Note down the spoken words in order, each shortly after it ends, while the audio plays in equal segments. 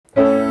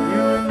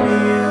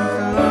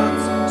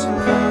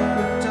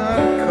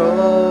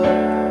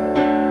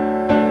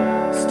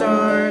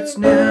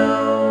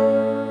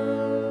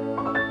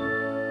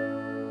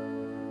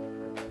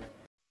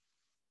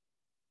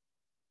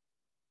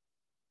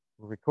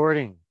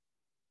recording.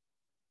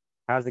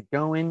 How's it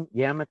going,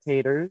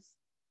 Yamitators?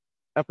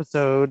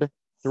 Episode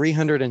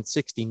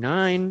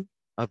 369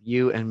 of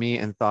You and Me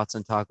and Thoughts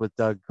and Talk with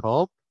Doug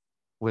Culp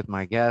with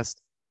my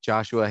guest,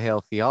 Joshua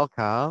Hale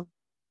Fialkov.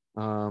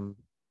 I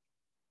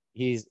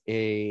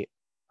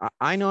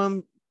know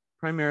him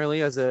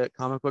primarily as a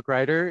comic book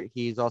writer.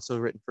 He's also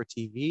written for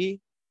TV.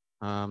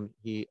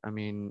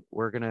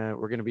 We're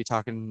gonna be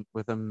talking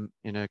with him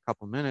in a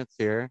couple minutes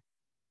here.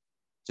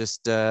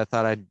 Just thought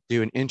I'd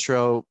do an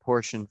intro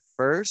portion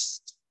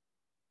first,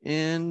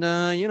 and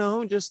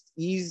just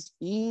ease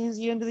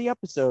you into the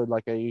episode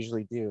like I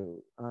usually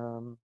do.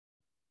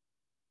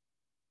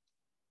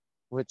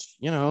 Which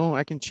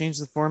I can change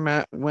the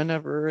format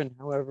whenever and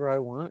however I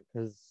want,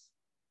 because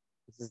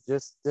this is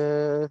just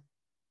this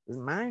is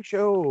my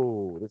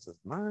show. This is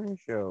my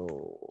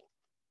show.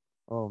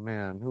 Oh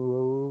man,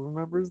 who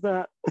remembers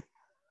that?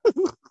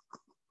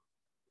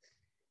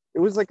 It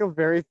was like a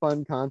very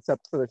fun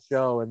concept for the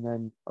show, and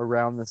then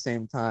around the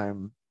same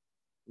time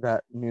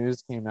that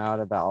news came out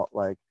about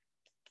like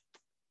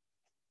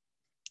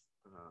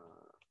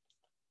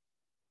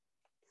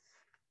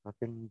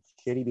fucking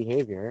shitty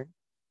behavior,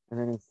 and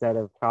then instead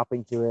of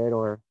copping to it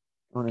or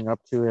owning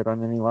up to it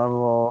on any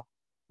level,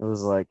 it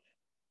was like,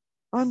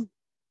 I'm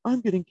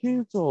getting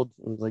canceled.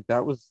 It was like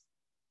that was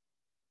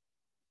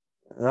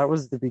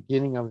the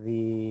beginning of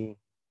the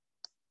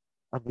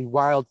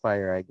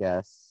wildfire, I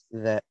guess,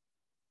 that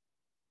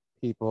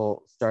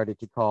people started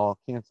to call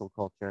cancel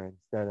culture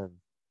instead of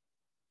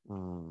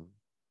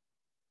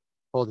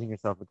holding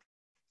yourself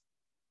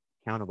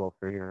accountable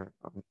for your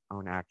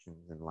own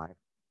actions in life.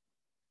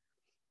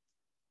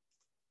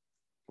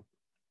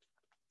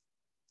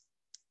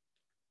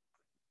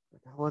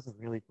 But that was a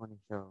really funny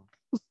show.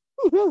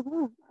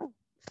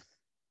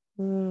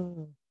 All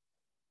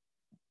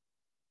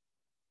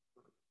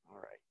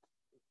right,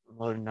 I'm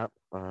loading up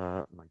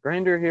my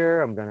grinder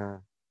here. I'm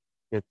gonna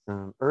get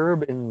some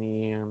herb in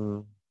the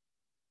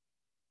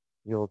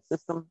old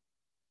system.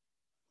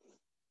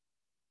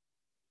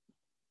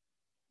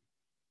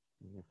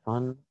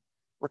 Fun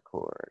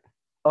record.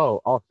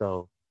 Oh,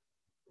 also,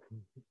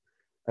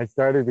 I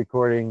started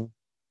recording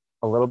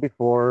a little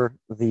before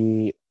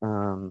the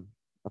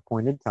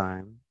appointed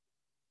time,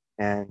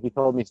 and he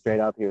told me straight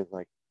up, he was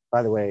like,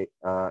 by the way,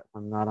 if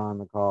I'm not on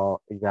the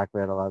call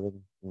exactly at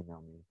 11,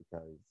 email me,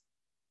 because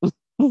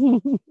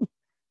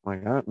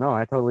like, no,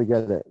 I totally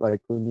get it.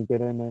 Like when you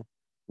get in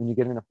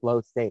a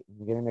flow state, when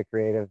you get in a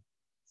creative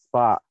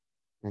spot,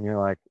 and you're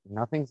like,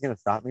 nothing's gonna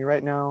stop me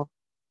right now,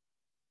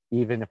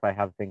 even if I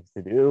have things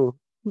to do,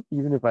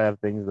 even if I have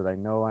things that I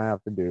know I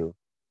have to do,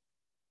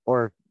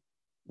 or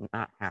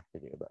not have to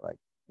do, but like,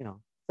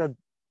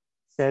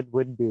 said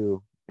would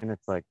do. And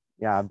it's like,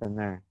 yeah, I've been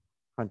there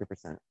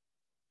 100%.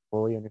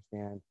 Fully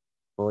understand,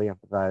 fully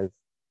empathize,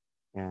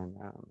 and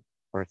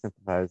or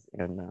sympathize,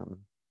 and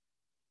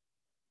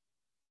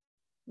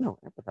no,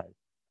 empathize.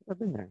 I've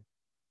been there.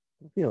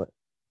 I feel it.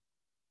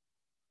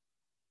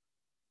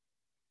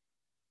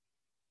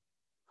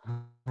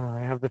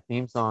 I have the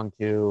theme song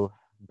to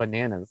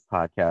Bananas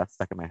podcast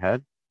stuck in my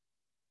head.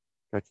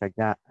 Go check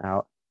that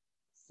out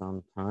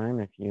sometime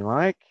if you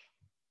like.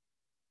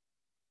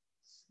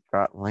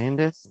 Scott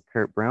Landis and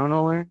Kurt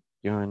Braunohler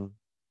doing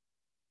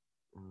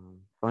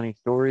funny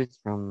stories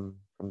from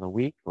the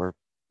week, or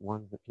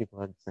ones that people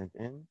had sent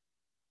in.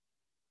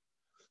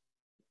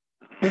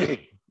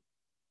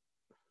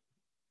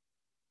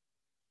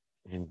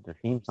 And the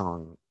theme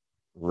song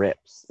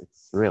rips.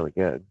 It's really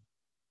good.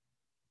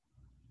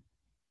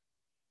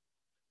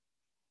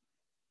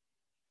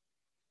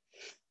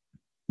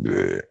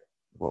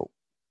 Whoa.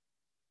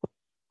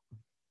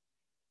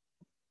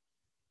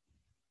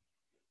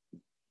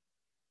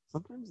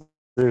 Sometimes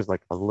there's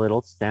like a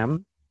little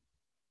stem,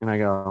 and I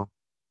go,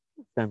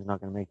 stem's not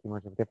going to make too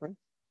much of a difference.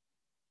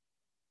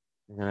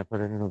 And then I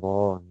put it in a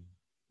bowl, and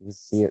you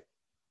see it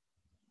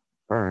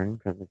burn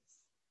because it's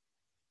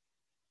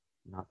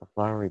not the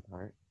flowery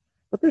part.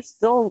 But there's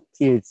still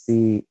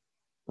THC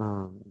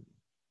on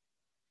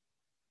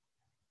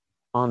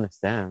the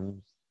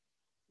stems.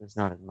 There's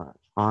not as much.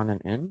 On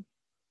and in,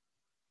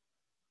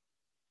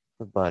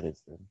 the bud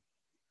is the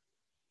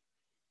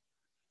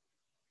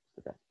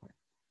best part.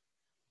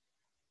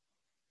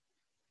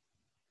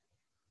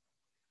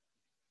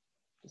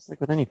 Just like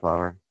with any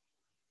flower,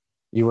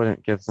 you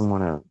wouldn't give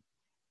someone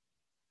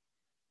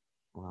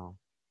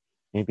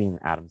maybe in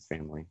the Addams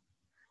family.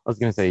 I was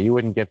going to say, you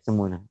wouldn't give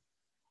someone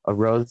a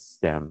rose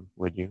stem,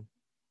 would you?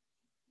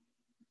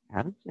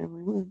 Addams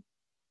family would.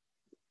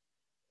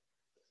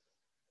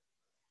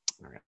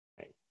 All right.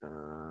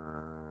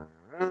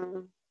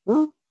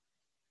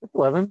 It's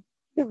 11.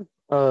 Give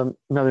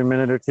another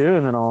minute or two,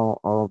 and then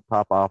I'll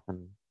pop off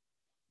and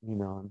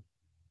email him.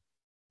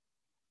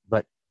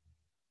 But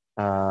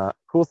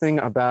cool thing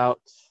about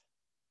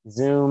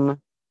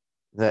Zoom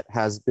that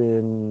has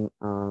been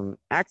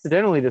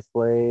accidentally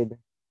displayed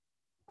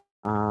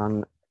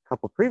on a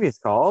couple previous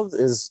calls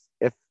is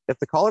if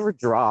the call ever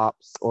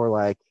drops, or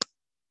like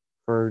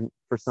for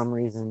some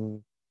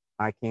reason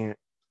I can't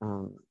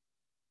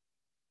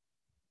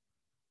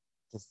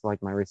just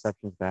like my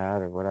reception's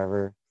bad or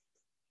whatever.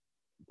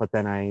 But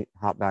then I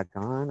hop back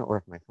on, or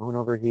if my phone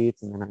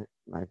overheats and then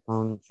my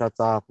phone shuts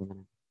off, and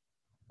then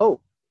oh,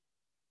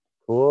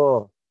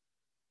 cool,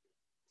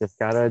 just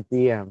got a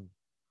DM.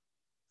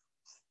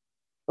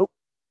 Oh,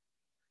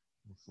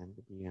 I'll send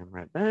the DM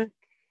right back.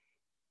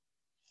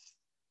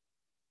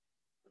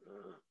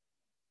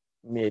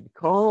 Mid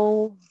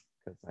call,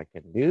 because I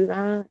can do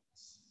that.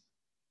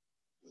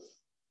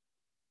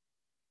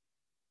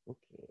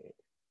 Okay.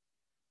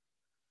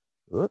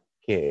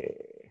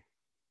 Okay.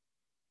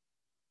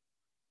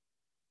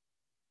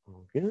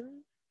 All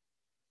good.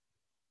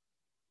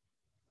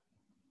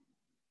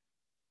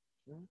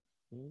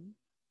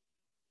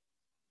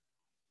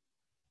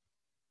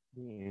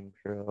 The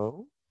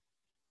intro.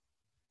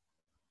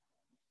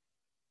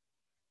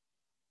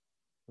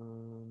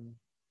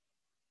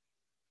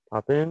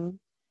 Pop in,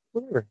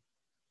 whatever.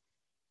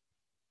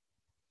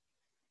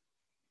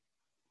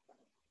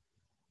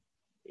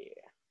 Yeah.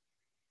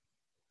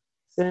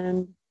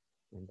 Send,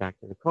 and back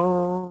to the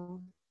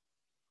call.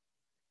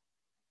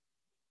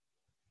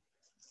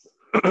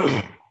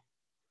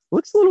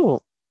 Looks a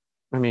little,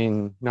 I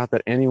mean, not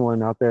that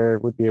anyone out there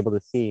would be able to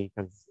see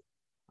because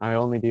I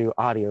only do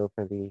audio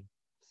for the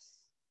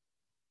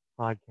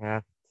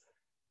podcast.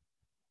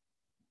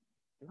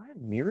 Do I have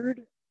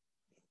mirrored?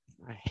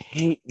 I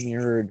hate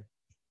mirrored.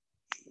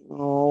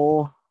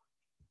 Oh,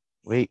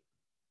 wait.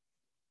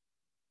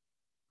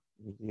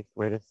 Easiest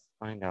way to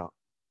find out.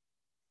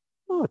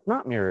 Oh, it's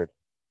not mirrored.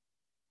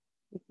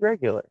 It's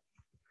regular.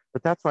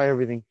 But that's why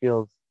everything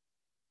feels,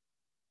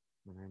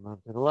 when I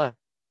move to the left,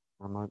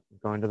 I'm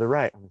going to the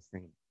right on the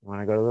screen. When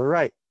I go to the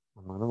right,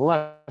 I'm on the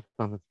left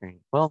on the screen.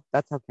 Well,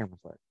 that's how cameras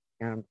work.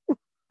 And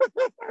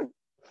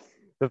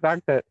the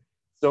fact that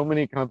so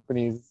many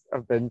companies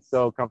have been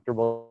so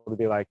comfortable to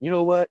be like, you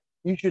know what?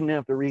 You shouldn't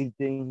have to read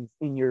things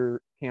in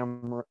your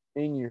camera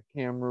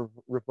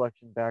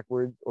reflection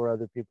backwards or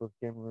other people's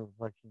camera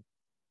reflections.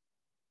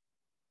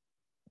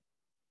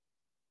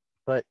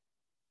 But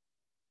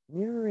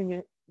mirroring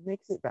it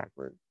makes it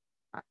backwards.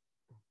 I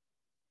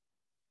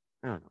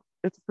don't know.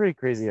 It's a pretty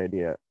crazy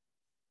idea.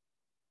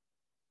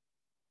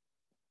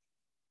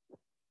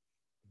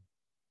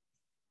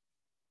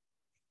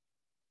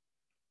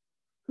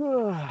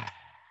 Dang,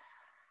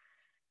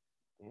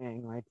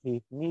 my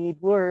teeth need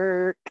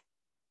work.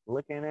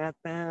 Looking at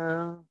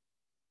them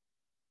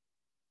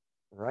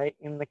right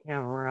in the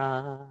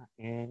camera,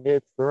 and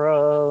it's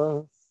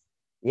gross.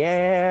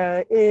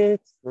 Yeah,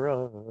 it's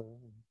gross.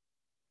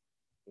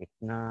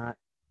 It's not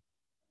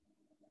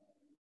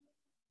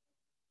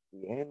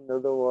the end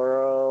of the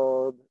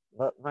world,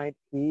 but my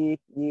teeth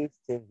used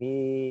to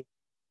be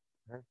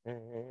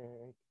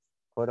perfect,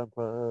 quote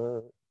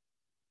unquote,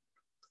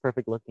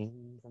 perfect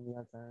looking from the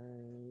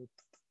outside,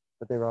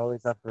 but they were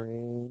always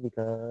suffering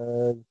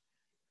because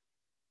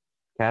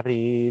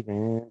cavities,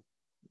 and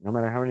no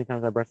matter how many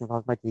times I brush and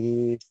floss my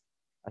teeth,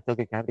 I still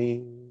get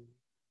cavities.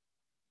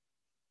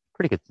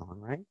 Pretty good song,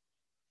 right?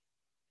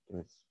 It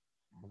was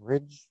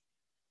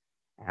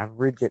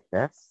average at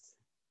best.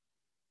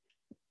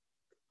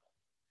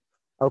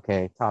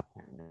 Okay, top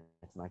 10.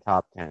 It's my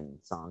top 10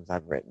 songs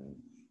I've written.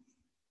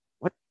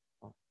 What?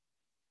 Oh.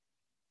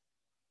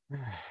 I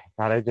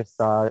thought I just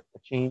saw a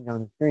change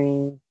on the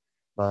screen,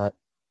 but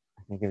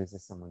I think it was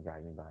just someone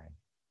driving by.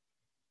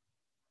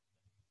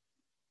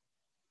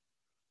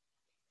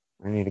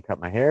 I need to cut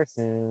my hair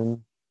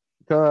soon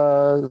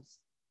because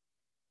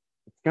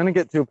it's going to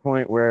get to a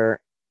point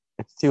where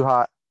it's too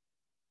hot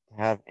to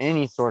have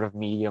any sort of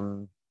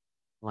medium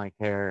like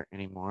hair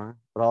anymore.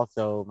 But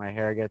also, my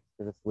hair gets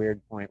to this weird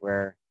point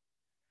where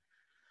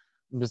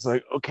I'm just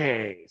like,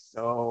 okay,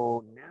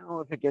 so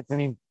now if it gets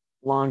any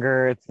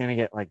longer, it's gonna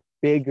get like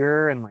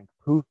bigger and like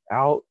poof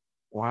out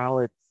while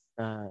it's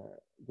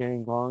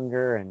getting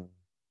longer, and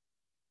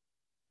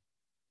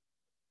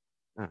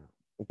I don't know,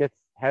 it gets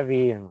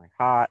heavy and like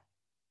hot.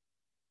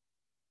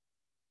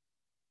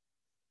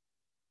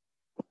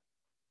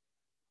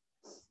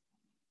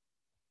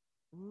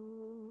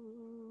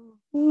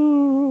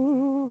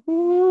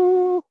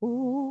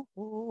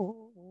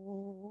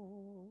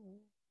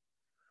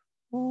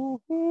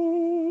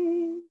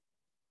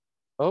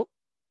 Oh,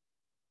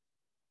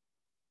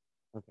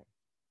 okay.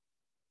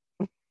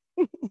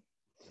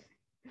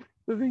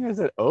 The thing I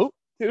said oh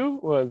to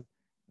was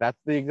that's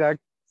the exact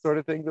sort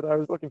of thing that I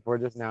was looking for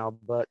just now,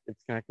 but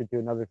it's connected to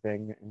another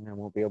thing and I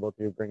won't be able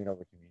to bring it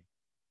over to me.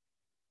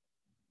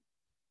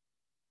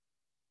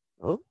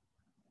 Oh,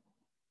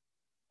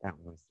 that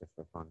was just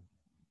for fun.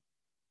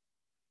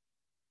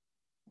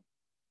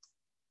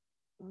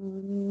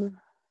 I'm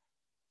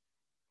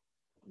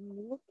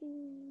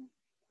looking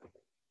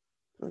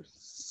for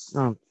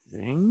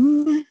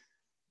something.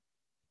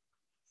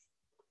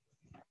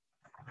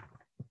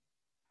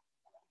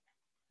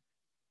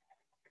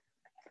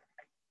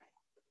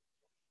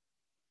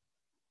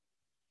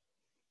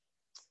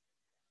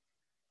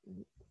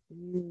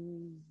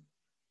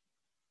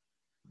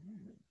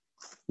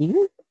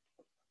 Here?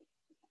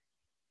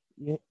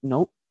 Yeah,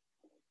 nope.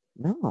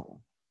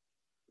 No.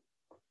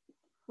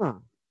 Huh.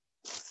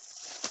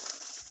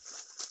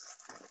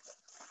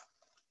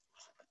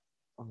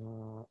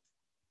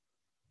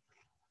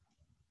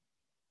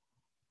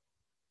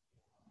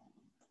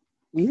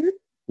 Here.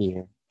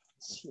 Yeah.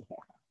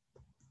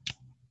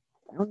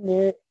 Found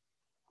it.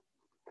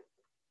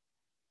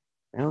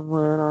 Found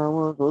what I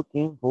was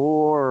looking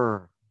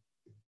for.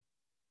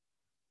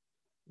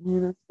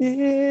 And I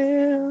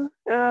still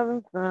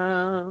haven't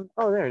found.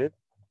 Oh, there it is.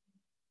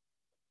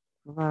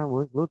 What I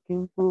was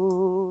looking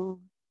for.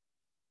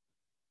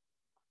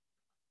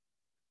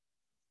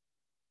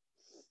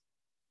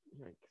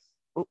 Yikes.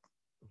 Oh.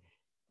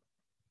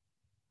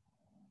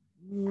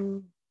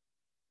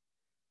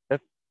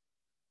 If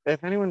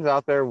if anyone's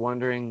out there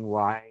wondering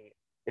why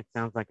it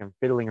sounds like I'm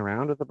fiddling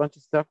around with a bunch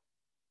of stuff,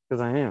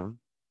 because I am,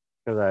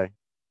 because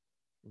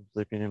I'm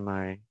sleeping in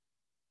my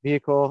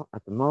vehicle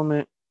at the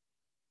moment.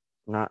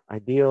 Not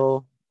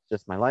ideal. It's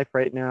just my life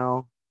right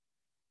now.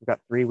 I've got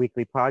 3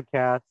 weekly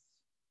podcasts.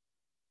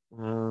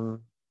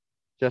 Um,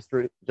 just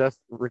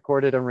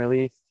recorded and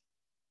released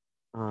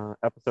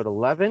episode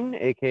 11,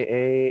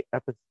 aka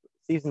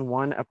season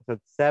 1,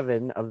 episode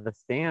 7 of The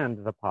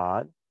Stand, the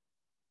pod,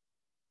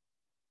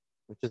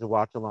 which is a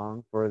watch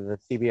along for the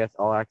CBS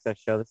All Access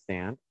show The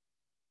Stand.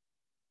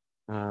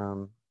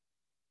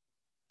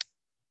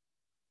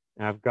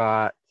 I've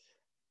got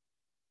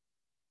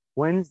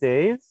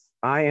Wednesdays.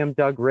 I Am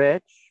Doug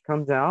Rich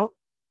comes out.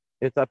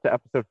 It's up to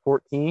episode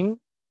 14,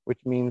 which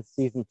means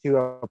season 2,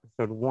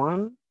 episode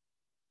 1.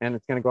 And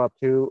it's going to go up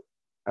to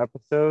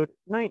episode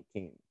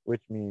 19,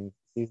 which means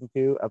season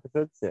 2,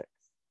 episode 6.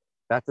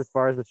 That's as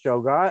far as the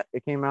show got.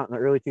 It came out in the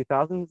early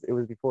 2000s. It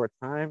was before its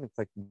time. It's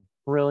like a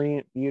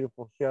brilliant,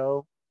 beautiful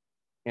show.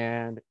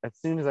 And as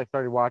soon as I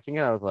started watching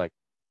it, I was like,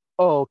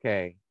 oh,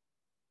 okay.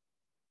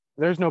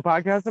 There's no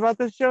podcast about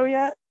this show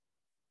yet?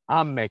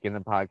 I'm making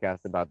the podcast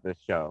about this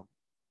show.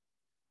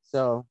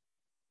 So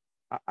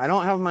I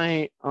don't have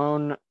my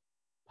own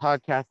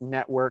podcast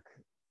network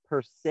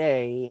per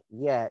se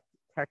yet,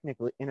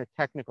 technically, in a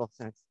technical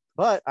sense,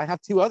 but I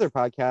have 2 other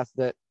podcasts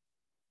that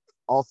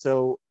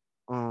also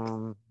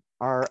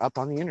are up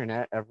on the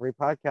internet, every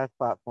podcast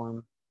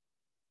platform.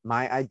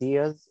 My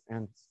Ideas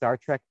and Star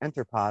Trek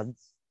Enterpods.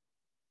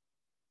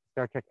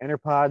 Star Trek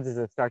Enterpods is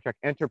a Star Trek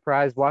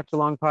Enterprise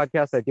watch-along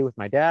podcast I do with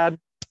my dad.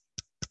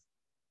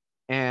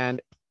 And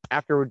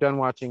after we're done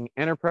watching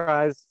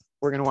Enterprise,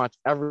 we're going to watch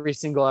every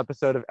single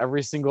episode of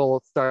every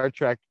single Star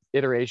Trek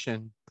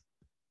iteration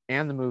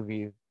and the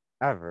movies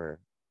ever.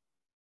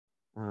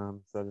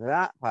 So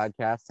that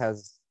podcast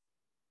has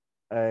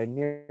a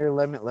near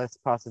limitless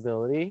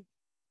possibility.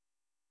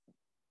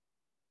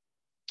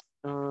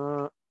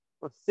 A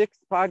 6th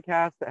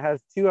podcast that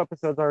has 2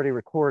 episodes already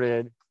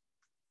recorded.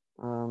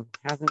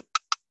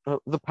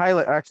 The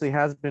pilot actually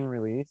has been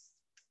released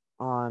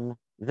on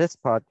this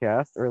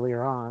podcast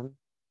earlier on.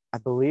 I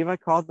believe I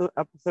called the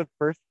episode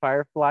First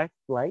Firefly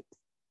Flight,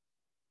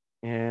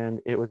 and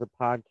it was a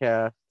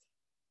podcast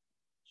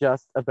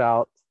just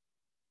about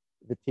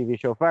the TV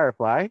show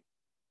Firefly,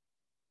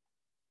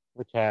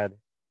 which had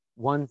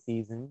 1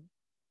 season.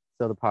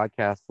 So the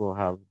podcast will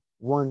have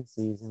 1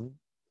 season.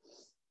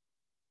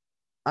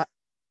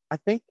 I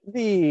think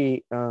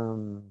the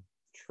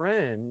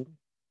trend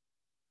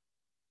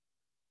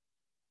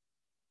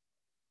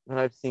that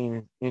I've seen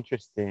is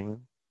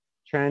interesting.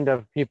 Trend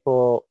of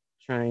people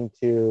trying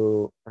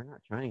to, or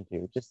not trying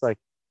to, just like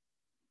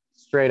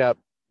straight up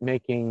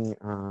making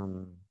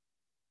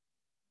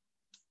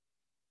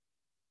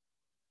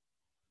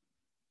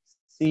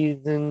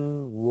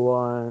season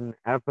 1,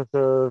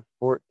 episode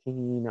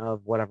 14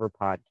 of whatever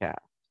podcast.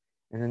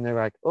 And then they're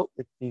like, oh,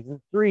 it's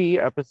season 3,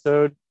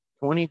 episode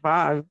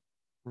 25.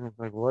 And it's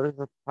like, what is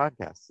a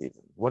podcast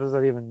season? What does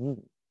that even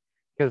mean?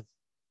 Because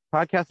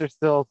podcasts are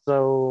still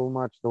so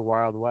much the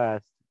Wild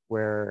West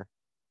where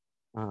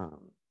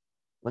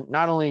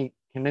not only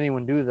can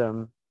anyone do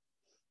them,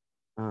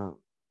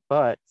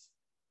 but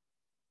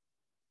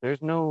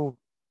there's no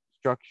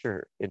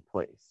structure in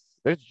place.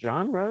 There's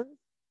genres,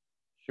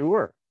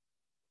 sure.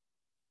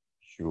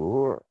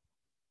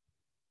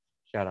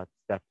 Shout out to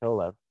Steph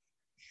Tolev,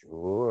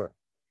 sure.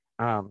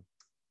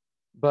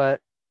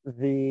 But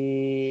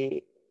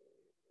the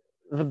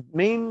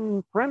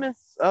main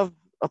premise of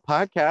a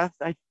podcast,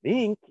 I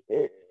think,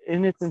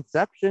 in its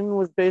inception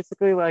was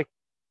basically like,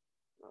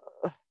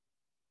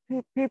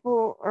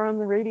 people are on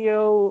the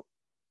radio,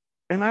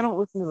 and I don't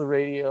listen to the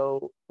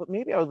radio, but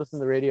maybe I would listen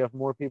to the radio if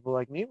more people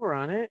like me were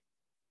on it.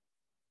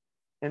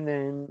 And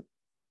then,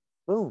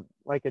 boom,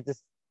 like it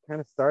just kind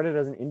of started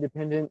as an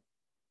independent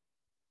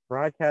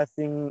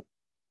broadcasting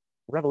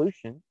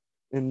revolution.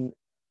 And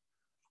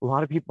a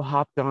lot of people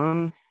hopped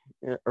on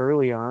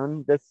early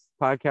on. This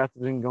podcast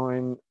has been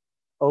going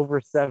over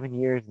 7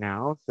 years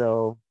now.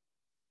 So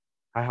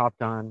I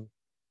hopped on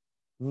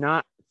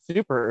not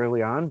super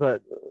early on,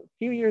 but a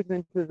few years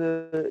into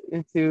the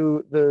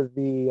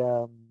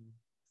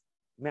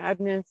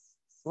madness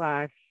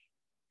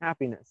 /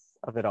 happiness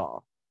of it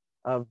all,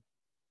 of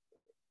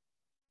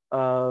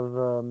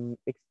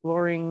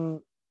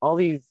exploring all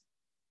these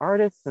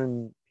artists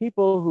and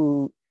people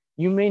who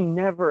you may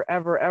never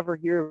ever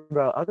hear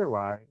about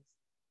otherwise.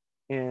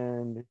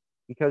 And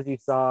because you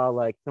saw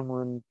like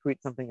someone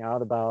tweet something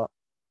out about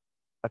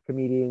a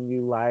comedian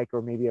you like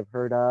or maybe have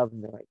heard of,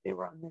 and they're like, they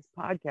were on this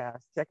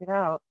podcast, check it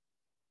out.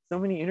 So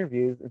many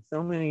interviews and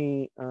so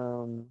many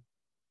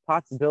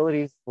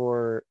possibilities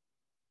for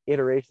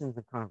iterations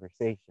of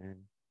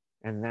conversation.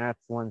 And that's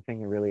one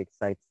thing that really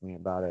excites me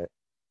about it.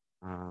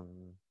 Um,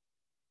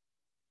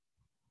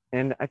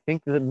 and I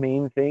think the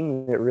main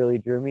thing that really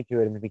drew me to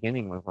it in the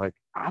beginning was like,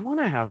 I want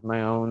to have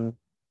my own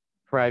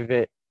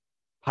private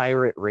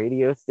pirate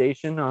radio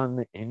station on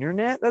the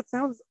internet. That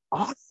sounds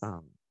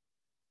awesome.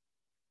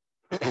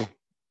 So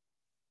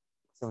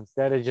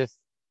instead of just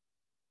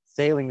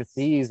sailing the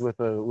seas with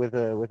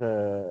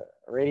a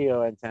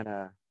radio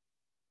antenna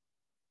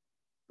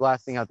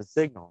blasting out the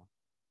signal,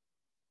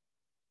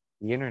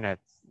 the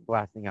internet's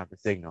blasting out the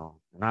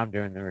signal, and I'm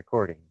doing the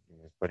recording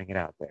and just putting it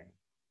out there.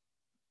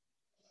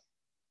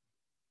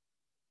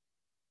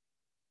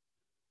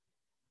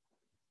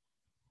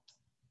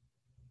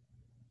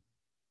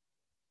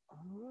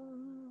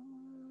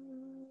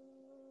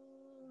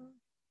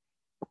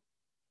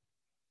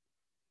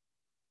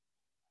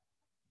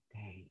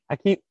 Dang. I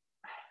keep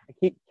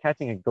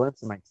catching a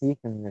glimpse of my teeth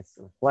in this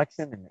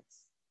reflection, and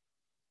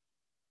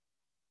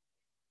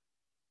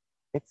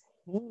it's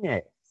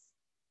heinous.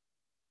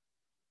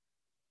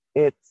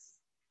 It's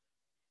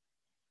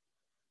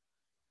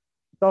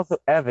it's also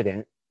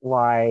evident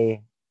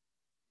why.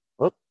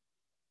 Whoop,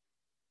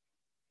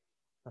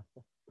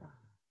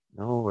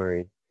 no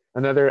worries.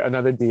 Another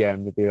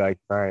DM to be like,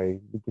 sorry,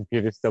 the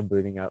computer's still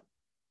booting up.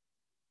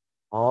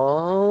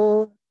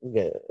 All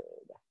good.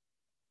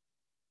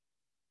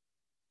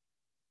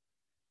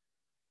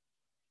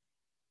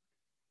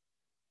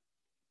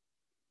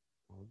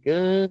 All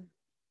good.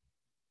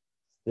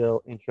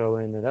 Still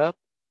introing it up.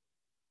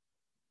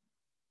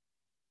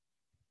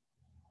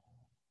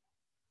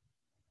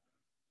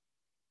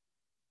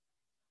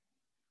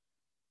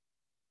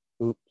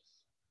 Oops.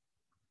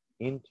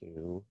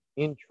 Into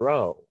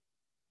intro.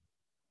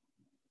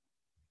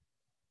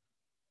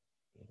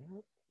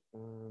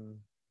 Um,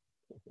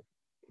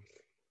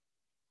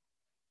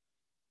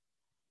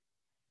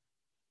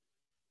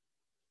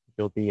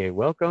 you'll be a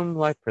welcome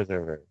life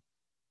preserver.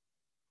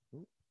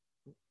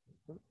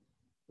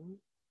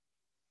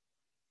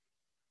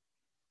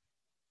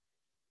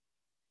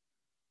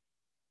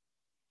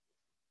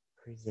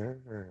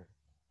 Preserver.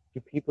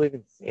 Do people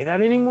even say that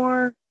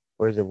anymore?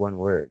 Or is it one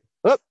word?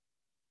 Oh!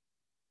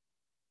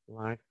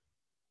 Life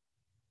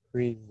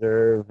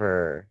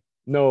preserver.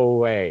 No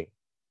way.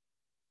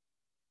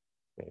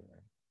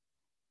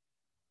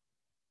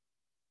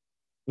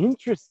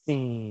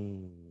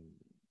 Interesting.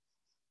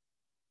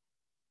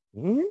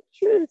 Interesting.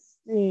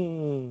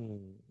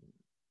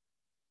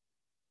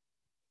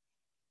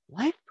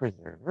 Life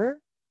preserver?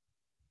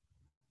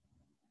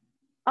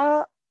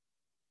 Uh,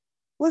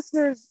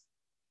 listeners,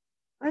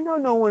 I know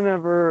no one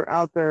ever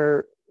out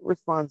there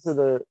responds to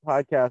the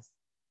podcast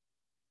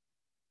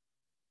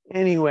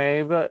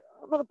anyway, but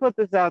I'm going to put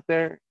this out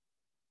there.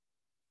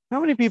 How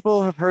many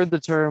people have heard the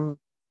term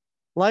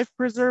life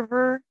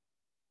preserver?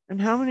 And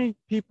how many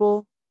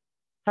people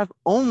have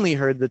only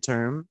heard the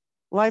term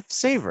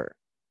lifesaver?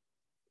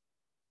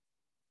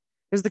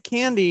 Because the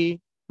candy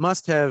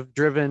must have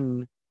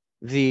driven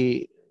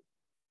the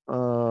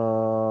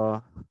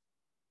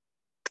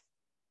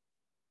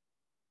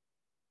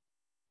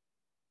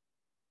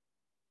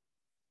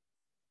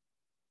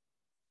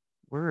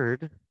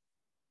word,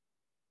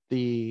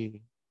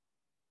 the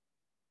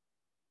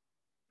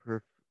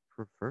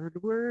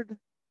preferred word,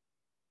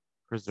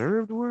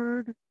 preserved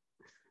word,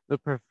 the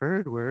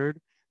preferred word.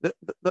 The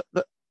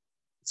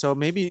So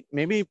maybe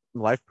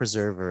life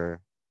preserver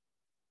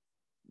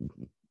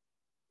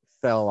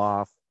fell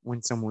off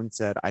when someone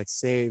said,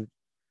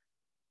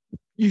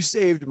 you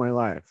saved my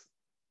life.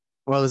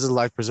 Well, this is a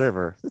life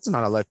preserver. It's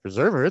not a life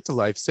preserver, it's a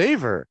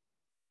lifesaver.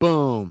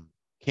 Boom.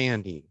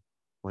 Candy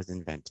was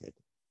invented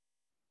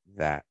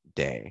that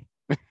day.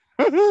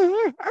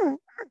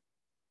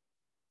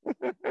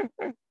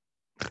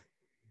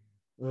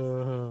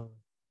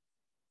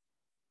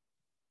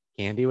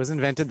 Candy was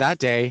invented that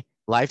day.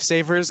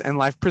 Lifesavers and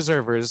life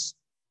preservers,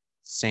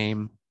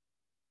 same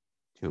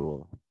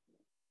tool.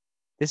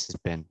 This has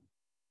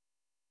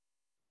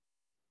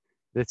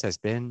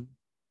been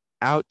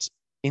Out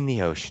in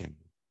the Ocean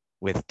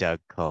with Doug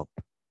Culp.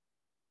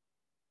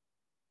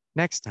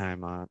 Next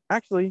time on,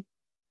 actually,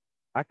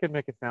 I could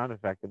make a sound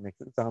effect that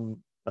makes it sound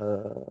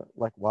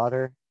like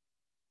water.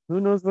 Who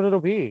knows what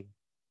it'll be?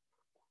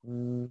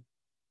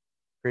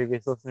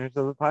 Previous listeners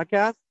of the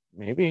podcast,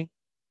 maybe.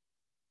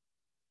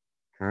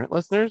 Current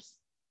listeners,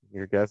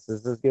 your guess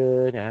is as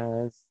good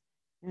as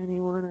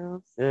anyone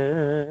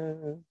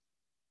else's.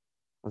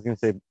 I was going to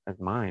say as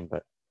mine,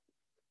 but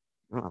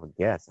I don't have a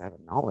guess. I have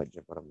a knowledge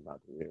of what I'm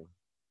about to do.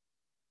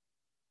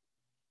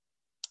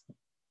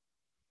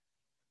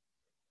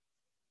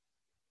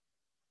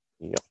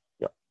 Yep.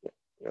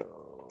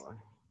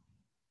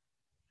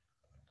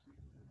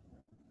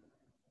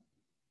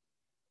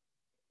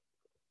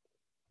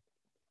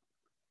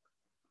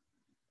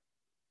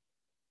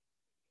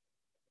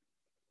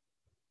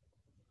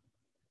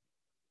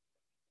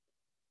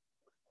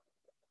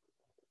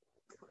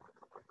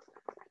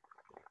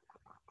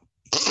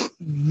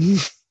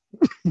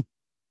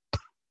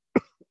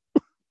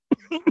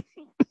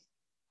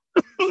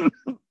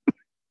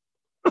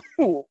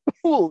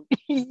 Holy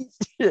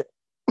shit.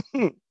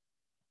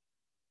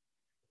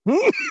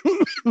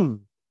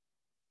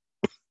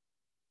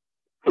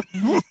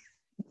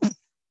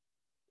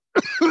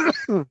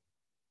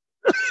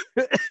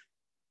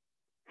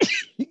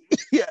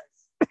 Yes.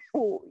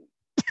 Holy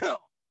cow.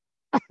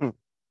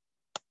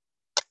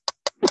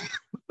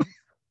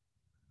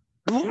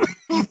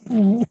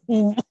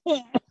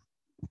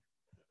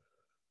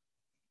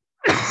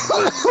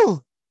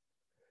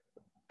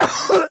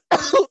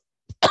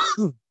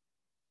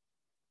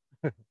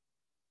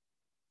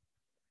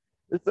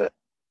 It's a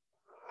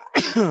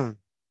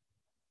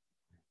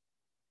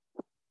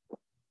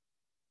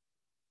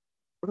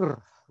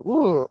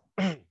Ooh.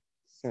 I was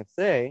gonna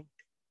say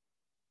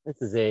this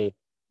is a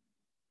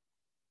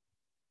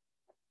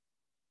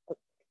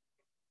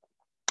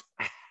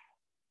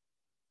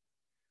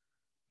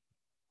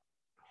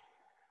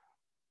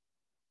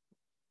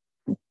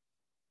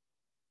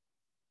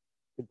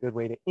good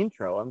way to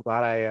intro. I'm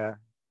glad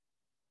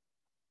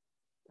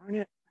darn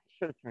it, I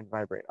should have turned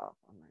vibrate off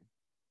on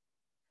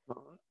my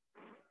phone.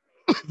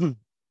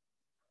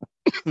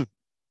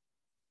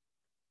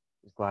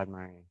 Just glad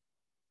my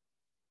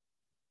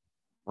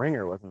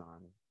ringer wasn't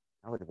on.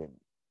 That would have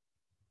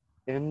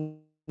been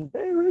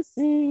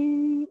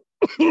embarrassing.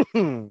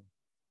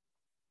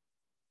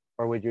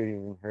 Or would you have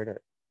even heard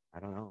it? I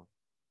don't know.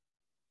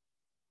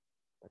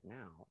 But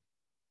now,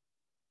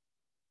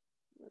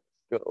 let's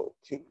go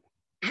to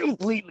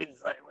completely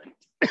silent.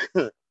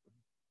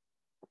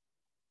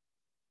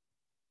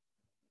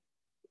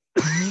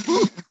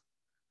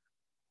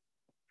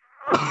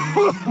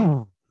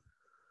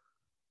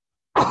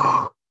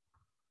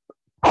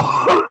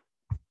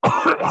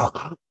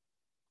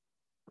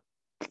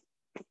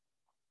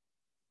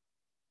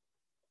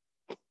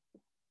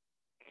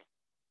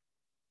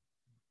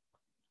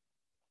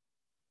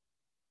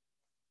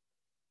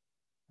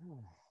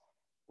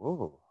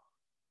 Whoa.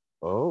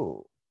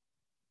 Oh.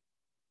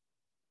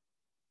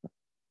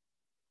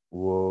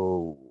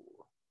 Whoa.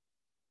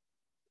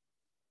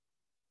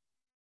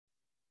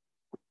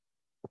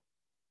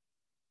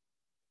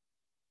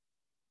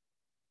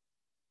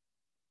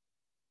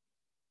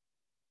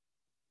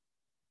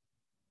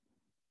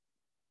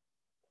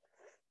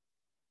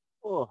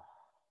 Oh.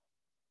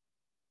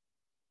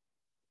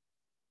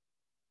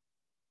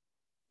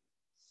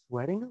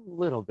 Sweating a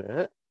little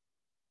bit.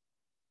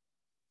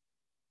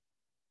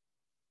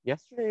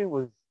 Yesterday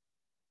was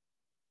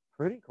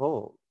pretty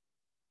cold.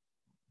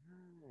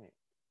 Alright.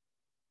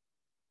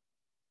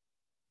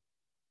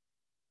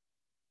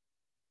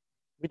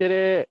 We did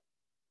it.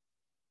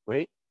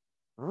 Wait.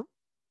 Huh?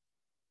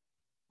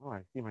 Oh,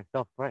 I see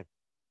myself twice.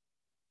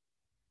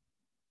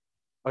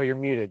 Oh, you're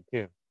muted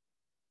too.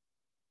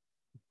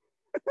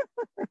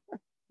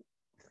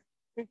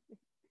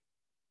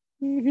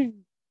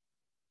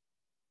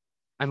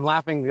 I'm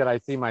laughing that I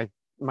see my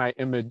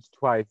image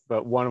twice,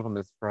 but one of them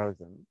is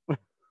frozen.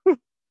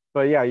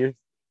 But yeah,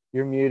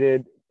 you're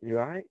muted. Do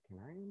I? Can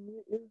I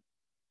unmute you?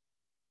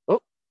 Oh,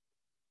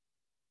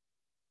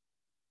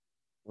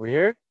 we're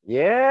here.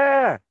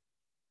 Yeah,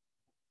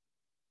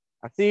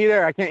 I see you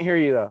there. I can't hear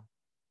you though.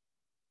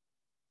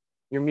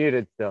 You're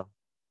muted still.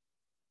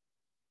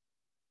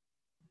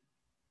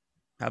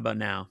 How about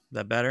now? Is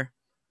that better?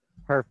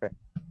 Perfect.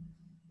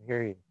 I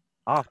hear you.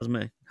 Off.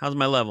 How's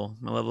my level?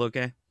 My level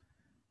okay?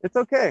 It's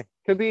okay.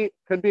 Could be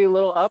a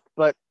little up,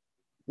 but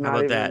How not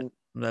about that? even.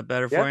 Is that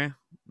better Yeah, for you?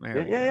 There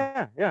yeah, we go.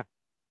 yeah, yeah,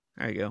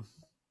 There you go.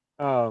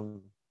 yeah.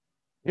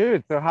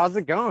 Dude. So how's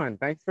it going?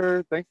 Thanks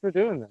for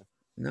doing this.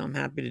 No, I'm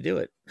happy to do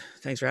it.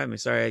 Thanks for having me.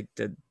 Sorry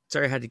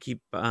I had to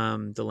keep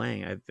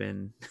delaying. I've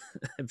been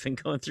I've been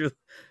going through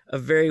a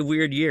very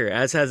weird year,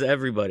 as has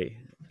everybody,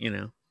 you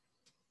know.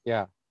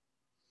 Yeah,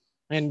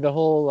 and the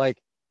whole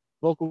like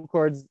vocal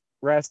cords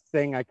rest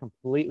thing, I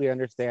completely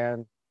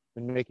understand.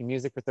 Been making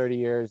music for 30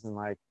 years and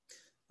like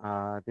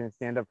doing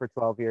stand up for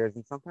 12 years,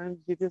 and sometimes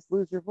you just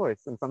lose your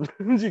voice, and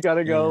sometimes you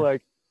gotta go Yeah.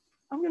 like,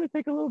 I'm gonna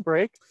take a little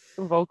break,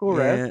 some vocal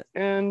rest,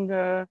 Yeah.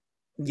 and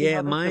see Yeah,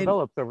 how this mine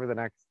develops over the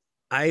next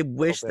I little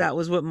wish bit. that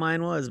was what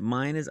mine was.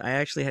 Mine is I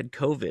actually had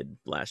COVID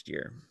last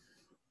year.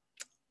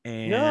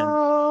 And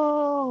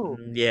No.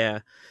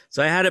 yeah.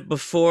 So I had it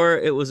before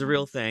it was a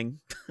real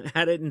thing. I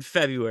had it in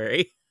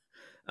February.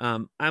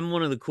 I'm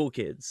one of the cool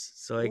kids,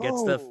 so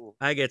Whoa.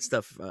 I get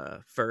stuff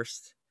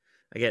first.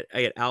 I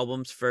get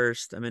albums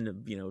first. I'm into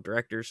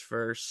directors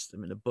first.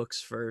 I'm into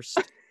books first.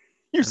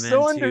 You're I'm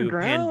so into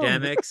underground.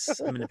 pandemics.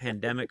 I'm into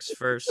pandemics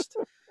first.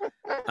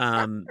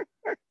 Um,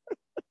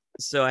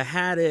 so I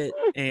had it,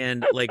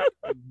 and like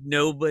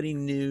nobody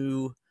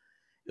knew.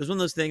 It was one of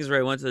those things where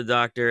I went to the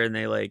doctor, and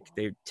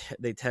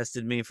they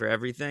tested me for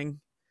everything,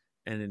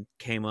 and it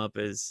came up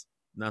as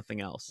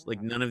nothing else.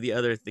 Like none of the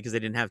other, because they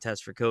didn't have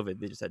tests for COVID.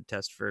 They just had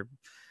tests for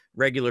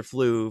regular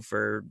flu,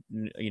 for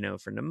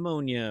for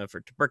pneumonia,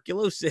 for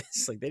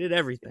tuberculosis. Like they did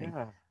everything.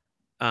 Yeah.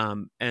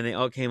 And they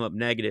all came up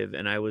negative,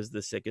 and I was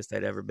the sickest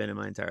I'd ever been in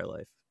my entire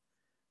life.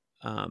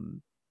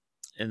 Um,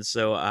 and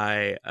so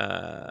I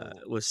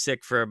Oh. was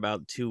sick for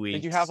about 2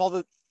 weeks. Did you have all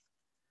the?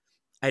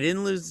 I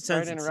didn't lose the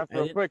Sorry sense to of interrupt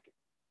real quick.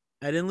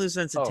 I didn't lose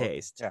sense of Oh, okay.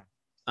 taste. Yeah.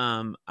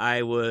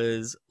 I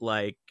was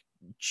like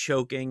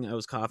choking. I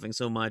was coughing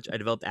so much. I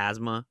developed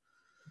asthma.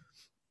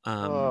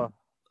 Oh. Um,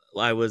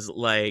 I was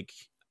like,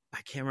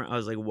 I can't remember. I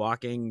was like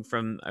walking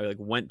from. I like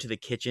went to the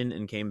kitchen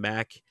and came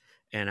back.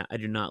 And I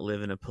do not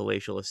live in a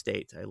palatial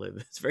estate. I live.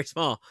 It's very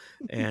small,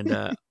 and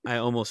I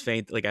almost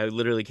faint. Like I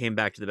literally came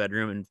back to the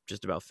bedroom and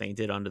just about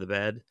fainted onto the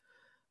bed.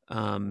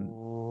 Um,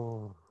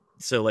 Oh.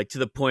 so like to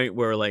the point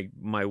where like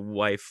my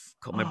wife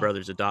called, my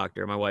brother's a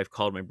doctor. My wife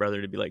called my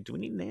brother to be like, "Do we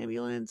need an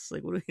ambulance?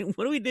 Like, what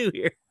do we do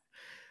here?"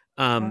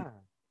 Um,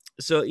 Yeah.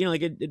 so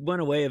like it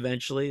went away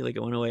eventually. Like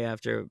it went away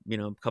after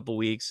a couple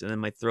weeks, and then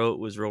my throat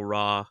was real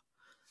raw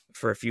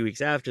for a few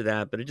weeks after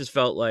that. But it just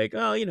felt like,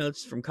 oh,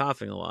 it's from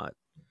coughing a lot.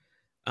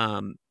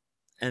 Um,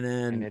 and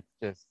And then it's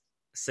just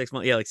 6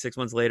 months, yeah, like 6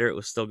 months later, it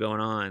was still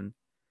going on.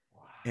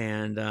 wow.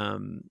 And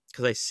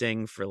because I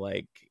sing for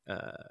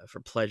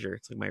pleasure,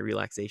 it's like my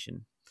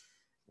relaxation.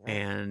 Yeah.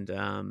 And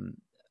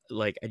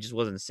like I just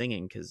wasn't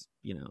singing because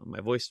my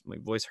voice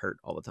hurt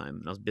all the time,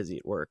 and I was busy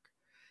at work.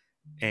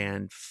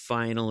 And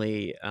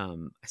finally, I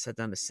sat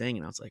down to sing,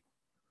 and I was like,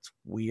 it's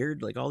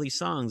weird. Like all these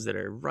songs that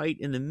are right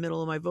in the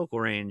middle of my vocal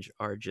range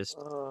are just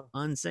Uh,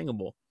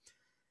 unsingable.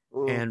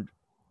 ooh. And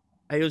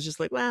I was just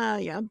like, well,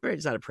 yeah, I'm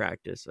just out of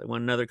practice. I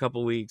went another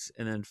couple weeks,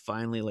 and then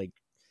finally, like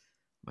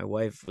my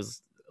wife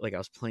was like, I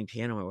was playing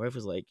piano. My wife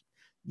was like,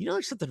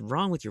 there's something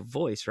wrong with your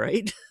voice,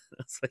 right?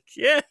 I was like,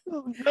 yeah,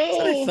 Oh that's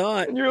what I no!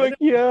 thought. And you're I like, don't,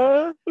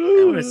 yeah. I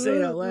don't want to say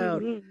it out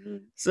loud.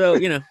 So,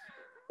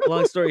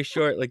 long story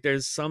short, like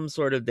there's some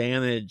sort of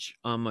damage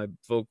on my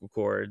vocal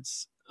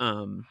cords.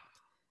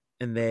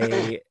 And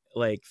they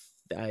like,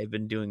 I've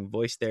been doing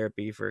voice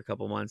therapy for a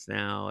couple months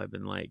now. I've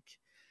been like,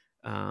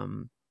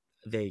 um,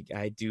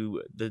 I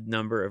do the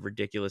number of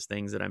ridiculous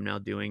things that I'm now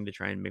doing to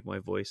try and make my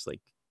voice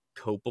like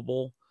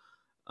copeable,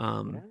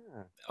 um,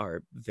 Yeah.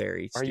 are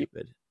very Are you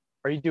stupid.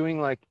 are you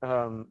doing like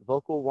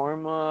vocal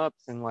warm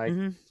ups and like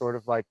Mm-hmm. sort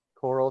of like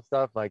choral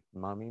stuff like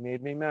 "Mommy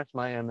made me mash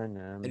my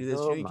I do M&Ms, this.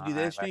 oh You can do my,"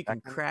 this. like You that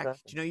can kind of crack. stuff?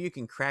 Do you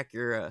can crack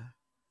your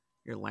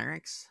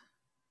larynx?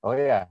 Oh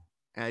yeah,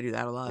 I do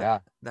that a lot. yeah.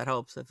 That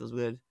helps. That feels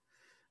good.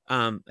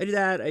 I do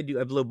that. I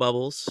blow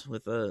bubbles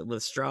with a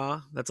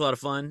straw. That's a lot of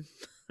fun.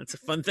 That's a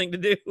fun thing to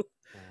do.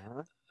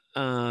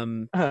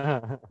 Um,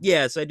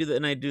 yeah. So I do that,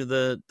 and I do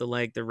the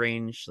like the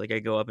range. Like I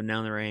go up and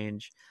down the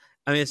range.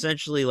 I mean,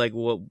 essentially, like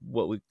what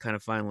we kind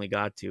of finally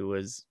got to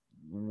was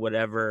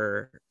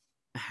whatever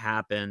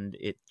happened.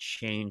 It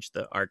changed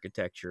the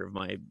architecture of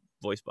my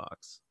voice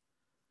box.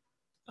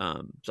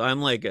 So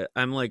I'm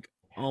like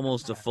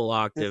almost a full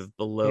This octave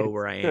below it's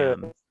where I such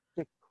am.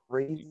 a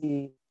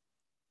crazy,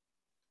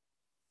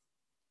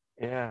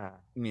 yeah.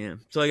 Yeah.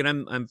 So like, and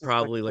I'm It's just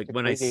like probably like such a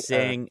when I crazy.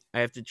 sing, I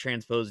have to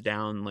transpose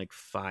down like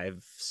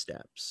 5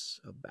 steps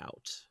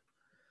about.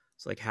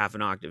 It's like half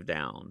an octave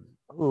down.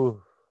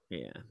 Ooh,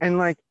 Yeah. and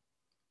like,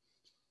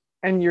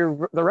 and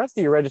the rest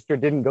of your register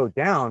didn't go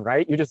down,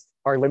 right? You just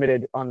are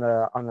limited on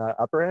the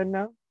upper end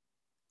now,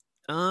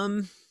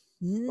 Um.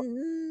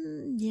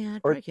 Yeah, I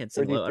probably can't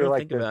or sing do you low. I feel don't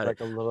like think there's about it. like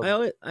a little? I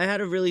always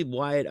had a really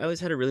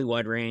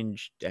wide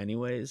range,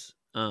 anyways.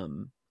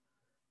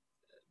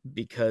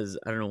 Because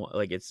I don't know,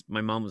 like it's my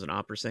mom was an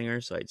opera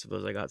singer, so I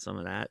suppose I got some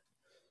of that.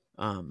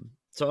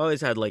 So I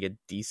always had like a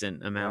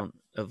decent Yeah. amount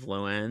of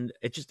low end.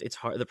 It's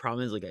hard. The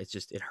problem is like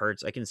it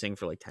hurts. I can sing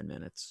for like 10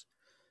 minutes,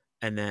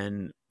 and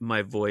then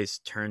my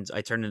voice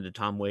I turn into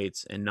Tom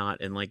Waits, and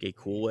not in like a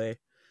cool way.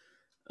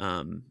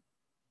 Um,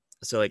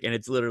 so like, and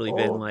it's literally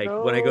been Oh like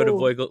when I go to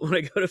no.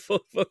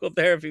 vocal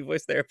therapy,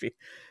 voice therapy,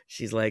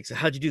 she's like, "So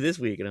how'd you do this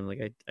week?" And I'm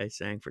like, I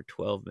sang for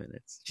 12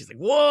 minutes. She's like,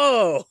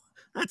 "Whoa,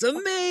 that's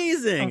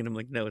amazing!" And I'm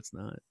like, "No, it's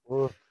not.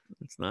 Oof.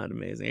 It's not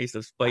amazing. I used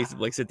to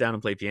like sit down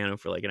and play piano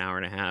for like an hour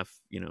and a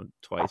half,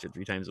 twice or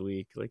 3 times a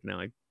week. Like now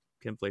I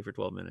can play for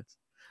 12 minutes.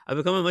 I've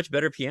become a much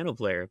better piano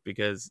player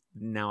because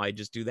now I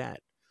just do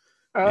that.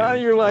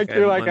 Like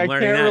You're I'm like, I'm I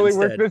learning can't that really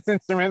work instead. this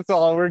instrument, so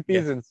I'll work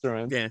Yeah, these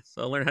instruments. yeah.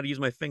 So I'll learn how to use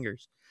my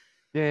fingers.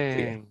 So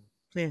yeah, Dang.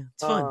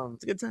 it's fun.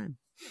 It's a good time.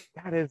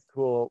 That is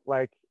cool.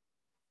 Like,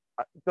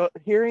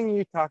 hearing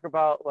you talk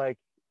about like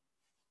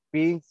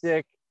being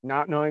sick,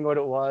 not knowing what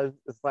it was,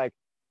 it's like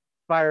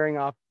firing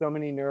off so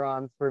many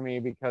neurons for me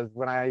because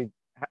when I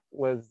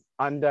was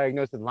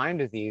undiagnosed with Lyme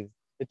disease,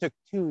 it took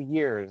 2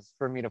 years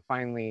for me to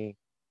finally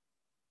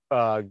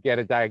get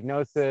a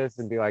diagnosis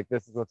and be like,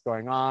 this is what's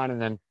going on,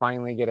 and then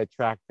finally get a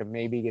track to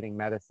maybe getting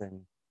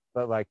medicine.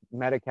 But like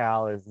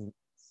Medi-Cal is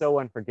so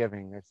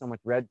unforgiving. There's so much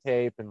red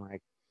tape and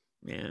like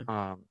Yeah.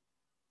 um,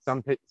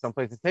 some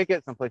places take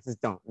it, some places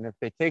don't. And if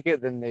they take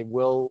it, then they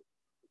will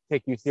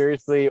take you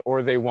seriously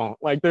or they won't.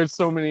 Like there's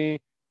so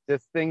many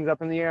just things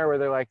up in the air where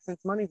they're like,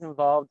 since money's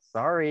involved,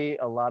 sorry,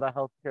 a lot of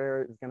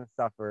healthcare is going to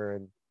suffer.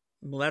 And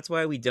Well, that's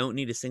why we don't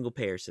need a single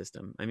payer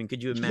system. I mean,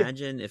 could you yeah,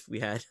 imagine if we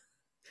had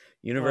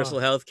universal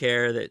uh, health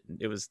care that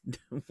it was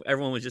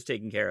everyone was just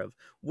taken care of?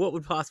 What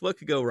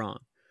could go wrong?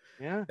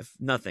 Yeah. If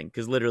nothing,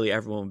 because literally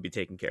everyone would be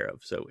taken care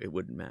of, so it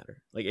wouldn't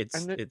matter. Like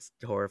And it's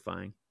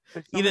horrifying.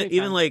 there's so Even many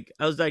even times. like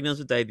I was diagnosed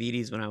with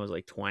diabetes when I was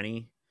like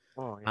 20.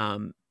 Oh yeah.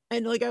 Um,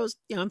 and like I was,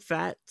 I'm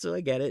fat, so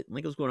I get it.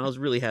 Like it was going, I was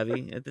really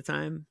heavy at the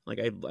time. Like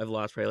I've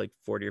lost probably like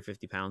 40 or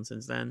 50 pounds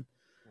since then.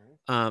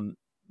 Right. Um,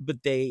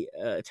 but they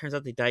it turns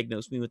out they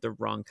diagnosed me with the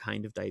wrong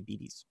kind of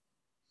diabetes,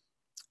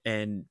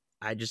 and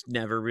I just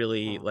never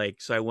really Oh.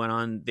 like. So I went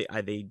on.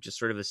 They just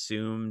sort of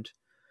assumed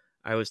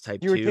I was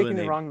type You were 2, taking and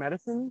the they. wrong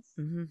medicines?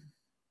 Mhm.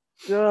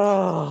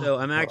 Oh. So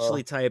I'm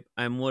actually type.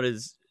 I'm what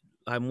is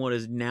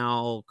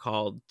now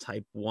called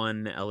type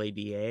 1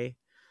 LADA,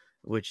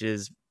 which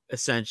is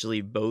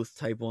essentially both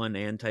type 1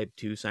 and type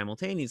 2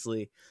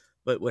 simultaneously.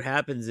 But what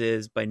happens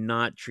is by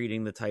not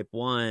treating the type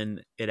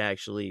 1, it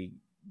actually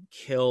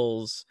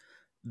kills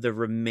the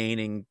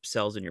remaining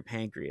cells in your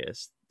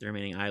pancreas, the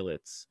remaining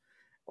islets.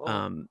 Oh.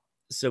 Um,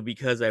 so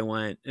because I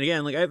went, and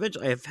again, like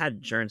I've had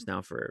insurance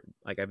now for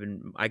like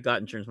I got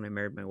insurance when I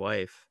married my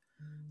wife.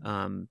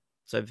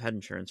 So I've had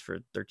insurance for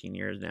 13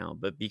 years now,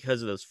 but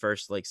because of those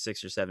first like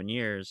 6 or 7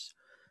 years,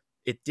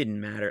 it didn't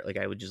matter. Like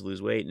I would just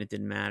lose weight and it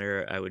didn't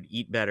matter. I would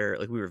eat better.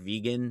 Like we were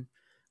vegan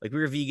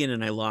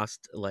and I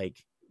lost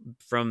like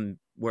from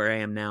where I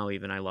am now,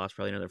 even I lost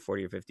probably another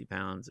 40 or 50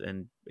 pounds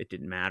and it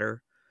didn't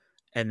matter.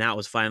 And that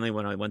was finally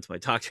when I went to my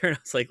doctor and I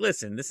was like,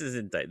 listen, this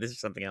isn't, this is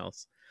something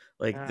else.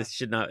 Like Yeah. this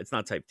should not, it's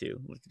not type 2.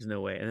 Like, there's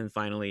no way. And then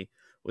finally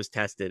was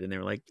tested and they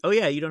were like, oh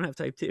yeah, you don't have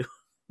type 2.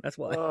 That's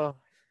why. Oh.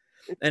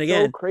 It's And so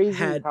again, crazy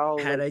how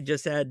had like I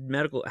just had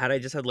I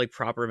just had like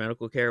proper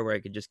medical care where I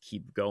could just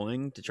keep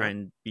going to try yeah.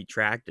 and be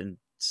tracked and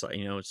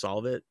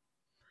solve it,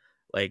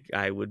 like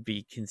I would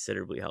be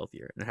considerably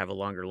healthier and have a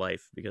longer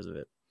life because of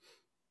it.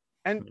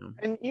 and You know?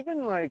 and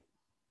even like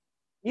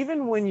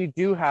even when you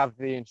do have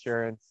the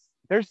insurance,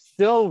 there's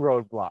still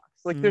roadblocks.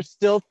 Like Mm-hmm. there's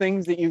still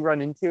things that you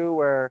run into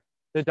where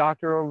the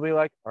doctor will be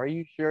like, "Are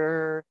you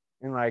sure?"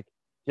 and like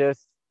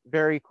just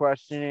very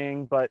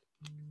questioning. But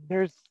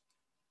there's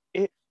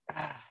it.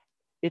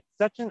 It's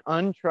such an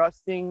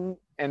untrusting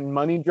and Yeah,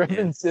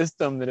 money-driven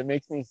system that it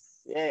makes me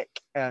sick,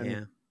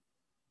 and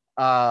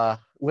yeah,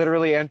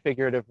 literally and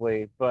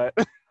figuratively. But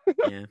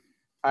yeah.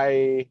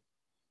 I,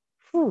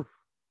 whew,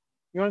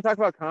 you want to talk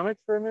about comics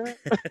for a minute?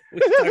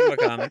 We can talk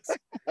about comics.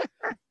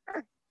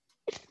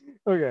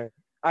 Okay.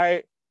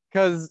 I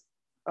because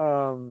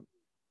um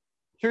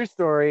true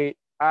story,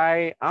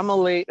 I'm a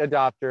late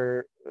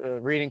adopter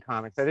reading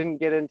comics. I didn't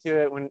get into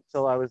it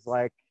until I was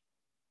like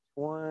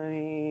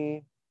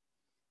 20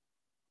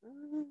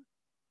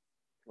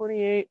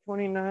 28,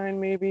 29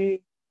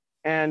 maybe.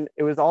 And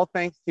it was all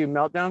thanks to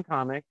Meltdown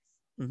Comics,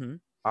 Mm-hmm.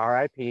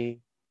 RIP.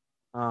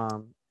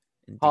 Um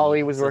Indeed,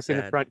 Holly was so working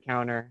the sad. front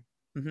counter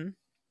Mm-hmm.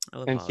 I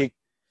love and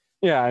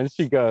Holly.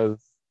 she goes,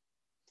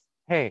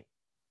 "Hey,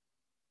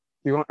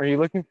 are you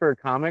looking for a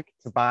comic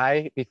to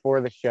buy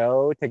before the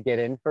show to get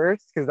in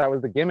first? Because that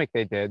was the gimmick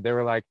they did. They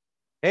were like,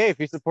 "Hey, if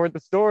you support the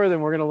store, then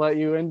we're gonna let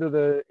you into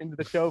the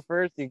show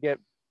first. You get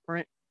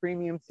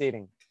premium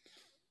seating."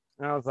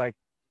 And I was like,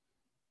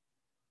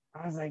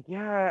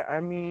 "Yeah, I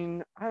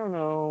mean, I don't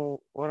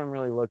know what I'm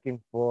really looking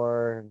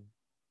for." And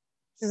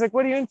she's like,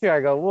 "What are you into?"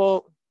 I go,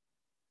 "Well,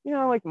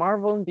 like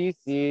Marvel and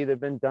DC, they've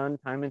been done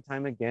time and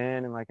time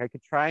again, and like I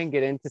could try and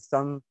get into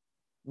some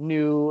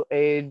new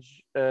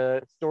age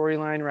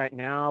storyline right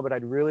now, but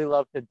I'd really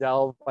love to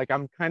delve. Like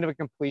I'm kind of a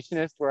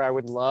completionist where I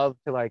would love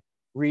to like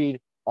read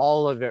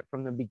all of it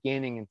from the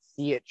beginning and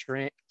see it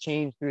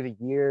change through the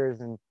years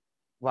and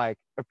like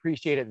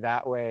appreciate it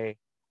that way."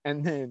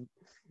 And then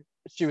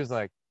she was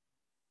like,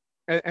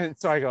 and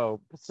so I go,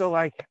 "So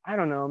like I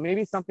don't know,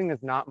 maybe something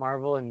that's not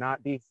Marvel and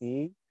not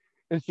DC."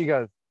 And she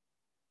goes,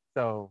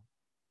 "So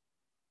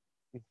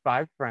these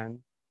 5 friends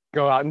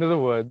go out into the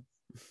woods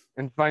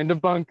and find a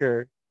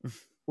bunker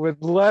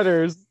with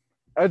letters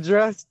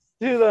addressed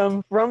to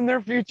them from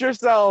their future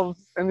selves."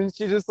 And then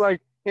she just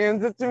like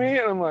hands it to me,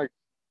 and I'm like,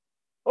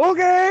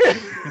 "Okay."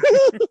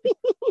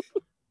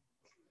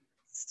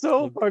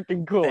 So Well,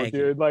 fucking cool, thank you.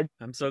 dude. Like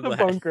I'm so the glad.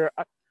 bunker.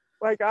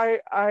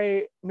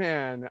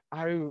 Man,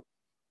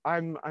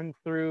 I'm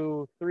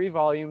through 3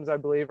 volumes, I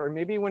believe, or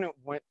maybe when it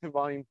went to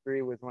volume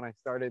 3 was when I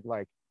started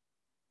like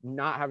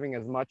not having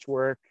as much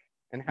work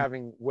and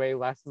having way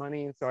less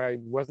money, so I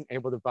wasn't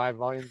able to buy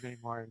volumes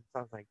anymore. And so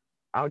I was like,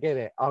 I'll get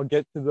it. I'll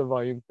get to the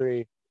volume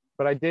 3.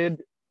 But I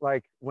did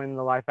like when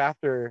the Life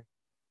After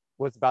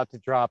was about to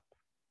drop,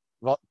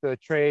 the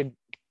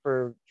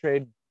for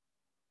trade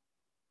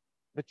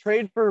the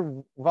trade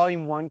for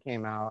volume 1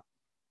 came out,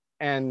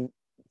 and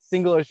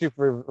single issue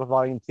for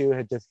volume 2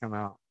 had just come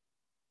out,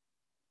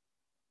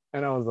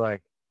 and I was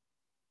like,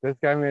 this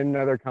guy made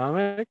another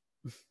comic.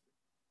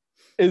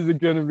 Is it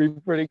gonna be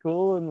pretty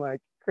cool and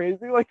like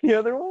crazy like the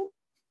other one?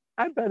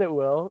 I bet it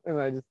will. And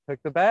I just took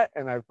the bet,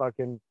 and I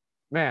fucking,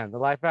 man, the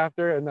Life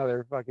After,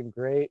 another fucking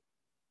great.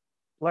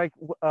 Like,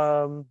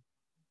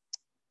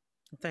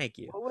 Thank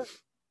you. what was,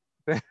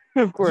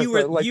 of course,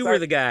 like, You were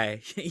the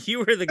guy. You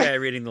were the guy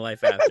reading the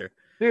Life After.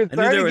 dude, I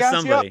knew sorry there to was gas you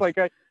up. somebody.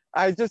 Like,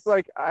 I just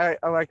like,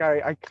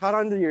 I caught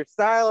onto your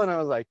style, and I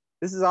was like,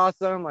 this is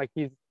awesome. Like,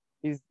 he's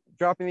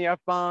dropping the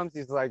f-bombs.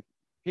 He's like,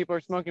 people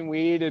are smoking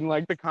weed in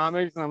like the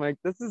comics, and I'm like,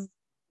 this is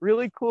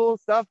really cool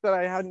stuff that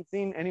I hadn't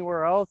seen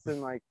anywhere else.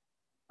 And like,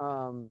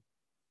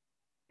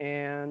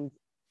 and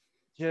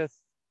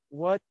just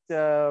what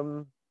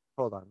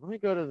hold on, let me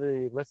go to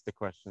the list of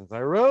questions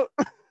I wrote.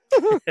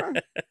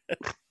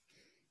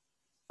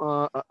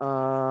 uh, uh,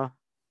 uh,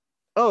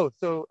 oh,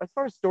 so as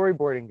far as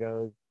storyboarding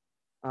goes,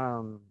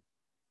 um,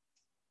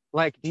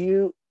 like,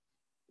 do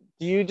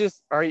you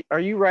just are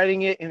you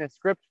writing it in a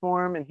script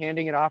form and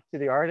handing it off to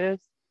the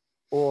artist,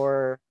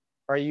 or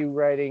are you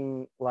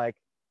writing like,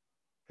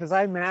 because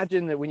I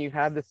imagine that when you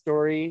had the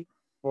story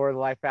for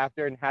Life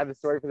After and had the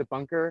story for the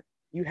bunker,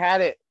 you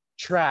had it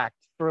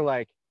tracked for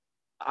like,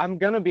 I'm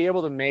gonna be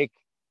able to make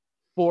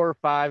 4,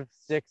 5,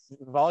 6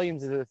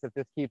 volumes of this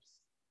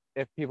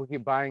if people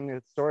keep buying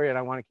the story and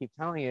I want to keep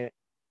telling it.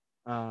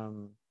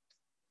 Um,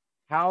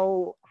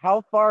 how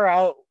far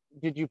out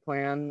did you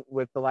plan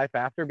with the Life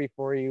After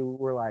before you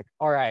were like,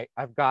 all right,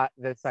 I've got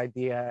this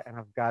idea and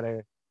I've got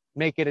to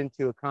make it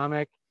into a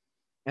comic?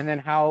 And then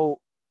how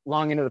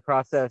long into the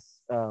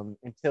process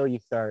until you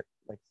start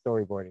like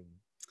storyboarding?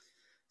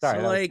 Sorry,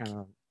 So that was like, kind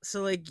of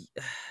so like,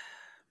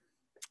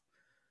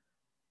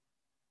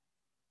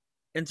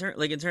 in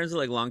terms of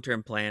like long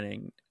term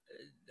planning,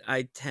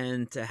 I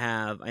tend to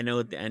have, I know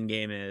what the end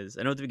game is.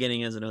 I know what the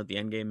beginning is. I know what the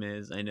end game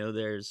is. I know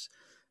there's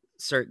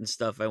certain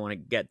stuff I want to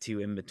get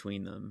to in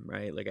between them,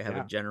 right? Like I have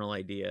a yeah. general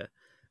idea,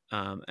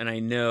 and I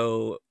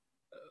know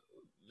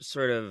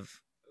sort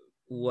of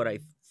what I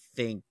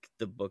think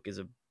the book is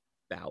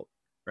about,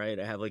 right?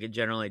 I have like a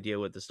general idea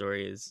what the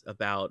story is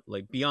about,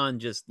 like beyond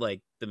just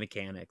like the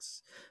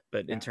mechanics,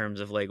 but in Yeah. terms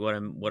of like what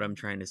I'm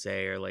trying to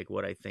say, or like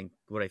what I think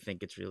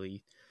it's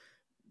really,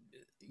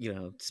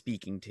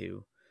 speaking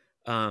to.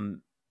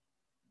 Um,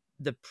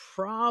 the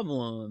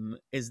problem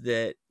is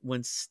that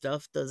when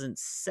stuff doesn't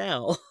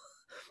sell,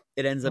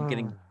 it ends up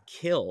getting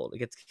killed. It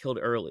gets killed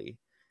early.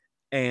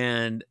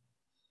 And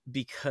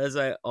because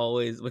I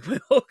always, like, my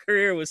whole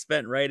career was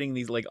spent writing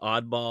these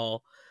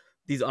oddball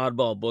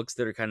books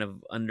that are kind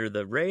of under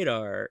the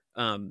radar,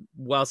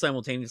 while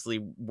simultaneously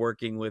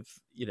working with,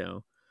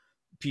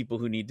 people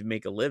who need to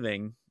make a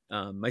living,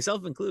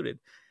 myself included.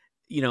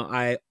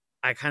 I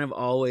kind of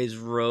always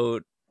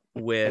wrote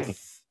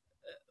with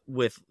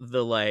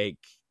the like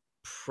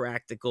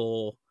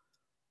practical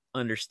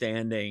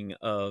understanding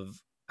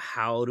of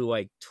how do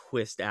I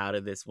twist out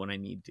of this when I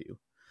need to.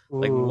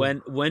 Like Ooh,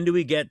 when do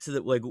we get to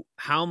the, like,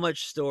 how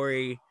much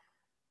story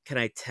can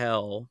I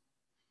tell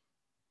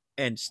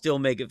and still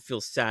make it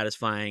feel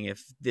satisfying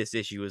if this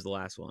issue is the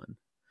last one?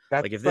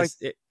 Like that's like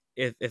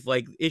if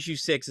like issue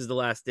 6 is the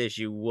last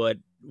issue, what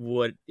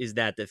is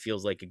that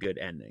feels like a good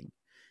ending?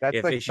 that's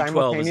If like issue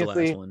 12 is the last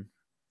simultaneously one.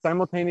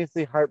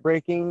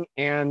 heartbreaking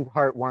and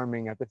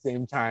heartwarming at the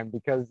same time,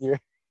 because you're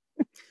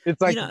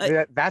it's You like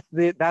know, that's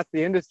the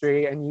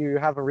industry, and you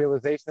have a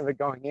realization of it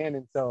going in,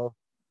 and so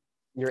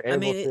you're I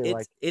able mean, to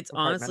like it's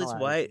honestly, it's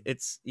compartmentalize. why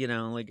it's,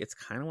 like, it's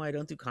kind of why I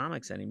don't do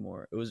comics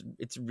anymore.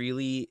 It's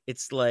really,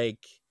 it's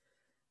like,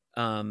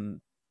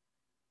 um,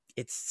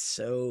 it's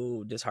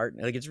so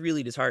disheartening. Like, it's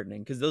really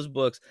disheartening because those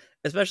books,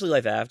 especially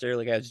Life After,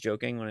 like, I was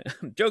joking when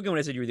I'm joking when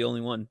I said you were the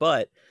only one,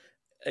 but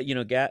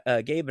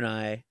Gabe and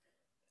I,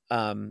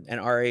 and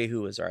Ari,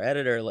 who was our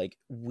editor, like,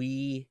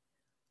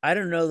 I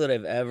don't know that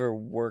I've ever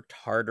worked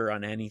harder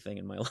on anything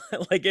in my life.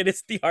 Like, Oh,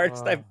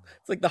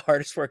 it's like the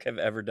hardest work I've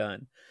ever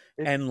done.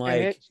 it's And and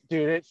like, it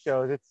dude, it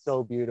shows. It's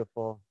so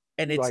beautiful.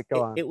 and Like,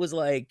 go on. it was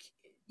like,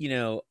 you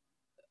know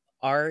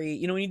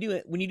Ari,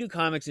 when you do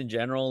comics in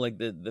general, like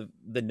the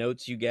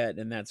notes you get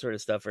and that sort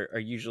of stuff are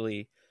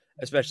usually,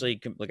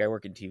 especially like I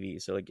work in TV,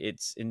 so like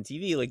it's in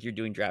TV, like you're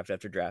doing draft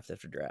after draft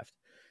after draft.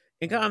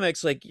 In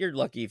comics, like you're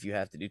lucky if you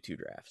have to do 2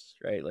 drafts,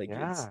 right? Like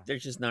it's Yeah.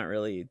 there's just not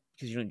really,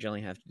 because you don't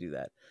generally have to do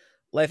that.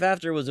 Life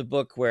After was a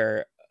book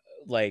where,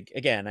 like,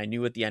 again, I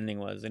knew what the ending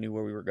was, I knew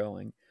where we were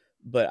going,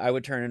 but I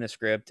would turn in a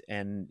script,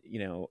 and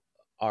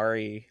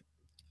Ari,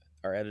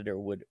 our editor,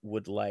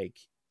 would like,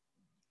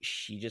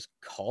 she just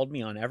called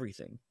me on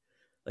everything,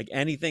 like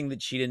anything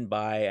that she didn't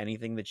buy,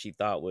 anything that she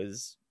thought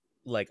was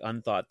like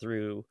unthought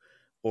through,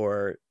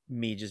 or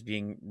me just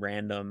being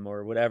random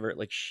or whatever,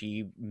 like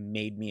she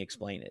made me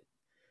explain it.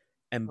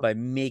 And by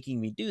making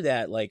me do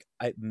that, like,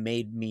 it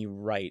made me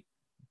write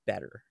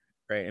better,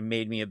 right? It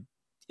made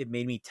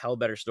me tell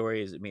better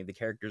stories. It made the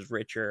characters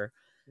richer.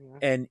 Yeah.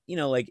 And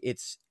like,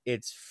 it's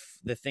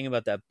the thing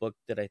about that book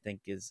that I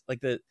think is like,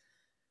 the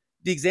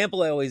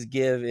example I always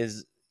give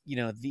is,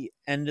 the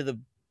end of the,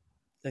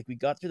 like, we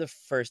got through the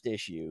first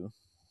issue,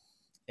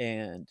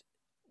 and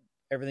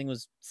everything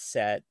was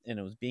set and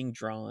it was being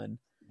drawn,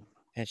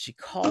 and she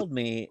called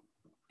me,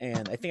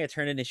 and I think I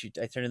turned in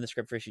the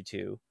script for issue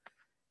 2,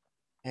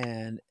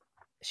 and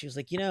she was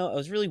like, I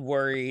was really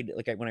worried,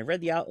 like, when I read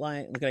the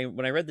outline, like,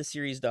 when I read the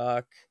series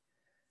doc,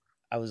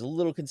 I was a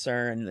little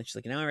concerned. And she's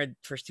like, now I read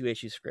the first 2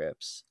 issue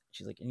scripts,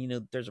 she's like,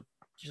 and there's a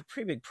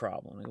pretty big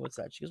problem. Like, what's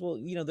that? She goes,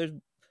 well, there's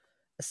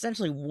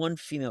essentially one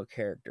female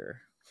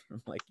character.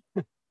 I'm like,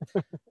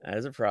 That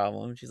is a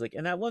problem. She's like,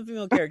 and that one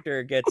female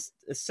character gets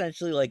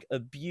essentially like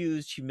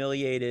abused,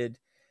 humiliated,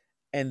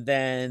 and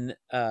then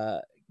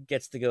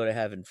gets to go to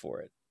heaven for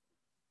it.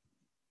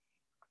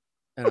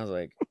 And I was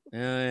like, oh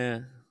yeah.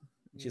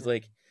 She's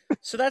like,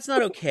 so that's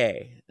not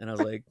okay. And I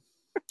was like,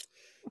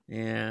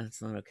 yeah,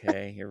 it's not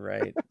okay. You're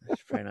right. I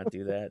should probably not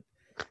do that.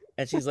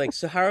 And she's like,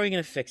 so how are we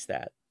gonna fix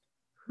that?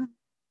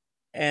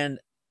 And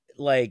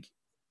like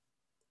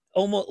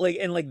almost like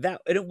and like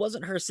that and it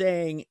wasn't her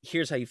saying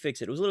here's how you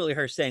fix it. It was literally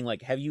her saying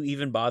like have you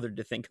even bothered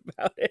to think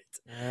about it?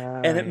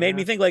 And it made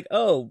me Yeah. think like,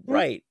 oh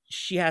right,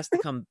 she has to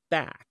come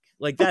back.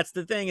 Like that's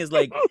the thing is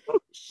like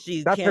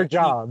she That's her can't you,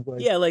 job.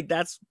 Like, yeah, like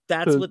that's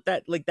to- what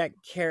that like that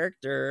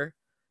character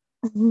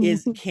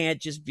is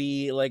can't just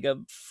be like a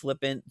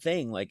flippant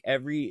thing. Like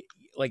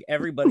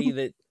everybody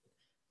that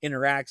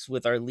interacts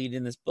with our lead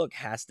in this book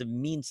has to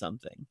mean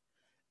something.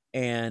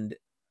 And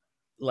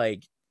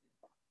like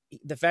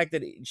the fact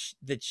that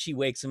that she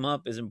wakes him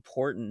up is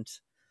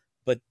important,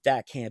 but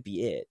that can't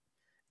be it.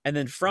 And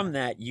then from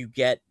that you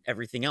get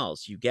everything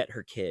else. You get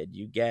her kid,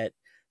 you get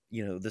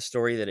the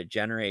story that it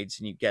generates,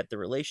 and you get the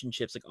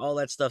relationships, like all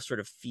that stuff sort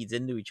of feeds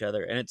into each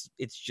other, and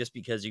it's just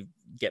because you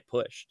get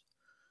pushed.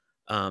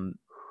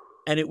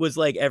 And it was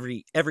like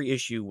every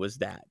issue was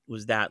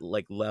that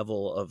like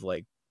level of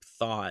like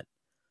thought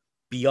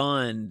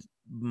beyond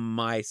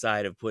my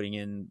side of putting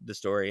in the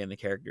story and the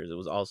characters. It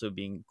was also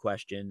being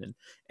questioned,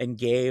 and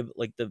Gabe,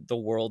 like the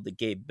world that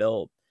Gabe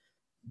built,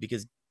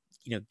 because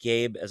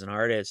Gabe as an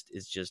artist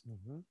is just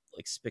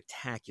like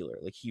spectacular.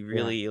 Like he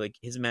really like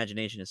his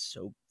imagination is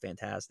so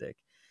fantastic,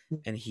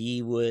 and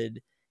he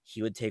would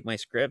take my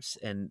scripts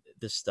and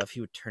the stuff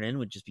he would turn in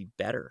would just be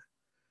better.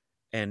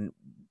 And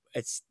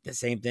it's the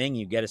same thing.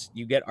 You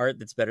get art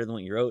that's better than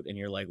what you wrote, and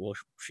you're like, well,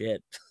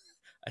 shit,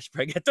 I should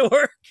probably get to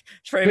work. I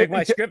should probably make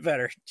my script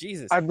better.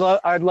 Jesus. I'd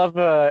love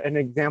an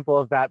example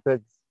of that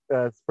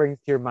springs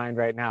to your mind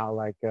right now.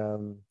 Like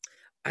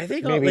I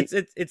think maybe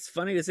it's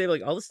funny to say, but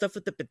like all the stuff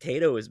with the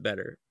potato is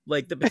better.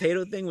 Like the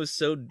potato thing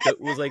was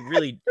was like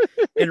really,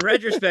 in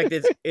retrospect,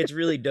 it's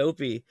really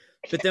dopey.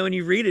 But then when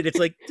you read it, it's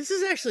like this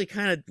is actually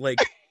kind of like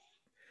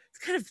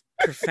it's kind of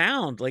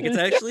profound. Like it's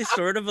actually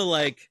sort of a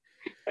like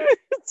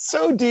it's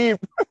so deep.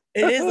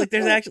 it is like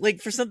there's actually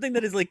like for something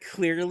that is like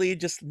clearly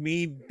just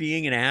me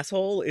being an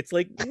asshole. It's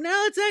like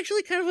no, it's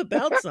actually kind of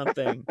about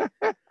something.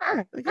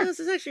 Like oh, this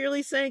is actually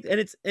really saying, and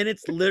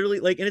it's literally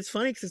like, and it's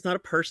funny because it's not a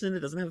person. It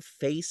doesn't have a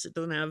face. It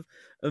doesn't have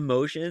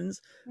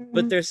emotions.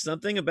 But there's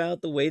something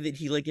about the way that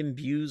he like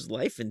imbues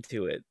life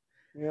into it.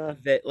 Yeah.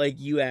 That like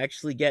you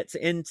actually get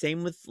to, and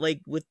same with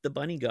like with the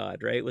bunny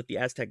god, right? With the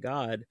Aztec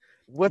god,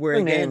 What's where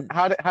the name?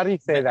 again, How do you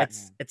say that?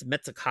 it's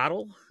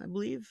Metzicatl, I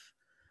believe.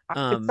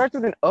 It starts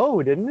with an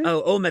O, didn't it?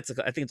 Oh,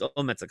 Metzicatl. I think it's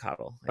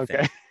Metzicatl. I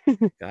Okay. think.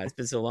 God, it's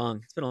been so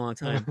long. It's been a long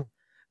time.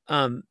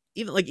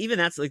 Even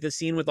that's like the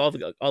scene with all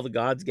the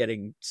gods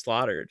getting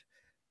slaughtered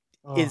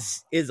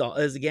is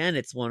again,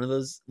 it's one of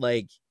those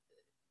like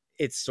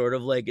it's sort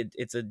of like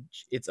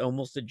it's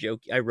almost a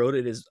joke. I wrote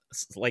it as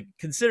like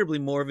considerably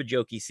more of a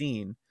jokey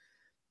scene,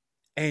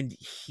 and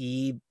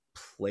he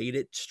played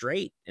it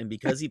straight. And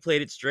because he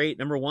played it straight,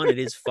 number one, it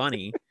is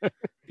funny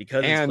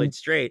because it's played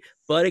straight.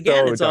 But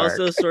again, so it's dark.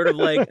 also sort of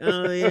like,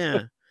 oh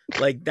yeah,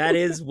 like that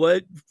is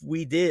what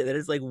we did. That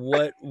is like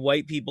what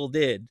white people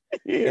did.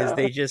 Is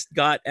they just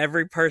got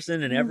every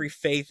person and every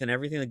faith and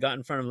everything that got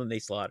in front of them, they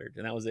slaughtered,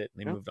 and that was it.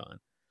 And they moved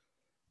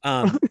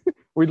on.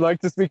 We'd like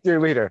to speak to your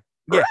leader.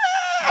 Yeah,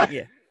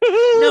 yeah.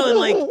 No,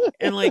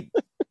 and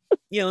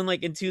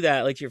like into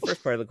that, like to your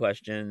first part of the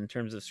question in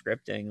terms of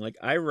scripting, like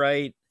I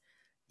write,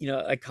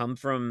 I come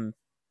from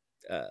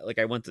like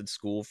I went to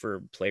school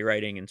for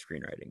playwriting and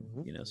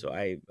screenwriting, so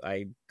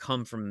I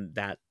come from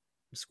that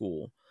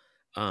school.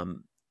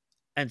 And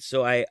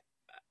so I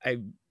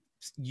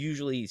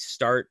usually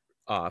start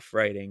off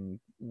writing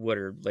what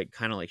are like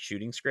kind of like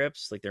shooting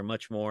scripts. Like they're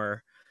much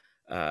more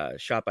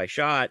shot by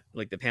shot.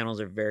 Like the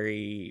panels are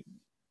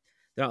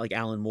they're not like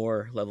Alan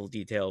Moore level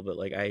detail, but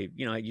like I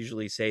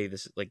usually say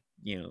this like,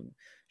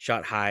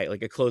 shot high,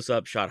 like a close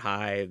up shot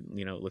high,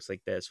 it looks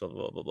like this, blah,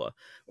 blah, blah, blah.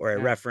 Or a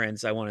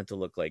reference, I want it to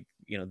look like,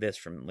 this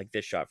from like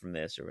this shot from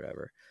this or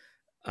whatever.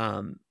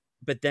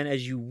 But then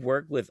as you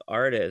work with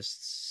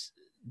artists,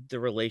 the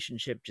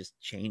relationship just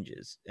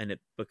changes and it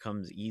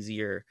becomes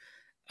easier.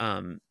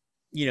 And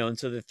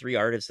so the three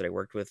artists that I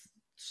worked with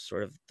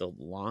sort of the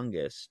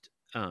longest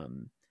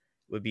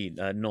would be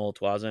Noel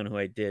Twazon, who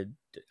I did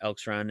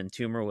Elks Run and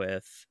Tumor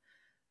with,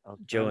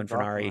 Joe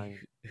Infernari,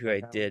 who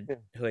I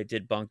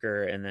did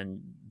Bunker, and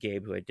then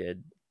Gabe, who I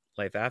did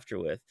Life After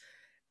with.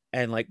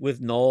 And like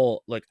with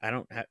Noel, like I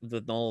don't have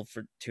with Noel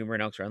for Tumor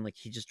and Elks Run, like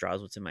he just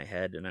draws what's in my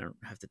head and I don't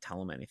have to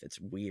tell him anything. It's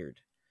weird.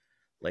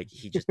 Like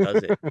he just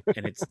does it.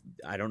 And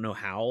I don't know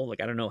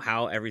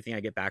how everything I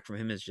get back from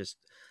him is just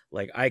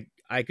like,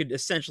 I could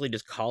essentially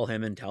just call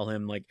him and tell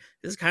him like,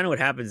 this is kind of what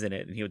happens in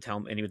it. And he would tell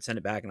him and he would send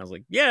it back. And I was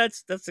like, yeah,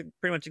 that's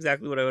pretty much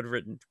exactly what I would have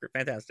written.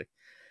 Fantastic.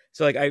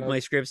 So like my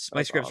scripts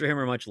for him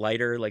are much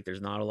lighter. Like there's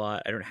not a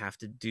lot. I don't have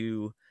to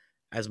do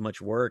as much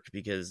work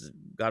because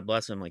God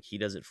bless him. Like he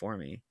does it for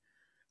me.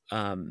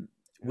 Um,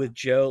 Yeah. with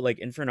Joe, like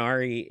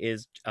Infernari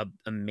is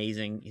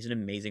amazing. He's an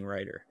amazing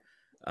writer.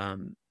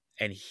 Um,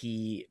 and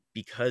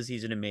because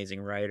he's an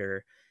amazing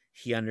writer,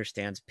 he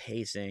understands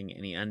pacing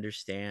and he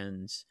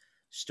understands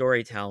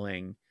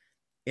storytelling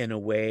in a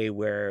way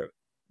where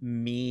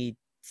me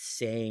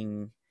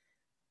saying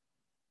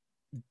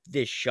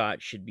this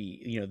shot should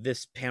be,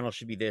 this panel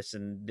should be this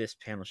and this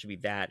panel should be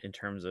that in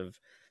terms of,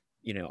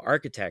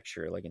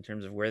 architecture, like in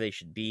terms of where they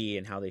should be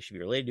and how they should be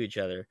related to each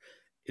other,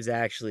 is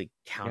actually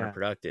Yeah.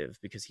 counterproductive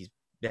because he's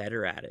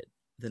better at it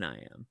than I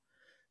am.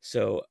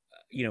 So,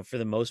 for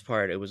the most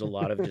part, it was a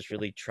lot of just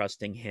really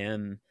trusting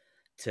him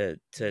to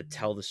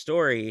tell the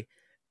story,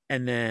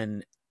 and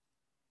then,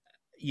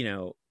 you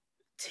know,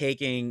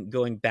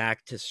 going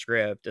back to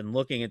script and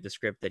looking at the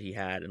script that he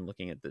had and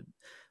looking at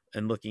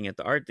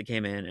the art that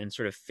came in and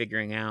sort of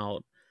figuring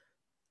out,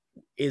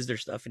 is there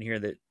stuff in here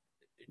that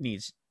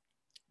needs,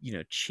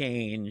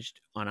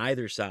 changed on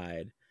either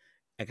side,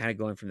 and kind of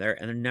going from there.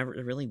 And there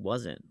really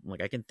wasn't.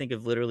 Like, I can think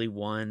of literally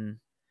one.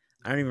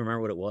 I don't even remember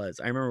what it was.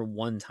 I remember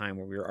one time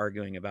where we were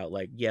arguing about,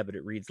 like, yeah, but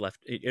it reads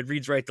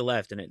reads right to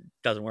left, and it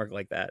doesn't work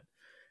like that.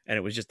 And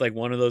it was just like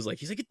one of those, like,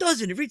 he's like, it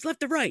doesn't, it reads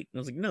left to right. And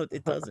I was like, no,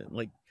 it doesn't.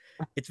 Like,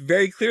 it's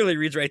very clearly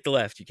reads right to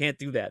left. You can't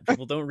do that.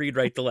 People don't read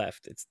right to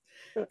left.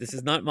 This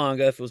is not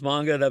manga. If it was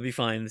manga, that'd be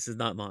fine. This is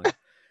not manga.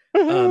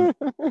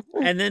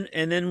 And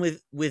then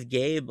with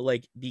Gabe,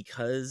 like,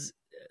 because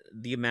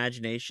the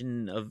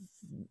imagination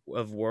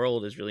of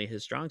world is really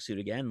his strong suit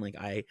again. Like,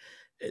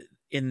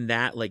 in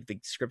that, like, the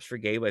scripts for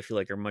Gabe, I feel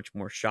like, are much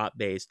more shot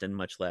based and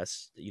much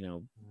less,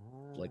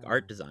 like,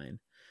 art design,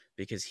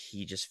 because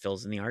he just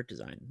fills in the art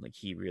design. Like,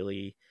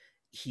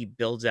 he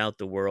builds out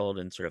the world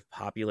and sort of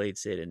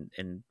populates it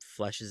and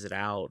fleshes it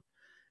out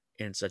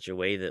in such a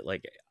way that,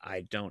 like,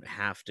 I don't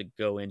have to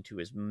go into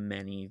as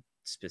many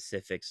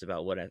specifics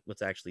about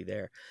what's actually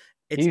there.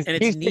 he's It's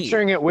he's neat.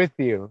 picturing it with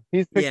you.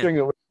 He's Yeah. picturing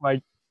it with,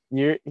 like,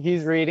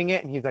 he's reading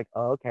it and he's like,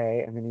 oh,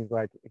 okay, and then he's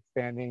like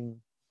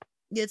expanding.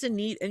 Yeah, it's a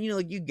neat, and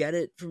like, you get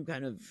it from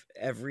kind of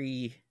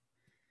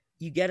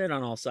you get it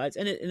on all sides,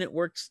 and it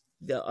works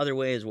the other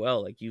way as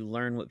well. Like, you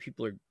learn what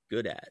people are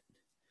good at.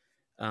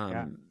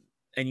 Yeah.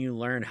 And you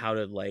learn how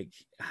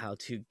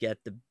to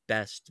get the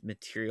best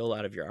material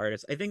out of your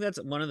artist. I think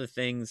that's one of the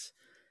things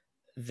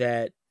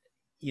that,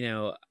 you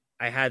know,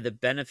 I had the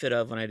benefit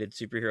of when I did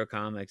superhero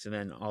comics, and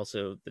then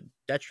also the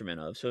detriment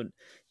of. So,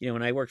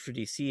 when I worked for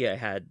DC, I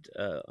had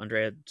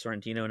Andrea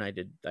Sorrentino, and I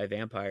did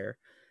iVampire,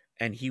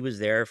 and he was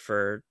there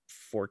for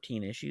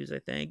 14 issues, I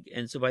think.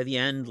 And so by the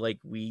end, like,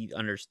 we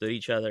understood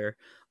each other.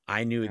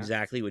 I knew Yeah.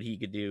 exactly what he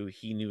could do.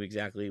 He knew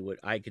exactly what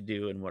I could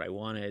do and what I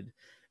wanted.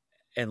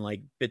 And,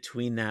 like,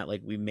 between that,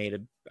 like, we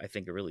made I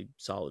think, a really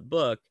solid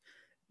book.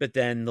 But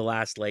then the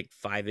last, like,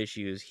 5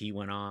 issues, he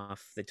went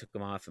off. They took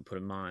him off and put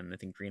him on, I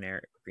think, Green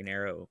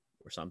Arrow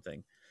or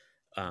something.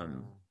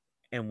 Um, Oh.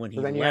 and when So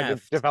he then you had to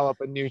left,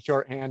 develop a new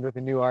shorthand with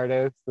a new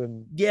artist,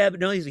 and yeah, but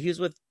no, he was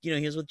with, he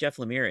was with Jeff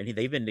Lemire, and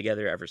they've been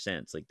together ever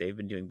since. Like, they've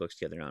been doing books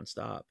together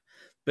nonstop.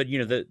 But,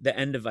 the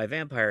end of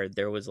iVampire,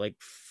 there was like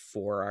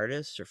 4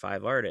 artists or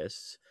 5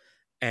 artists,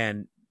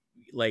 and,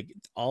 like,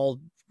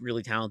 all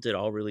really talented,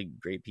 all really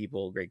great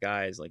people, great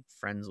guys, like,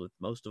 friends with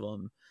most of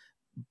them.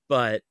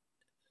 But,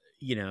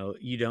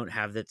 you don't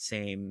have that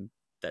same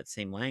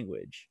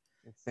language,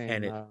 the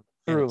and same it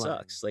through line.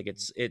 sucks. Like,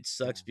 it Yeah.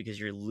 sucks because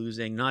you're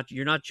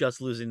not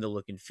just losing the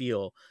look and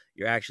feel,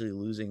 you're actually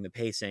losing the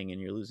pacing, and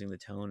you're losing the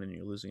tone, and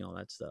you're losing all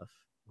that stuff.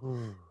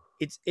 Ooh,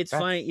 It's that's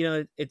funny,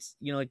 it's,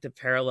 like, to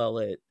parallel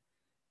it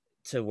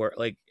to work.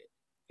 Like,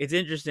 it's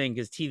interesting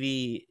because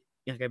TV,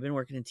 like, I've been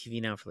working in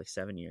TV now for like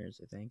 7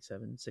 years, I think,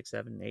 7, 6,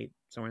 7, 8,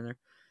 somewhere in there.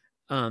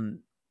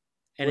 And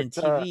what in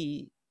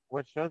TV,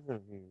 what shows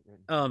have you been?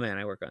 oh man,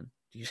 I work on,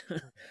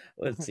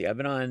 let's see, I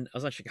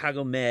was on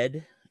Chicago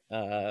Med,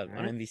 on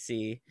Alright.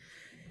 NBC.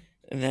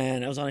 And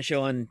then I was on a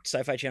show on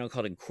Sci-Fi Channel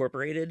called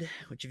Incorporated,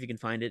 which, if you can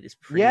find it, is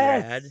pretty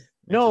Yes. rad. It's just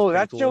No, pretty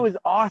that show cool. is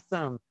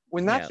awesome.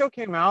 When that Yeah. show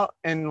came out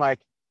and, like,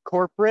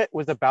 Corporate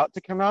was about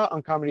to come out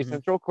on Comedy Mhm.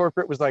 Central,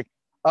 Corporate was like,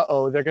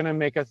 uh-oh, they're gonna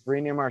make us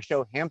rename our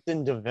show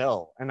Hampton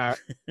DeVille. And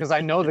because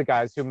I know the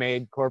guys who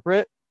made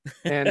Corporate,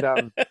 and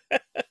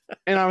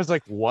and I was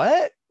like,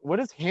 what? What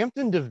is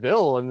Hampton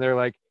DeVille? And they're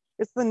like,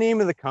 it's the name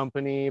of the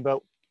company,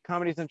 but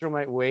Comedy Central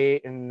might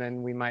wait, and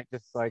then we might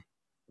just, like,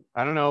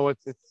 I don't know,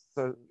 it's a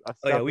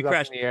Oh yeah, stuff is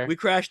up in the air. we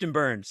crashed and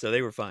burned, so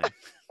they were fine.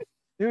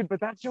 Dude, but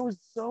that show was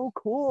so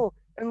cool.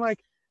 And,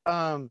 like,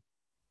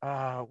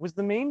 was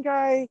the main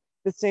guy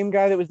the same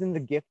guy that was in The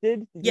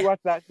Gifted? Did you Yeah. watch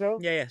that show?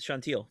 Yeah,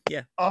 Sean Teal.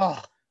 Yeah.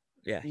 Oh,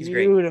 Yeah, he's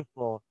great.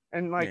 beautiful.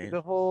 And, like, Yeah.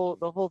 the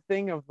whole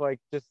thing of, like,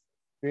 just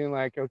being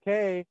like,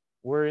 okay,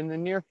 we're in the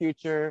near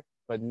future,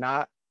 but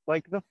not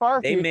like the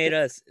far They future. made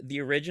us the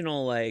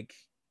original, like,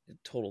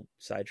 total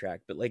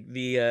sidetrack, but, like,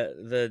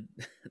 the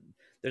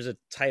there's a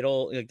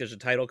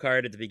title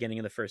card at the beginning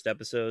of the first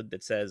episode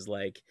that says,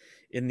 like,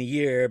 in the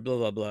year blah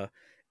blah blah,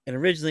 and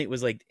originally it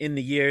was like in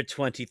the year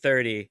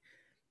 2030,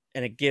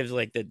 and it gives,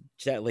 like,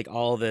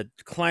 all the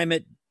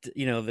climate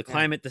the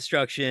climate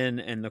destruction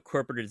and the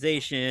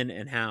corporatization,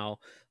 and how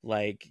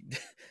like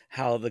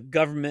how the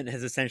government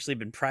has essentially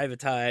been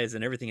privatized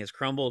and everything has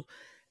crumbled.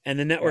 And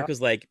the network Yeah.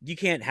 was like, you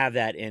can't have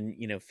that in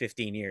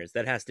 15 years.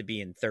 That has to be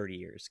in 30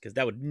 years because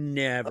that would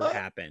never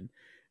happen.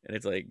 And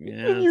it's like, yeah,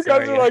 And you guys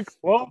sorry are guys. like,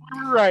 well,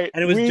 we were right.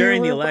 And it was We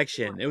during the were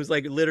election. It was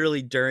like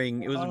literally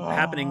during. It was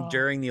happening oh,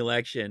 during the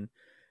election,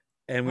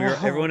 and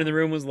everyone in the oh.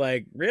 room was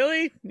like,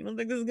 "Really? You don't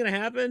think this is gonna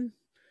happen?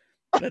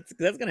 That's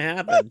gonna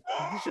happen.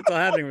 This shit's all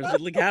happening. It's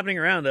like happening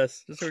around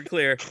us. Just so we're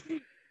clear."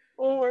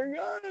 Oh my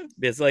god.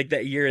 It's like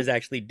that year is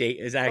actually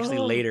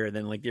Oh. later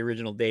than like the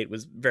original date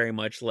was very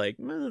much like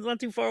it's not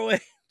too far away.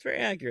 It's very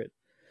accurate.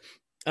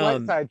 Slight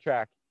Um,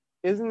 sidetrack.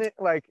 Isn't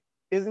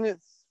it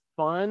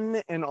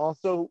fun and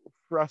also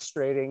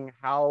frustrating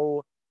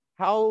how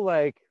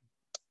like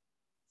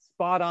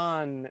spot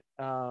on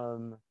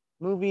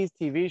movies,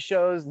 TV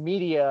shows,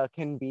 media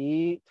can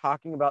be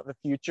talking about the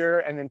future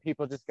and then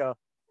people just go,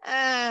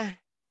 and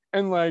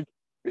like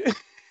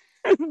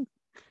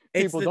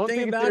it's people the don't thing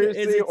take it about it is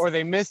seriously or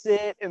they miss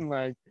it and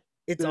like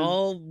it's there's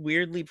all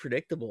weirdly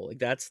predictable. Like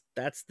that's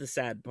the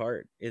sad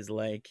part is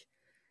like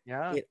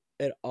yeah,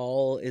 it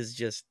all is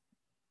just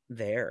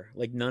there.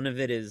 Like none of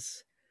it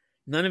is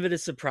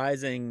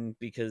surprising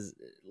because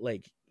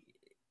like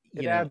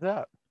it you know adds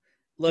up.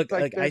 look It's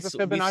like like there's a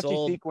we Fibonacci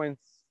sold sequence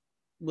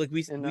like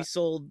in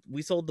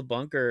we sold the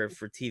bunker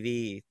for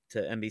TV to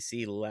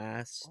NBC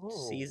last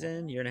oh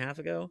season, wow. year and a half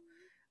ago.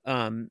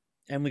 Um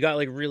and we got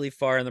like really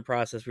far in the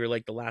process. We were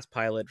like the last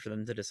pilot for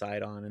them to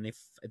decide on, and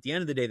at the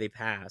end of the day they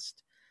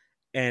passed.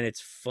 And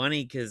it's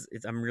funny because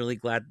I'm really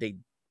glad they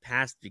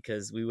passed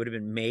because we would have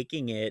been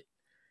making it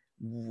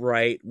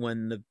right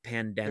when the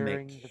pandemic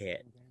During the hit.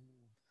 pandemic.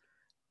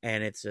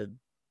 And it's a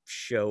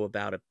show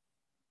about a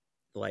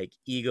like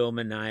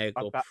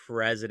egomaniacal About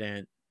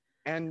president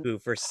and who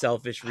for oh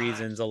selfish gosh.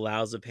 reasons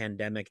allows a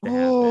pandemic to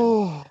happen.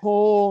 Oh,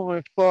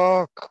 holy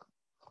fuck.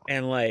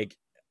 And like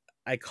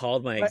I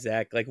called my But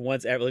exec like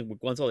once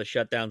all the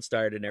shutdown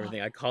started and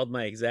everything. I called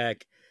my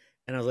exec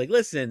and I was like,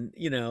 listen,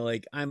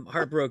 like I'm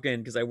heartbroken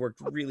because I worked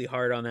really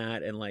hard on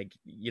that, and like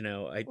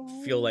I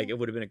feel like oh, it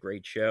would have been a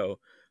great show,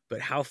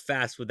 but how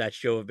fast would that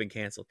show have been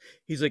canceled?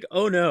 He's like,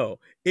 oh no,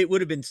 it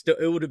would have been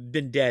it would have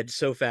been dead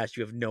so fast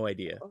you have no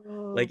idea.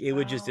 oh Like it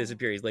would just wow.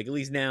 disappear. He's like, at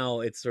least now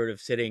it's sort of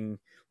sitting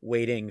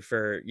waiting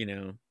for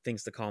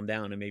things to calm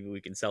down and maybe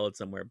we can sell it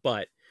somewhere.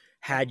 But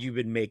had Oh. you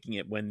been making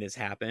it when this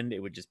happened, it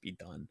would just be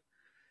done.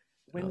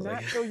 And I When was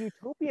like, that show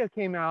Utopia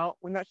came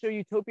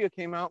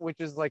out, which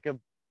is like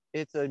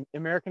it's an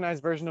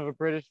Americanized version of a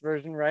British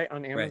version, right,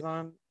 on right,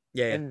 Amazon,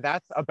 yeah, yeah. and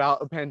that's about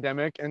a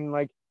pandemic. And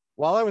like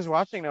while I was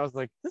watching, I was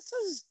like,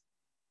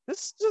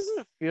 this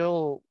doesn't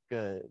feel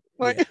good.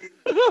 Like,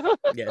 Yeah.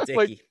 Yeah, it's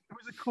like icky. it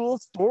was a cool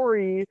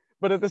story,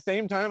 but at the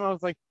same time, I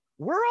was like,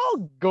 we're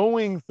all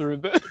going through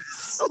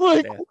this.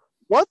 Like, Yeah.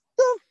 what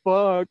the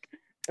fuck?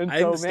 And I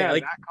so, understand. man,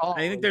 Like, that I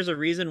think call there's a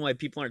reason why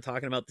people aren't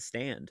talking about The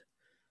Stand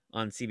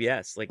on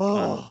CBS, like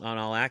was, on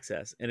All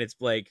Access, and it's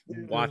like oh,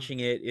 watching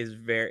it is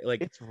very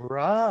like it's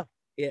rough.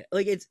 yeah,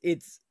 like it's.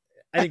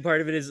 I think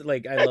part of it is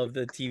like I love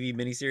the TV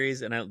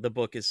miniseries, and the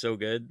book is so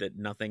good that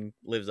nothing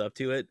lives up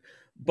to it.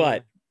 Yeah,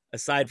 But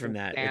aside from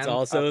nothing that, it's stands up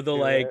also the to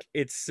it. like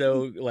it's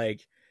so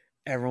like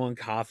everyone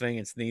coughing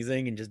and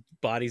sneezing and just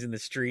bodies in the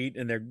street,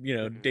 and they're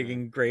Mhm.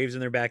 digging graves in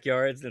their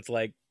backyards. And it's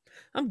like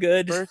I'm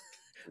good. First,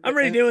 I'm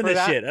already and doing for this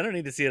that shit. I don't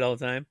need to see it all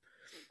the time.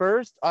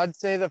 first, I'd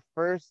say the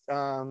first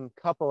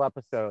couple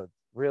episodes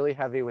really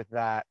heavy with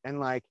that, and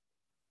like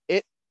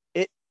it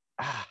it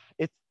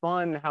it's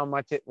fun how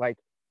much it like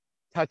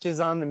touches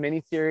on the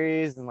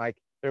miniseries and like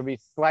there'll be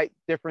slight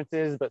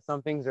differences, but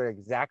some things are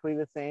exactly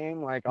the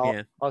same. Like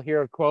Yeah. I'll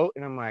hear a quote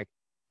and I'm like,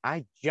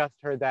 I just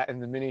heard that in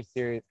the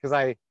miniseries because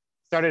I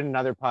started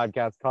another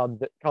podcast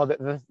called it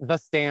the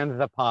Stand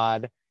the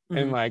Pod,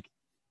 and Hmm. like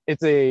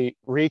it's a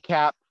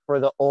recap for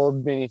the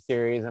old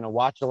miniseries and a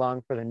watch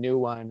along for the new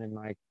one, and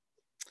like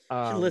Should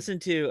um listen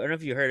to. I don't know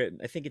if you heard it.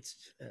 I think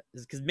it's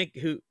because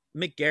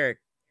Mick Garrick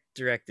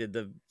directed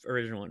the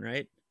original one,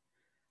 right?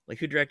 Like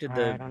who directed I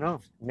the don't know,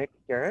 Mick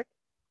Garrick.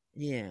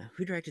 yeah,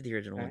 who directed the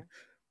original Okay. one?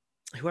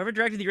 Whoever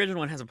directed the original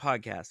one has a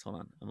podcast. Hold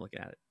on, I'm looking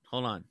at it.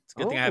 Hold on. It's a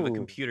good thing I have a Oh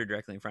computer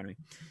directly in front of me.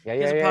 yeah,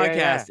 He has yeah, a yeah, yeah,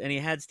 yeah. podcast and he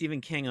had Stephen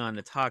King on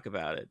to talk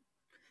about it.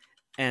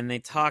 And they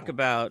talk Oh,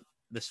 about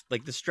this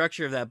like the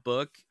structure of that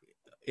book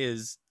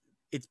is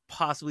it's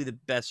possibly the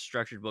best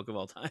structured book of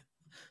all time.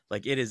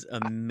 Like it is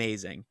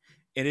amazing.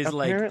 It is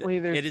like apparently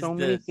there's it is so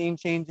many the scene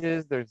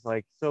changes. There's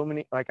like so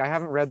many, like I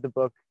haven't read the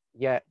book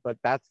yet, but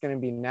that's going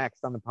to be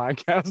next on the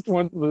podcast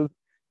once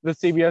the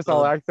CBS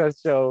All the Access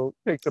show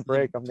takes a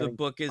break. I'm the going to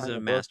book is find a the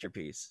book.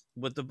 masterpiece.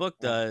 What the book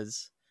Yeah.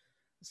 does,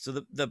 so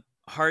the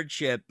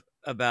hardship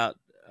about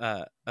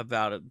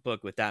a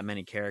book with that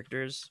many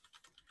characters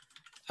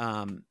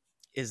um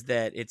is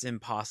that it's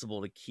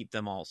impossible to keep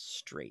them all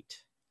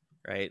straight,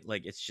 right?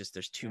 Like it's just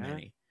there's too Yeah.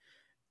 many.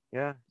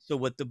 Yeah. So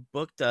what the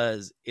book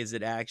does is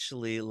it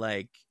actually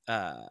like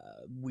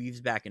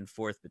weaves back and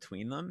forth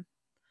between them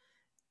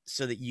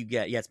so that you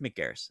get yeah, it's Mick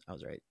Garris. I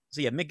was right.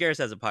 So yeah, Mick Garris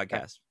has a Okay.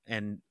 podcast,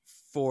 and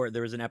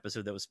there was an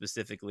episode that was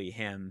specifically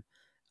him,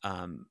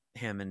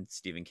 him and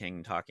Stephen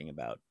King talking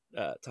about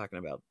The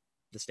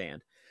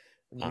Stand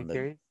The on the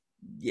miniseries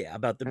yeah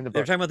about and the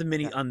they're book. talking about the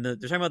mini Yeah. on the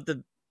they're talking about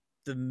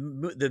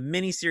the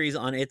mini series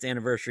on its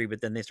anniversary,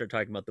 but then they start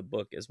talking about the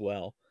book as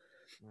well.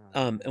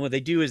 Oh, And what they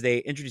do is they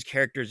introduce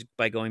characters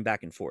by going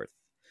back and forth.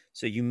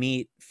 So you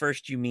meet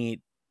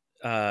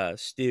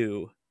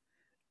Stu,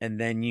 and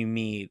then you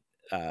meet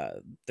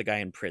the guy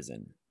in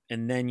prison,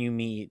 and then you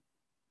meet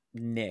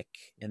Nick,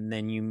 and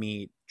then you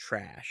meet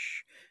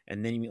Trash,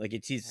 and then you meet like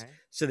it's okay.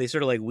 so they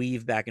sort of like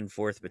weave back and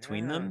forth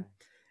between Yeah. them.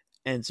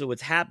 And so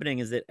what's happening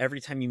is that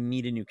every time you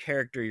meet a new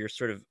character, you're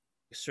sort of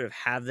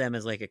have them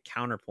as like a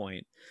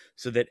counterpoint,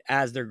 so that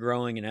as they're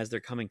growing and as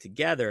they're coming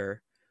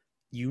together,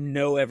 you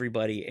know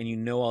everybody and you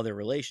know all their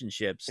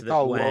relationships, It's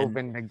all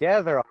woven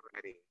together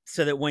already.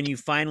 so that when you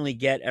finally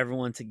get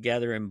everyone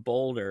together in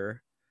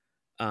Boulder,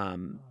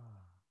 um,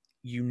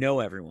 you know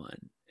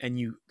everyone and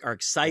you are Yeah.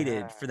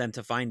 excited for them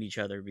to find each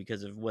other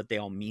because of what they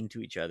all mean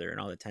to each other and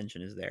all the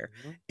tension is there.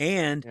 Hmm.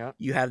 And Yeah.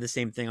 you have the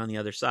same thing on the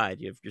other side.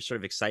 You're sort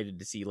of excited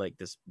to see like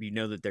this, you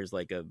know, that there's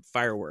like a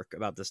firework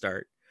about to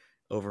start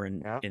over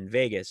Yeah. in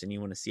Vegas, and you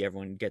want to see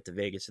everyone get to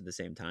Vegas at the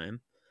same time.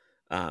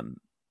 Um,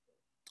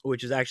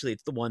 which is actually,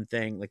 it's the one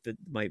thing like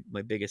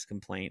my biggest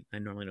complaint. I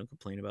normally don't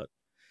complain about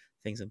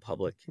things in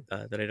public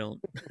that I don't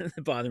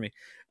that bother me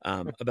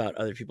about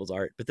other people's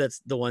art. But that's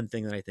the one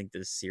thing that I think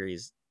this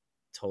series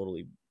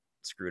totally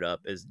screwed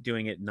up, is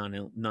doing it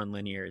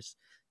non-linear is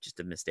just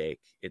a mistake.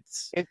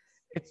 It's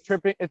it's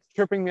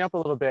tripping me up a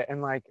little bit,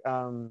 and like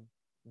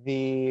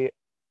the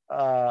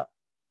uh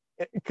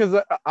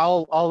because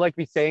I'll like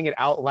be saying it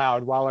out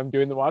loud while I'm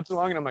doing the watch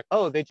along, and I'm like,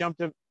 oh, they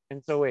jumped up,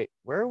 and so wait,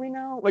 where are we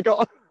now? Like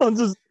I'll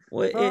just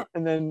well it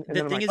and the then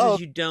I'm thing like, oh,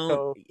 is you don't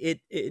so it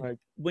like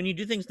when you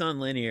do things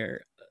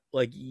non-linear,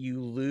 like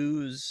you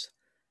lose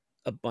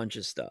a bunch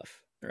of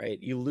stuff, right?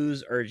 You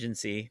lose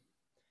urgency,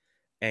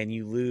 and yeah.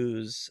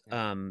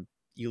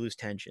 you lose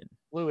tension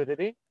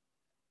Fluidity.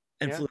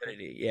 and Yeah.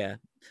 fluidity, yeah.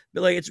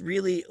 But like it's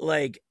really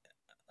like,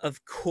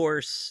 of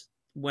course,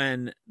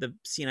 when the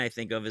scene I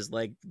think of is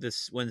like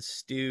this, when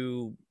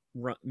Stu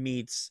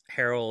meets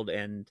Harold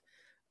and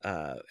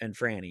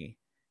Franny,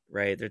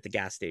 right? They're at the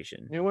gas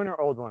station, New one or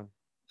old one?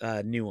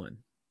 new one,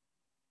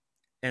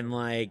 and New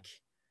one. Okay. like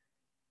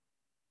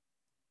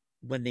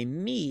when they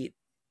meet,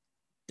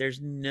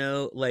 there's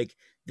no like,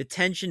 the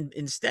tension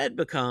instead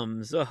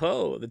becomes,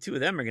 oh, the two of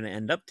them are going to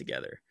end up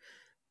together,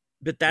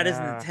 but that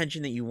isn't the Yeah.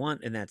 tension that you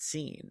want in that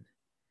scene.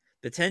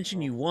 The tension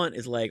Oh, you want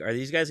is like, are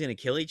these guys going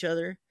to kill each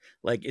other?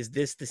 Like, is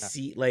this the yeah.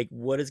 seat? Like,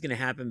 what is going to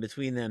happen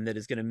between them that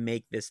is going to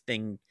make this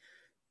thing,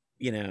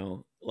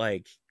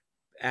 like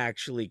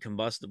actually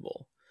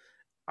combustible?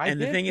 I And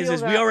the did thing feel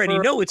is we that already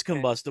for know it's a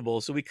moment.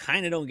 combustible, so we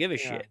kind of don't give a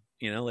Yeah.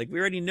 shit. Like we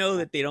already know Yeah.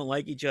 that they don't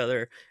like each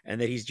other and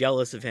that he's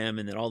jealous of him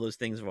and that all those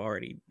things have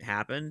already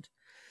happened.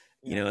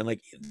 Yeah. And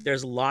like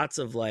there's lots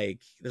of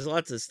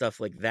stuff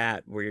like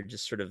that where you're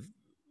just sort of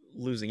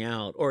losing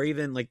out. Or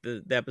even like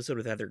the episode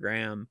with Heather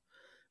Graham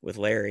with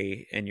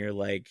Larry, and you're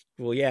like,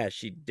 well, yeah,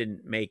 she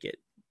didn't make it,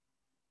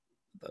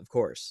 of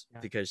course, Yeah.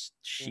 because Yeah.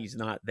 she's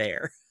not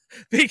there.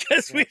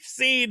 Because Yeah. we've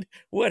seen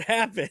what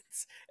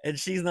happens and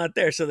she's not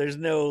there. So there's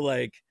no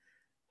like,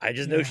 I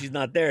just know Yeah. she's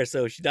not there.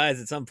 So she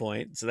dies at some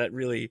point. So that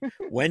really,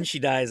 when she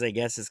dies, I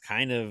guess, is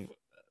kind of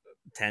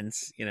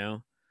tense,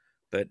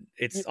 but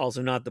it's You-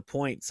 also not the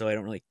point. So I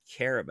don't really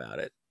care about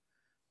it.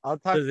 I'll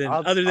talk. Other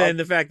I'll than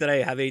the fact that I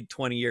have a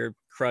 20-year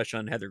crush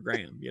on Heather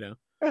Graham.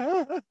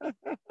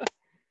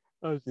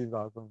 Oh, she's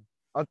awesome.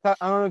 I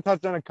want to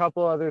touch on a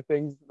couple other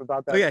things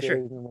about Oh that yeah, sure.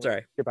 series, and we'll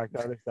Sorry. get back to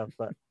other stuff.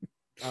 But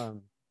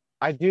um,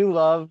 I do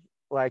love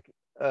like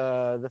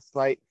the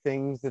slight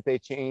things that they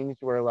changed,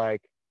 where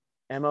like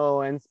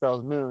MON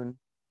spells moon.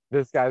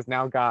 This guy's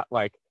now got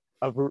like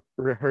a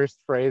rehearsed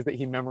phrase that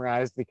he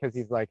memorized because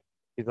he's like,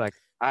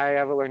 I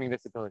have a learning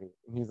disability,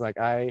 and he's like,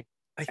 I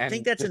think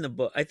and that's in just the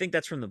book. I think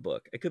that's from the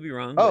book. I could be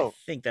wrong, but I oh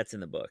think that's in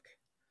the book.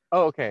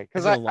 okay, It's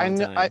because been a long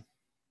time.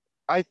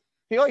 I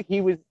feel like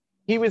he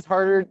was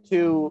harder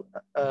to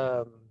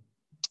um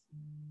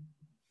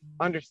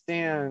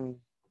understand,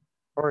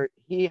 or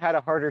he had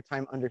a harder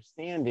time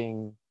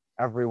understanding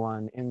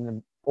everyone in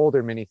the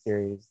older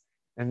miniseries,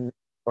 and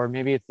or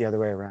maybe it's the other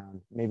way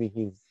around. Maybe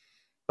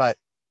but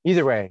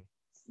either way,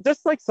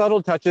 just like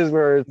subtle touches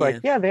where it's like,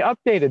 Yeah. yeah, they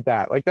updated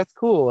that, like that's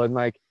cool, and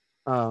like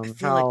I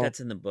feel like how that's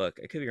in the book.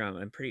 I could be wrong.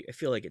 I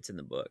feel like it's in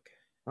the book.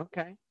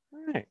 okay,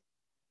 all right.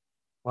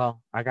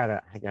 Well, I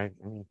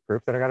mean,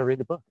 proof that I gotta read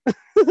the book.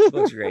 The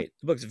book's great.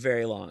 The book's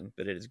very long,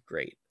 but it is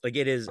great. Like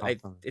it is.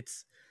 Awesome.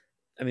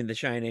 I mean, The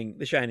Shining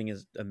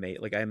is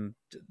amazing. Like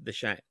The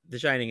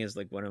Shining is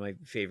like one of my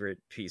favorite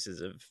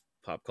pieces of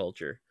pop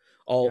culture.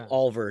 Yeah.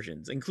 All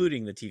versions,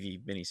 including the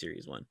TV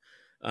miniseries one.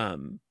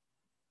 Um,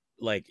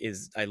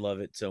 I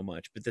love it so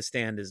much. But The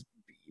Stand is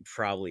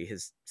probably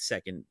his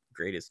second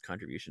greatest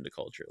contribution to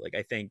culture. Like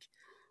I think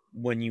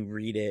when you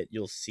read it,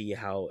 you'll see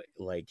how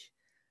like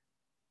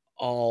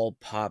all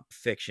pop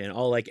fiction,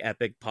 all like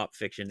epic pop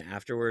fiction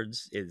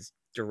afterwards is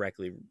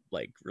directly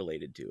like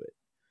related to it.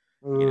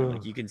 Ooh,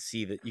 Like you can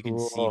see that you can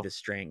see cool. the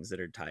strings that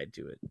are tied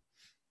to it.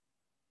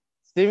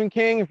 Stephen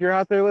King, if you're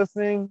out there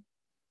listening,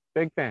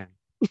 big fan.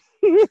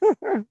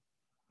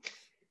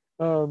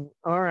 All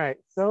right.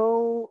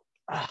 So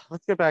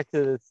let's get back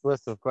to this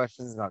list of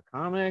questions about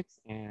comics.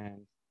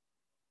 And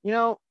you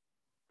know,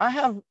 I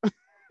have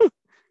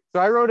so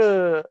I wrote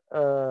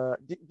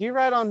do you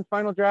write on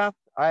Final Draft?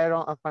 I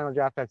don't on Final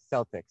Draft, I have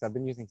Celtics. I've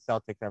been using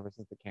Celtics ever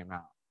since it came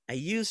out. I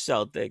use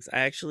Celtics.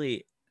 I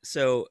actually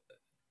so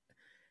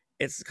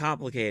it's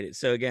complicated.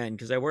 So again,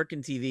 because I work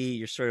in TV,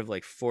 you're sort of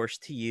like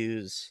forced to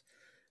use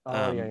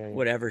Oh yeah, yeah, yeah.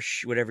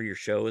 whatever your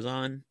show is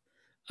on.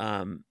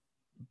 Um,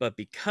 but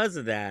because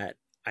of that,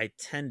 I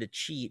tend to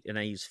cheat and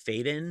I use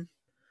Fade In.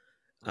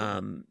 Oh.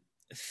 Um,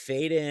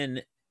 Fade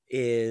In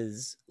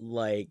is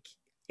like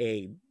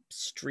a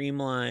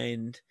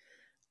streamlined,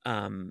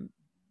 um,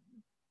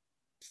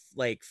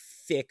 like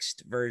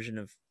fixed version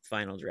of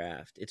Final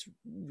Draft. It's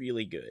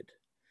really good.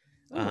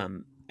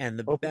 Oh. And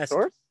the Open best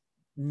source?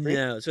 Free?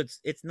 no, so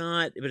it's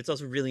not, but it's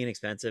also really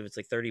inexpensive. It's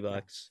like 30 Yeah.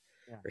 bucks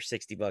Yeah. or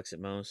 60 bucks at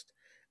most.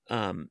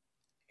 Um,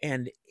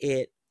 and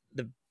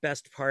the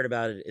best part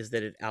about it is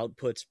that it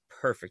outputs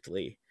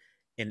perfectly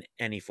in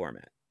any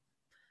format.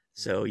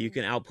 So you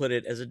can Mm. output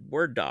it as a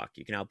Word doc.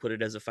 You can output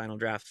it as a Final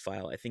Draft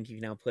file. I think you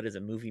can output it as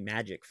a Movie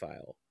Magic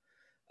file.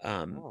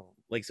 Oh.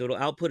 Like so, it'll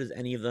output as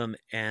any of them,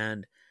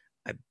 and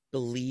I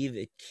believe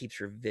it keeps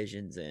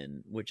revisions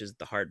in, which is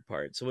the hard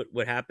part. So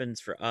what happens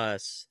for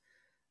us?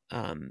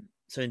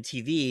 So in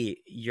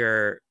TV,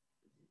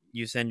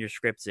 you send your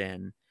scripts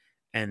in,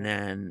 and Yeah.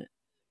 then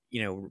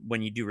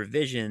when you do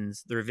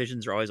revisions, the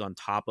revisions are always on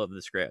top of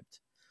the script,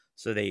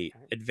 so they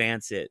Okay.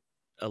 advance it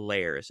a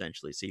layer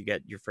essentially. So you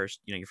get your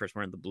first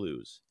one of the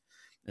blues,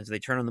 and so they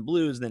turn on the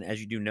blues. Then as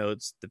you do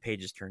notes, the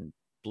pages turn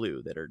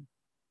blue that are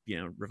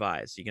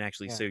revised. So you can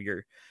actually Yeah.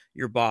 so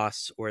your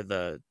boss or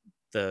the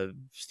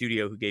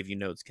studio who gave you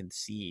notes can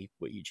see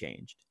what you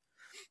changed.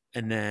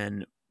 And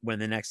then when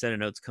the next set of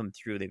notes come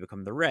through, they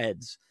become the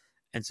reds.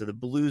 And so the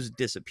blues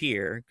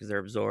disappear because they're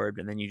absorbed,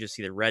 and then you just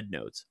see the red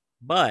notes.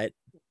 But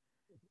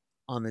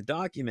on the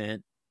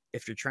document,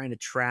 if you're trying to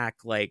track,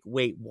 like,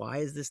 wait, why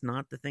is this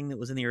not the thing that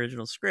was in the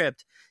original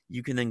script?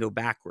 You can then go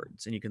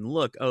backwards and you can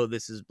look, oh,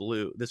 this is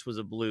blue. This was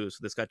a blue. So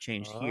this got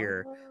changed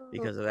here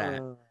because of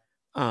that. Oh.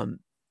 Um,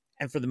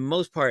 and for the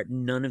most part,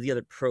 none of the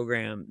other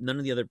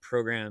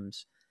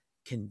programs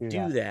can Do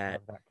do that. that.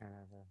 Have that kind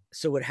of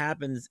So what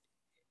happens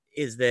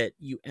is that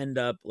you end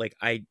up like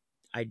I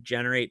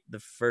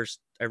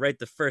write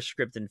the first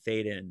script in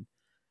Fade In,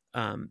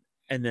 um,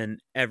 and then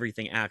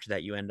everything after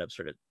that you end up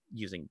sort of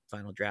using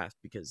Final Draft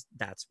because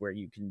that's where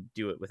you can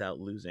do it without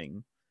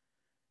losing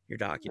your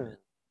document.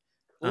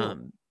 cool.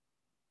 Um,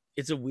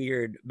 it's a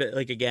weird, but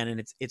like again, and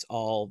it's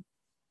all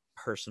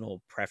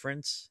personal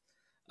preference.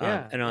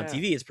 Yeah, And on yeah.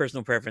 TV, it's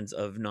personal preference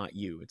of not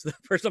you. It's the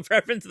personal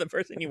preference of the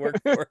person you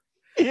work for.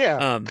 Yeah.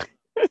 Um,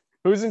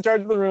 Who's in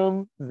charge of the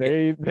room?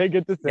 yeah, They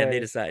get to yeah, they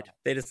say. decide.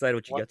 They decide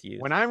what you What got to use.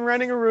 when I'm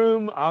running a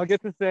room, I'll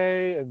get to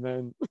say, and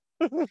then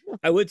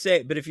I would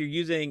say, but if you're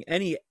using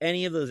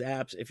any of those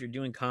apps, if you're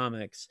doing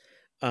comics,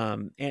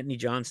 Anthony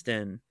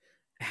Johnston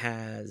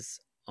has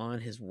on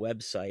his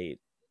website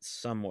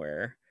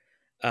somewhere,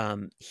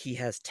 he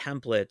has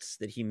templates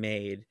that he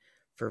made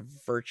for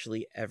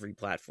virtually every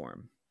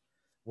platform,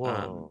 um,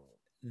 whoa.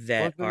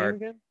 that What's the name are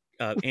again?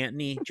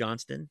 Anthony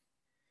Johnston,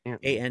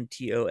 Anthony.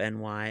 Antony,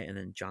 and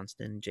then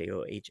Johnston,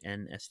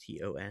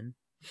 Johnston.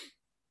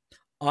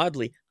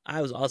 Oddly,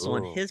 I was also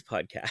on Ooh. his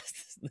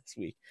podcast this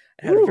week.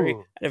 Ooh. I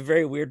had a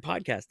very weird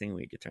podcasting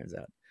week, it turns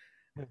out.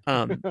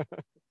 Um,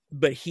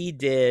 but he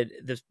did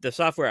the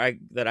software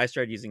that I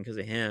started using because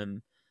of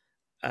him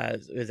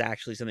is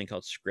actually something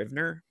called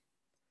Scrivener.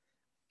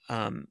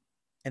 Um,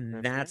 and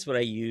Okay. that's what I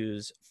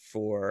use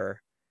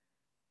for.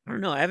 I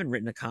don't know. I haven't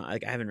written a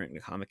comic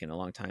in a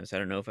long time, so I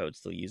don't know if I would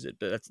still use it.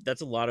 But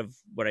that's a lot of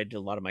what I did a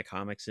lot of my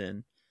comics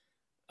in.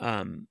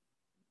 Um,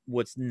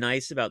 what's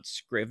nice about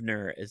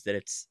Scrivener is that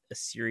it's a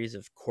series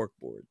of cork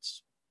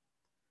boards.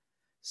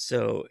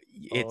 So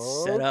it's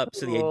set Oh, up.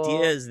 So the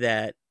idea cool. is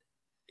that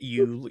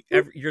you're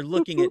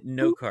looking at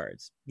note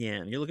cards.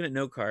 Yeah, you're looking at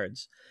note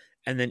cards,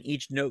 and then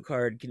each note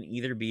card can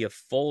either be a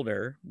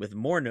folder with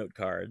more note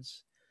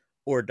cards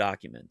or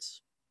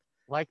documents.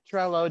 Like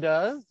Trello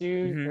does.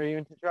 Hmm. Are you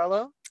into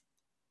Trello?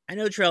 I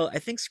know Trello. I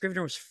think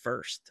Scrivener was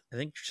first. I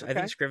think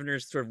Okay. Scrivener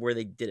is sort of where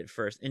they did it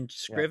first, and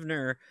Yeah.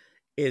 Scrivener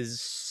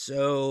is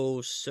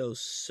so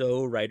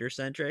writer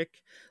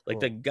centric. Like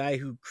the Cool. guy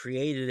who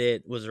created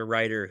it was a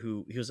writer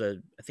who he was I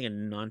think a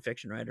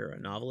nonfiction writer or a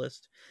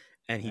novelist,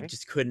 and he Okay.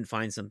 just couldn't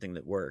find something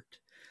that worked.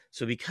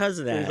 So because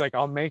of So he's that, like,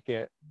 I'll make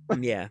it.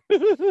 yeah.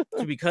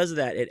 So because of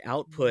that, it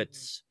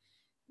outputs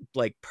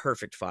like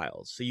perfect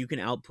files. So you can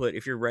output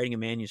if you're writing a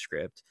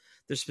manuscript.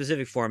 There's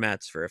specific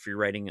formats for if you're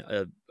writing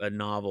a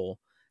novel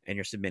and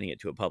you're submitting it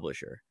to a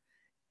publisher.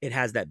 It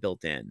has that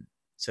built in.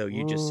 So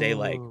you just say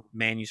like Ooh,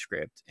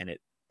 manuscript, and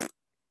it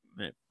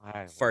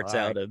I farts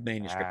out like a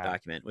manuscript that.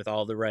 document with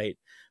all the right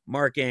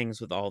markings,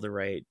 with all the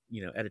right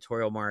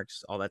editorial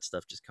marks. All that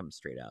stuff just comes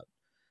straight out.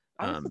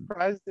 I was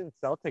surprised in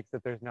Celtics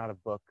that there's not a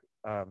book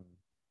um,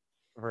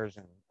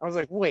 version. I was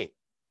like, wait,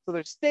 so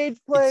there's stage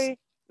It's play,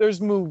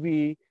 there's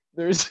movie,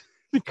 there's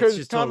it's because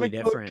just totally comic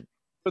book, different.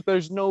 but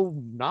there's no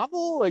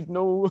novel, like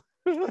no.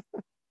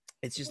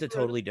 It's just a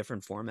totally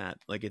different format.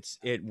 Like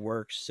it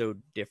works so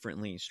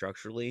differently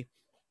structurally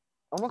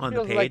Almost on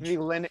the feels like page.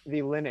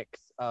 the Linux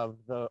of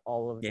the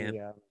all of Yeah, the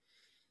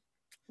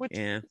which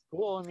yeah. is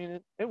cool. I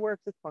mean, it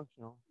works. It's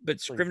functional. But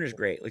It's pretty Scrivener's cool.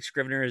 great. Like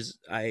Scrivener is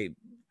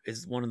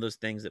one of those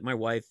things that my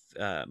wife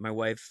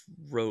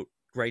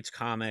writes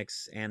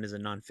comics and is a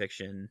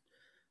nonfiction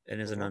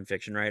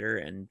Cool. writer,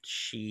 and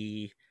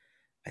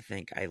I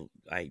think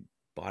I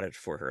bought it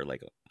for her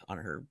like on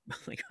her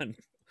like on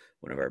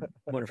one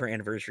of her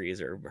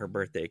anniversaries or her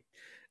birthday,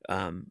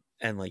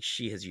 and like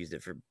she has used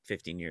it for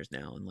 15 years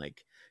now, and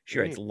like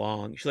Sweet.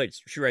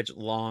 she writes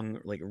long,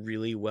 like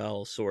really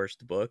well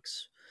sourced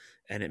books,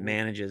 and it Sweet.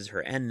 manages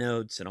her end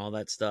notes and all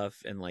that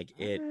stuff, and like All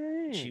it right.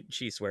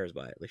 she swears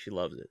by it, like she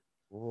loves it.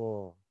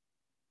 Cool.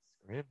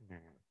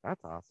 Scrivener.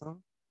 That's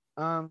awesome.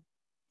 Um,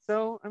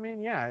 so I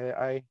mean,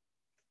 yeah,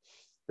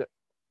 th-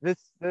 this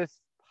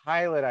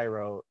pilot I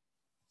wrote,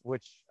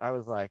 which I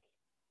was like,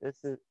 this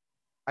is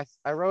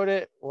I wrote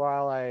it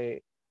while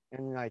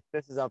and like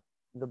this is up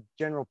the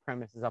general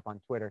premise is up on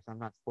Twitter, so I'm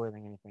not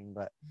spoiling anything,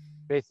 but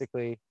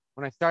basically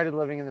when I started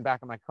living in the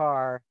back of my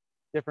car,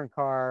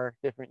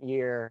 different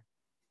year,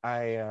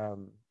 I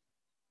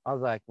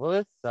was like, well,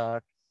 this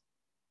sucks.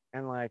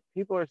 And like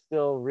people are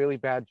still really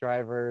bad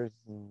drivers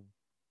and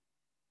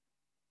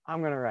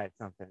I'm gonna write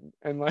something.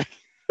 And like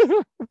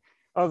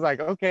I was like,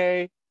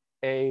 okay,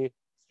 a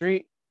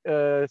street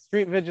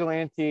street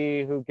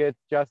vigilante who gets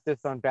justice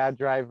on bad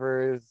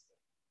drivers,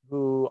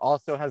 who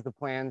also has the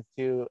plans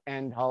to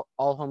end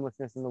all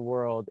homelessness in the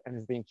world and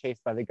is being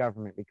chased by the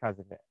government because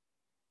of it.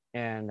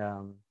 And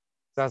so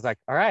I was like,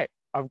 all right,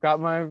 I've got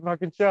my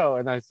fucking show.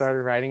 And I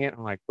started writing it.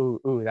 I'm like,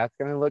 ooh, that's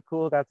gonna look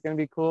cool. That's gonna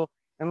be cool.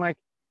 And like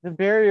the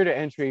barrier to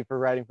entry for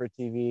writing for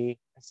TV,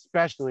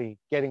 especially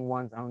getting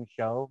one's own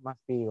show, must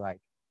be like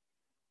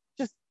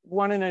just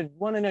one in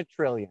a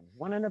trillion,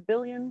 one in a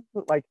billion.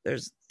 Like,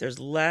 There's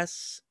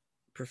less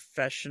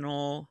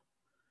professional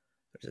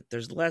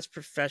there's less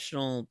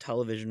professional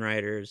television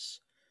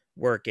writers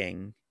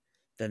working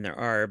than there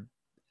are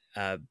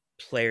uh,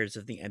 players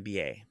of the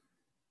NBA.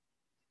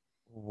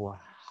 wow,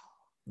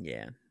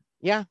 Yeah,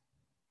 yeah,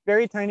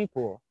 very tiny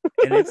pool.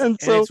 and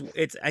And so,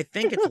 it's I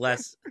think it's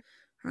less. I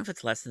don't know if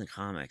it's less than the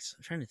comics.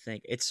 I'm trying to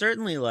think. It's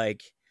certainly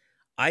like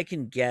I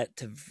can get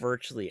to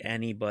virtually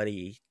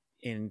anybody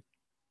in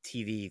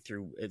TV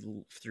through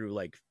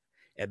like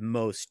at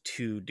most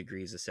 2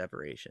 degrees of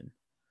separation.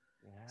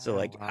 So yeah,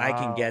 like I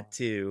can wow, get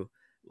to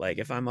like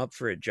if I'm up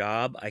for a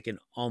job, I can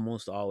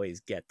almost always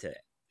get to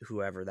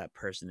whoever that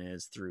person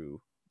is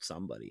through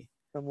somebody.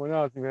 someone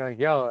else and be like,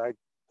 yo,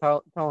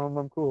 tell him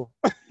I'm cool.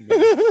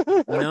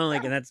 Yeah.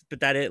 Like and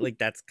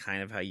that's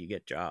kind of how you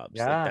get jobs.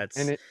 Like Yeah,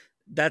 and it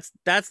that's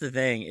the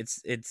thing.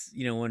 It's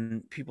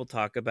when people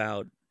talk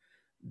about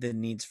the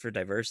needs for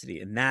diversity,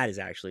 and that is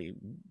actually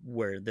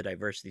where the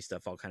diversity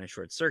stuff all kind of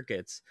short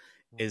circuits,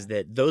 is yeah.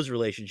 that those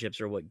relationships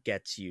are what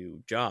gets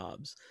you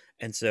jobs.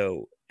 And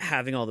so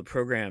having all the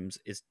programs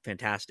is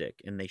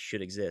fantastic, and they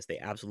should exist, they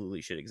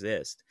absolutely should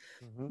exist.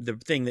 Mm-hmm. The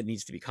thing that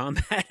needs to be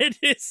combated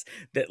is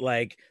that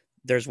like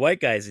there's white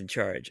guys in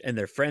charge and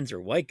their friends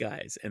are white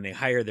guys and they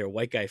hire their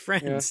white guy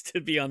Yeah, friends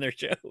to be on their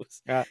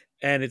shows, yeah,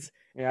 and it's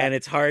yeah, and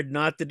it's hard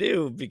not to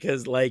do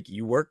because like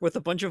you work with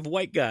a bunch of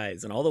white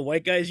guys and all the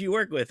white guys you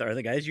work with are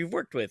the guys you've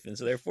worked with, and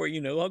so therefore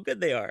you know how good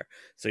they are,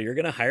 so you're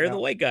going to hire yeah. the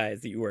white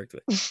guys that you worked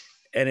with.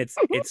 And it's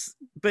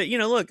but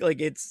look,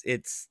 like it's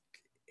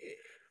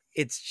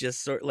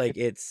just sort like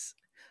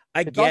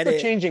I It's get also it.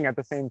 changing at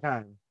the same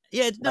time.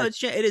 Yeah, no, Like,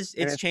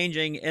 and it's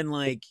changing, and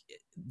like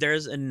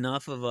there's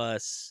enough of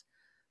us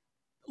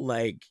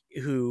like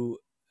who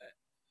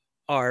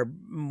are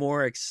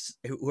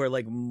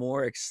like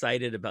more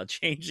excited about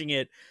changing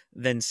it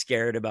than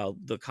scared about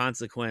the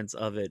consequence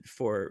of it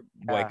for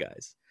white yeah,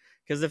 guys.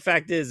 Because the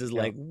fact is yeah,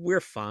 like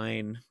we're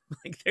fine.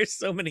 Like there's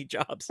so many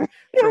jobs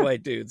for yeah.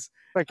 white dudes.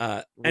 Like,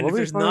 And we'll if be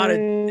there's not a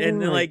and fine.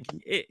 then Like, like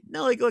it,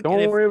 no like look, and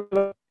don't if worry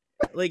about.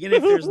 like and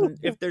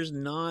if there's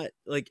not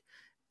like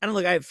I don't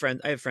like I have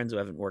friends who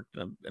haven't worked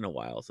in a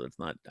while, so it's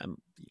not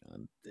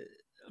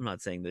I'm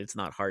not saying that it's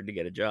not hard to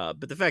get a job,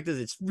 but the fact is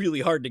it's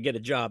really hard to get a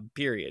job,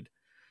 period.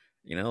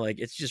 Like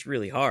it's just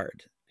really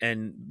hard,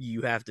 and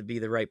you have to be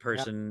the right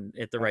Yeah, person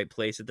at the yeah, right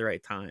place at the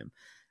right time.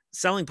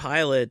 Selling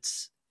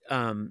pilots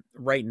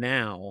right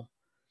now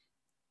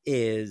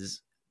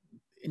is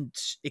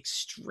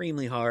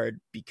extremely hard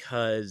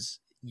because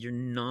you're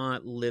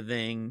not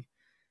living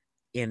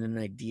in an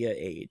idea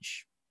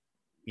age.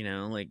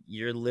 Like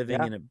yeah.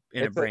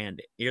 It's a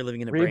you're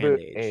living in a brand reboot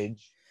age.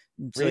 age,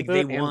 So like they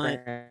reboot and want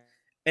brand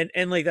and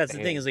like that's the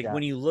thing age. is like Yeah,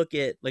 when you look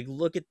at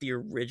the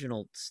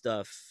original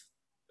stuff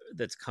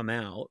that's come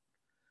out,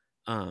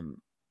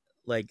 um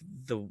like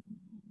the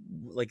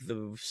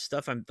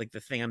stuff I'm like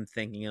the thing I'm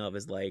thinking of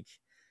is like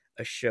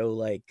a show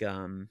like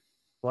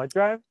Blood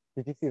Drive.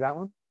 Did you see that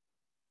one?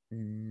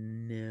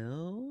 on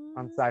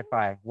No.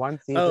 Sci-Fi. One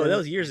Oh, that season.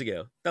 was years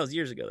ago. That was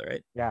years ago, though,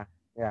 right? Yeah,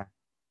 yeah.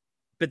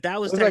 But that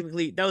It was was like,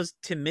 technically that was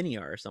Tim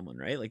Miniar or someone,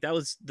 right? Like that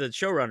was the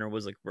showrunner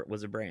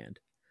was a brand.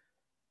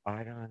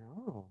 I don't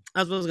know.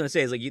 That's what I was gonna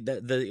say. Is like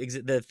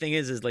the thing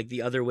is like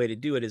the other way to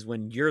do it is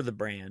when you're the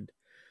brand.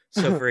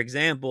 So, for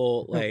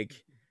example,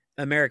 like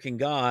American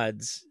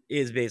Gods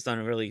is based on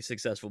a really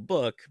successful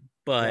book,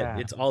 but Yeah.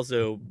 it's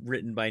also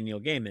written by Neil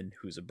Gaiman,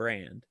 who's a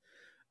brand.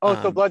 Oh,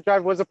 so Blood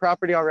Drive was a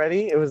property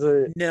already? It was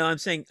a. No, I'm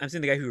saying the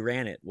guy who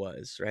ran it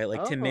was right.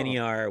 Like Tim Oh.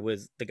 Miniar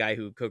was the guy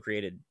who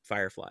co-created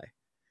Firefly.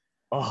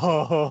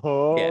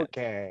 Oh, Yeah,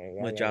 okay.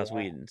 Yeah, with yeah, Joss yeah.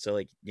 Whedon. So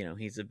like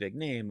he's a big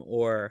name.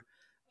 Or,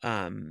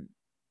 um,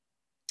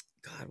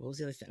 God, what was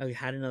the other thing? I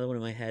had another one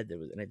in my head that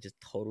was, and I just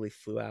totally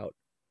flew out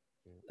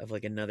of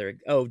like another.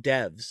 Oh,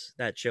 Devs,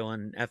 that show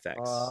on FX.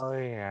 Oh,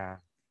 yeah.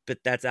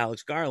 But that's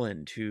Alex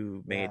Garland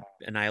who Yeah. made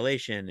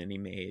Annihilation, and he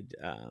made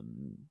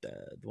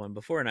the one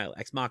before Annihilation,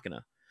 Ex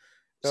Machina.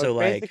 So So it's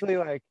like, basically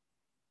like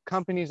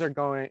companies are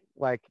going,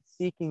 like,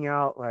 seeking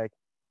out, like,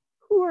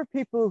 who are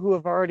people who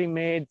have already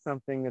made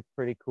something that's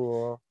pretty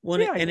cool? one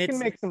Yeah, and you can it's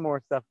make some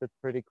more stuff that's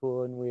pretty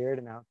cool and weird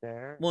and out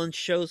there. one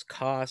shows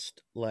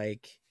cost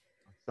like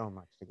So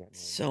much to get made.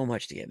 so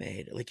much to get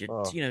made. Like your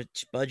Oh,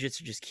 budgets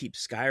just keep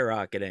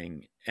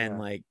skyrocketing, and yeah.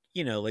 like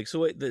like so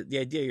what the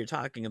idea you're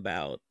talking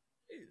about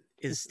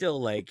is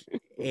still like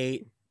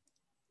eight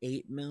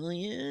 8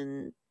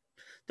 million.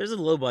 There's a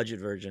low budget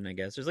version, I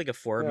guess. There's like a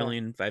four Yeah.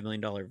 million, $5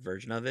 million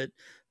version of it,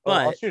 Oh,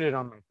 I'll but shoot it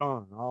on my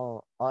phone.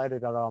 I'll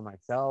edit it all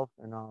myself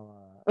and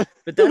I'll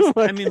that's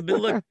I like, mean, but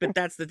look, but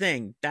that's the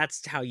thing.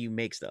 That's how you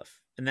make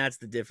stuff, and that's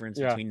the difference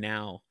yeah. between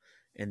now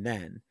and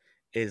then.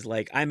 Is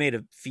like I made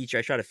a feature.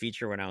 I shot a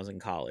feature when I was in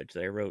college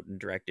that I wrote and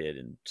directed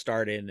and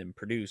started and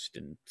produced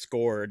and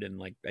scored, and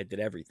like I did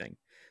everything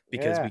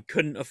because Yeah. we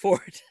couldn't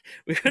afford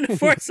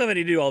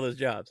somebody to do all those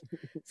jobs,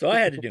 so I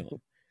had to do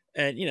them.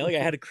 And like I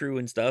had a crew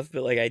and stuff,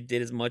 but like I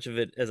did as much of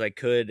it as I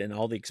could, and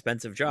all the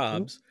expensive Mhm.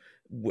 jobs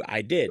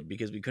I did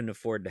because we couldn't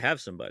afford to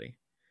have somebody.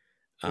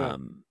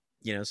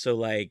 Yeah. So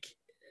like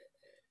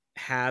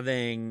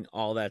having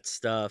all that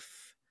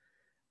stuff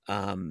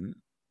um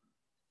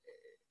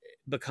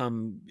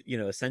become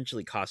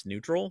essentially cost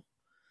neutral,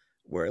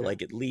 where Yeah.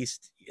 like at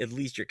least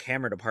your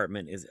camera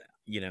department is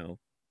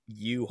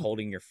you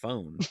holding your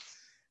phone,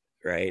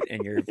 right?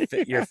 And your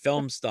Yeah.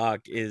 film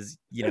stock is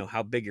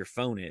how big your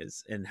phone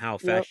is and how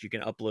Yep. fast you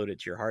can upload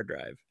it to your hard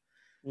drive.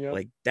 Yep.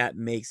 Like that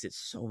makes it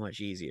so much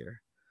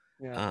easier.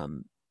 Yeah.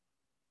 um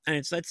and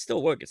it's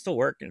still work, it's still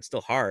work, and it's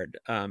still hard.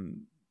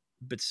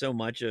 But so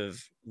much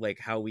of like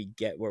how we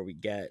get where we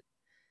get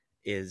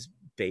is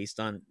based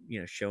on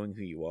showing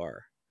who you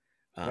are.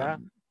 Yeah.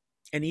 um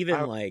and even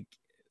I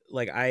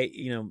like I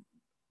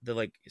the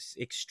like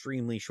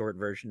extremely short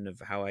version of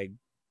how I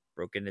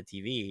broke into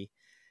TV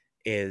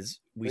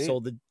is Sweet.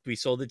 we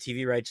sold the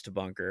TV rights to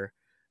Bunker.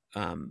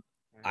 um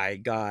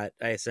I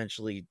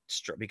essentially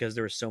because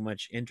there was so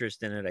much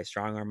interest in it, I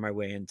strong armed my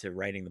way into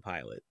writing the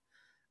pilot.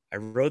 I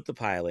wrote the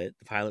pilot.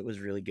 The pilot was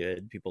really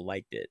good, people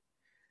liked it.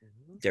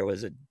 Mhm.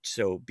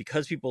 So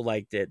because people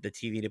liked it, the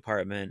TV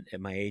department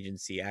at my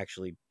agency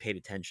actually paid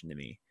attention to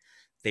me.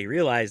 They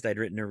realized I'd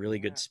written a really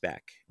good Yeah.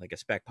 spec, like a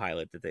spec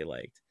pilot that they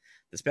liked.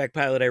 The spec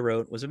pilot I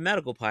wrote was a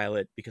medical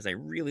pilot because I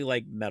really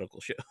like medical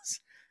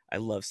shows. I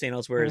love St.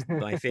 Elsewhere is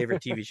my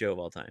favorite TV show of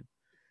all time.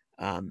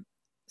 Um,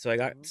 so I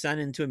got Mhm. sent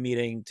into a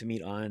meeting to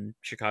meet on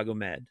Chicago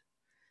Med.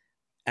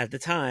 At the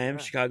time, Yeah.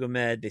 Chicago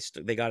Med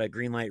they got a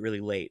green light really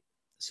late,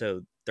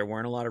 so there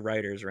weren't a lot of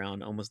writers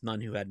around, almost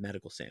none who had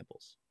medical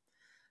samples.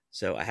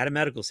 So I had a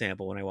medical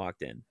sample when I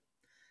walked in.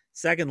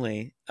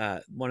 Secondly,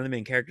 one of the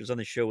main characters on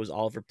the show was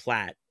Oliver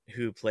Platt,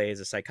 who plays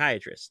a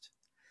psychiatrist.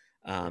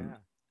 Um, Yeah.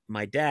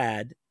 my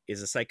dad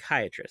is a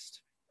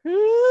psychiatrist.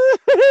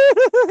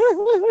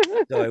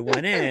 So I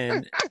went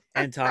in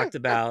and talked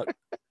about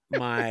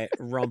my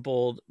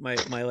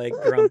like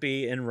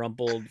grumpy and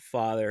rumpled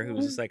father who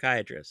was a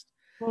psychiatrist.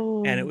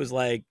 And it Oh, was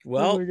like,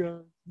 oh well, my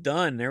god.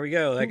 done. There we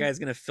go. That guy's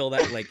gonna fill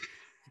that, like,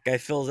 guy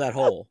fills that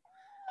hole.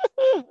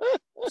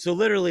 So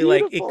literally,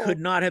 like, it could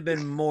Beautiful. not have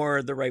been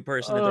more the right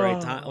person at the right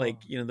time, Oh,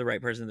 like, the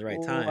right person at the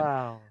right time.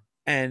 wow.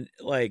 And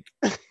like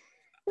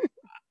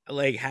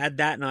had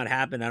that not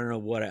happened, I don't know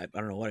what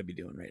I'd be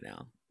doing right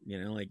now.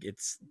 Like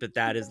but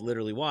that is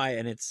literally why,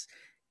 and it's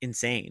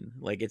insane.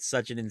 Like it's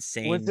such an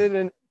Was insane. it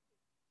an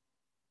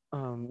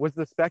was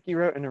the spec you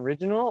wrote an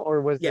original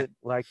or was Yeah, it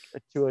like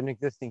to an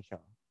existing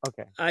show?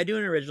 Okay. I do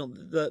an original.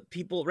 The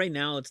people right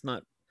now, it's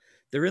not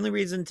the only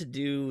reason to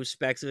do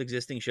specs of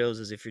existing shows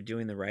is if you're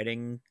doing the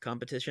writing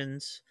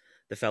competitions,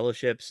 the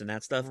fellowships and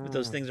that stuff. But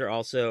those Ah, things are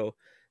also,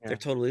 they're yeah.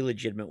 totally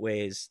legitimate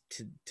ways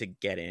to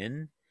get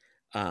in.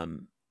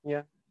 Um,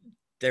 Yeah.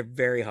 they're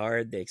very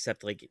hard. They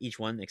accept like each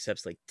one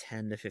accepts like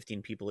 10 to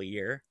 15 people a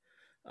year.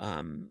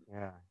 Um,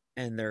 Yeah.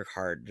 and they're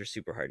hard. They're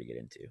super hard to get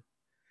into.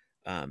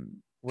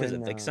 Because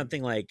When like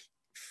something like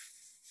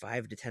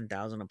 5 to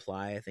 10,000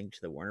 apply, I think,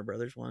 to the Warner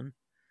Brothers one,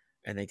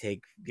 and they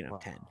take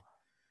 10. wow.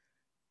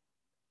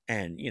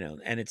 and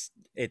and it's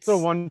So it's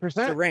it's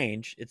a 1%.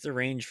 range. It's a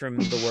range from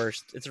the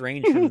worst. It's a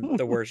range from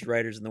the worst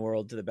writers in the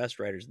world to the best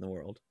writers in the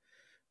world.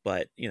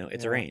 But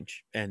it's a Yeah.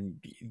 range, and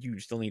you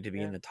still need to be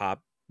in Yeah. the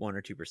top 1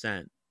 or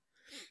 2%.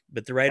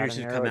 But the Gotta writers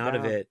who've narrow come it out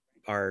of down. it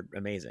are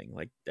amazing.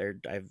 Like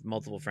I have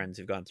multiple friends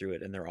who've gone through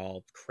it, and they're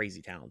all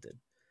crazy talented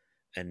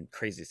and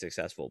crazy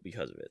successful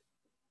because of it.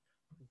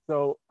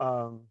 So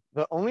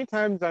the only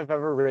times I've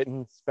ever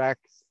written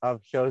specs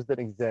of shows that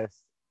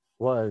exist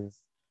was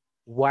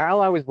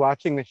while I was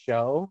watching the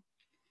show.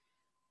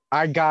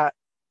 I got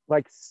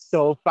like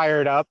so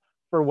fired up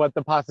for what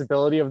the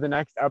possibility of the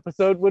next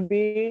episode would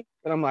be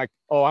that I'm like,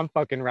 oh, I'm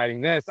fucking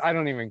writing this. I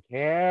don't even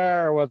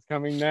care what's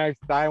coming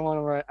next. I want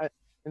to write.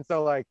 And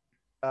so like,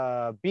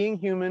 Being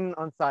Human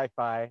on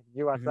Sci-Fi. Did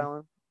you watch Mm-hmm. that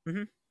one?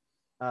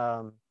 Mm-hmm.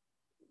 Um,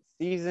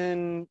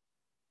 season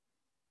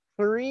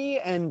 3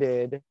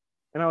 ended,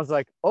 and I was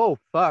like, oh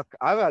fuck,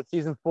 I've got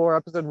season 4,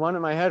 episode 1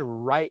 in my head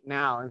right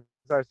now. And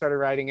so I started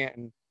writing it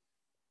in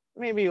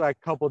maybe like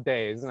a couple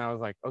days, and I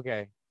was like,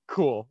 okay,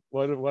 cool.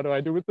 What do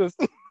I do with this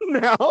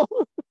now?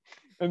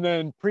 And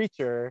then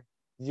Preacher.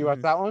 Did you watch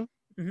Mm-hmm. that one?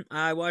 Mm-hmm.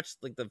 I watched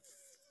like the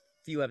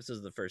few episodes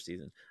of the first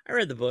season. I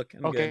read the book.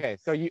 I'm good. Okay,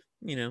 so You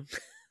know.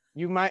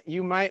 you might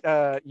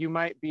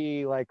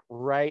be like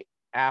right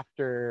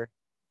after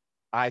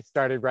I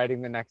started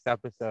writing the next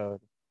episode,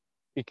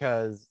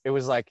 because it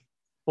was like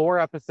 4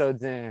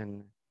 episodes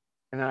in,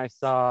 and then I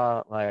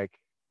saw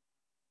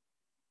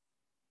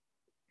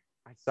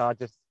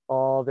just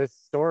all this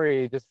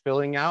story just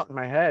filling out in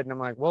my head, and I'm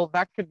like, well,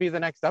 that could be the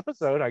next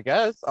episode, I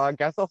guess. I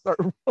guess I'll start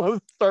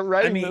I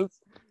writing mean,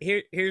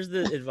 this. here's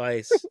the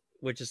advice,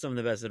 which is some of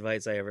the best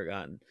advice I ever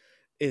gotten,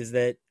 is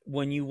that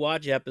when you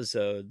watch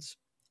episodes,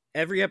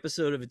 every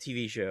episode of a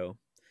TV show,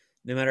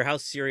 no matter how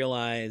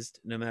serialized,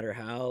 no matter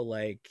how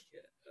like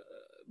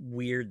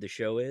weird the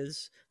show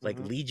is, like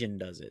Mm-hmm. Legion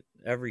does it,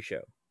 every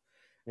show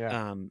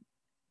Yeah, um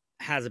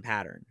has a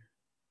pattern.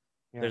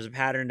 yeah. There's a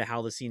pattern to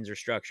how the scenes are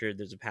structured,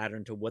 there's a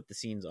pattern to what the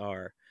scenes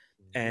are,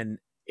 Mm-hmm. and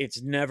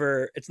it's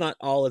not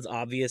all as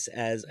obvious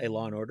as a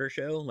Law and Order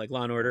show. Like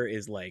Law and Order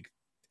is like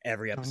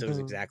every Dun, episode is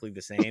dun. exactly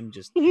the same,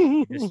 just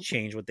you just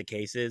change what the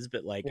case is,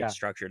 but like it's Yeah.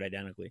 structured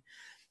identically.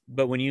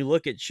 But when you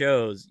look at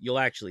shows, you'll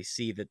actually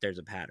see that there's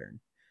a pattern.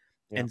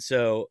 Yeah. And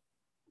so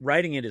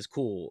writing it is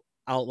cool,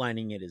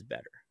 outlining it is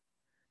better.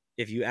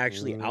 If you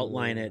actually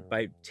outline Ooh. it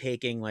by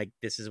taking like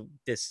this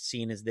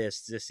scene is this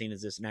scene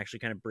is this, and actually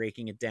kind of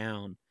breaking it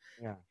down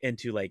Yeah.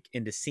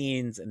 into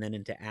scenes and then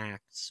into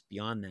acts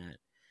beyond that,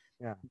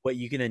 Yeah. what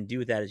you can then do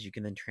with that is you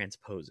can then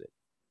transpose it,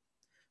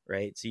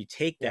 right? So you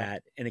take Yeah.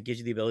 that and it gives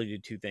you the ability to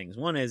do two things.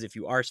 One is if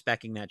you are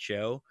speccing that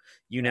show,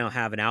 you Yeah. now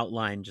have an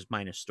outline just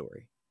minus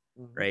story,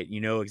 Mm-hmm. right?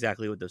 You know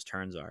exactly what those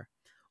turns are.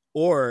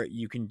 Or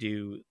you can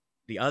do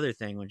the other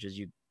thing, which is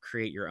you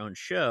create your own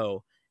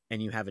show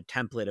and you have a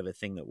template of a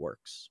thing that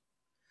works.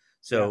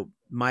 Yeah. So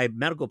my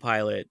medical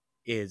pilot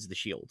is the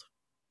Shield.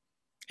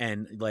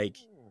 And like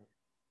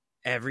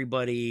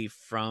everybody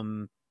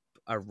from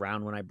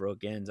around when I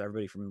broke in, so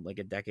everybody from like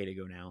a decade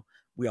ago now,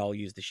 we all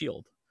use the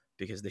Shield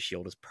because the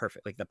Shield is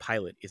perfect. Like the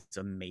pilot is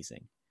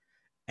amazing.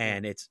 Yeah.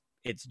 And it's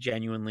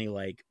genuinely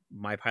like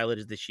my pilot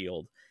is the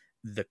Shield.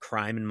 The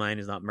crime in mind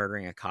is not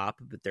murdering a cop,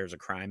 but there's a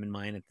crime in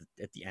mind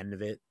at the end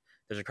of it.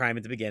 There's a crime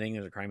at the beginning,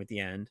 there's a crime at the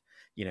end.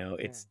 Yeah.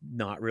 It's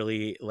not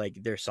really like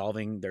there's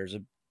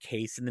a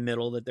case in the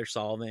middle that they're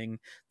solving.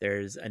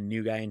 There's a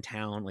new guy in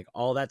town. Like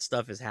all that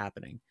stuff is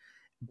happening,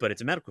 but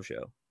it's a medical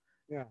show.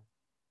 Yeah.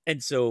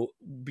 And so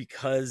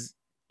because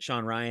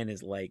Sean Ryan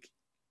is like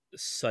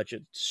such a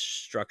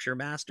structure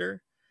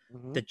master,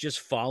 Mm-hmm. that just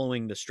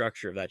following the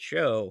structure of that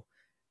show,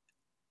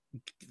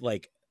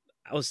 like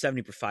I was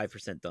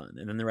 75% done.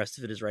 And then the rest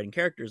of it is writing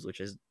characters, which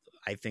is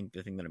I think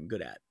the thing that I'm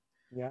good at.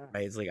 Yeah.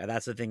 Right. It's like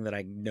that's the thing that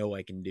I know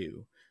I can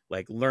do.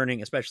 Like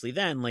learning, especially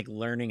then, like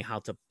learning how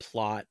to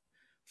plot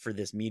for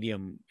this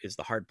medium is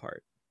the hard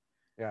part.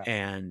 Yeah.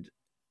 And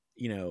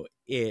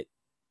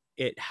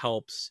it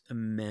helps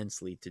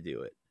immensely to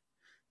do it,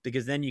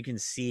 because then you can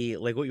see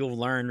like what you'll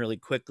learn really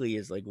quickly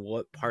is like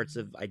what parts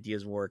of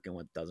ideas work and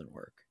what doesn't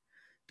work,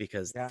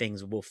 because Yeah.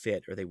 things will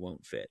fit or they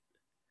won't fit.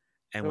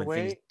 And The when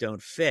things way.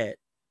 don't fit,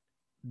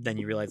 then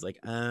you realize like,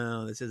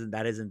 oh,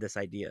 that isn't this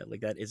idea,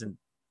 like that isn't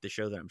the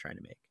show that I'm trying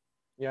to make.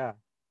 Yeah.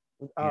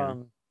 you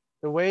know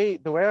The way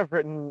I've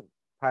written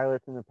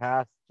pilots in the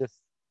past, just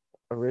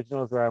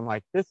originals where I'm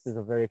like, this is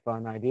a very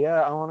fun idea.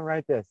 I want to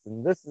write this,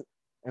 and this is,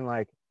 and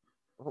like,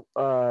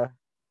 uh,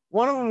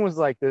 one of them was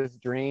like this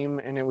dream,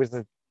 and it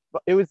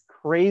was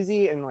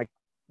crazy and like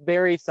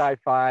very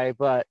sci-fi,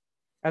 but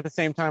at the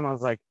same time, I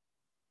was like,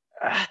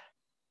 ah,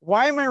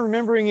 why am I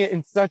remembering it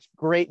in such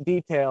great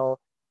detail,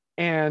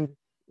 and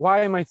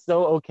why am I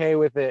so okay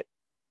with it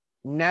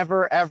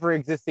never ever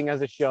existing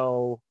as a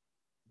show,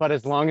 but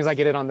as long as I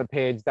get it on the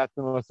page, that's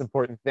the most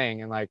important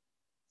thing. And like,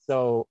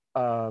 so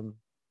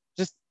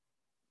just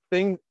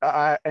thing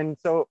and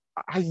so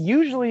I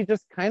usually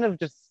just kind of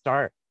just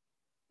start.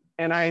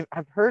 And I've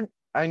heard,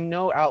 I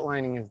know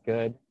outlining is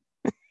good,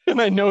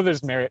 and I know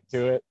there's merit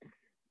to it.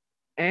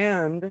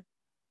 And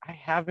I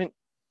haven't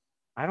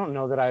I don't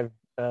know that I've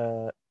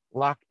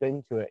locked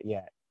into it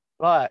yet,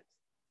 but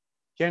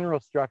general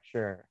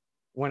structure,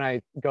 when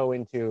I go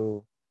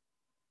into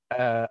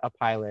a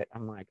pilot,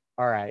 I'm like,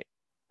 all right,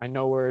 I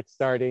know where it's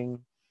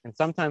starting. And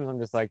sometimes I'm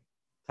just like,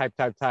 type,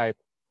 type, type.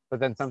 But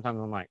then sometimes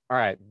I'm like, all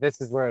right,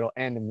 this is where it'll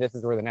end, and this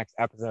is where the next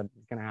episode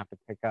is going to have to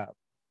pick up.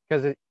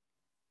 Because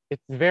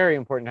it's very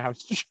important to have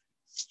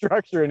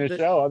structure in a the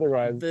show.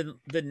 Otherwise,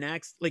 the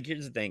next, like,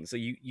 here's the thing. So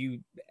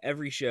you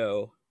every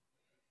show,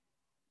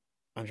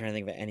 I'm trying to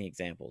think of any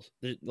examples.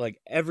 There's, like,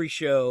 every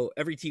show,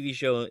 every TV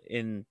show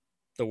in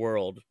the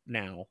world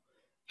now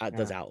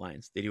does yeah,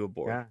 outlines. They do a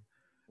board. yeah,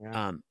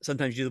 yeah.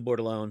 Sometimes you do the board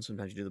alone.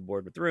 Sometimes you do the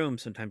board with the room.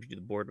 Sometimes you do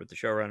the board with the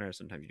showrunner.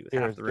 Sometimes you do with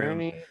half Hero's the room.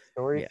 Journey,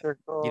 Story Yeah,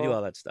 you do Circle.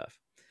 all that stuff.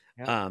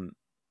 Yeah, Um,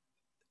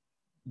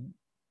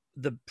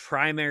 the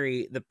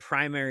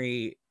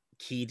primary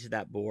key to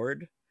that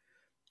board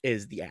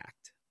is the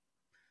act.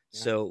 yeah,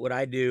 So what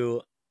I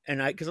do, and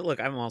because look,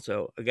 I'm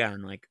also,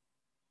 again, like,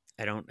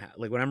 I don't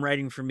like, when I'm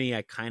writing for me,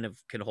 I kind of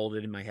can hold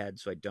it in my head,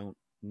 so I don't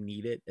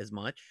need it as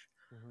much.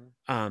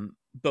 mm-hmm.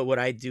 But what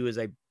I do is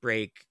I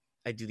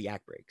do the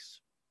act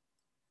breaks.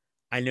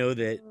 I know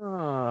that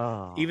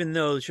even Oh,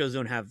 though the shows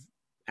don't have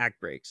act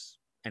breaks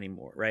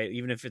anymore, right?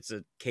 Even if it's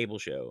a cable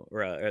show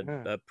or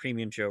yeah, a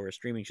premium show or a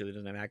streaming show that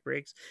doesn't have act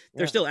breaks,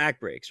 there's yeah, still act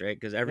breaks, right?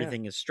 Because yeah.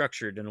 everything is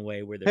structured in a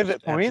way where there's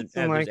Pivot points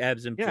and there's like,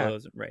 ebbs and yeah,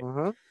 flows, right?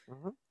 uh-huh,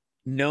 uh-huh.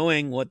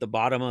 Knowing what the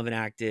bottom of an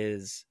act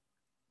is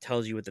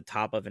tells you what the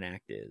top of an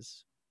act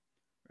is,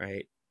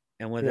 right?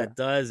 And what Yeah, that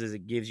does is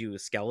it gives you a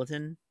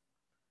skeleton,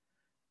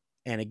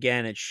 and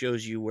again, it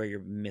shows you where you're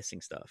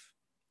missing stuff,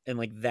 and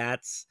like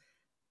that's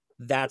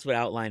what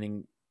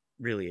outlining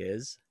really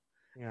is.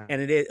 yeah,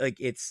 And it is, like,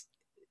 it's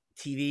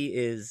TV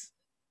is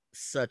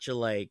such a,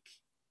 like,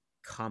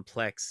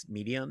 complex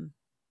medium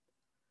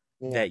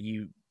yeah. that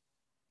you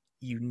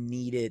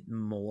need it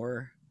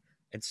more,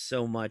 and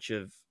so much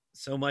of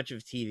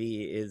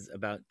TV is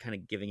about kind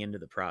of giving into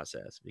the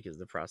process because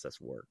the process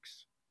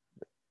works,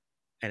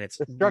 and it's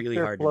The really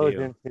structure hard to flows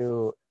do.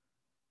 into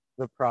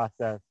the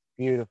process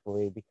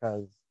beautifully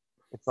because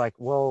it's like,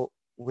 well,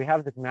 we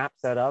have this map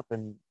set up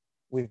and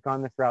we've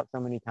gone this route so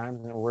many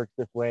times and it works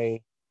this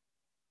way.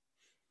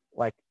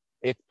 Like,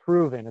 it's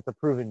proven, it's a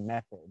proven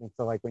method. And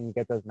so, like, when you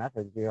get those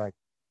methods, you're like,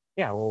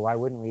 yeah, well, why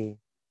wouldn't we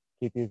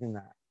keep using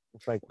that?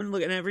 It's like, When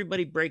look, and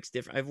everybody breaks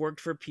different. I've worked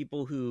for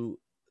people who,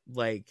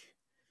 like,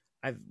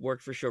 I've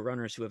worked for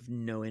showrunners who have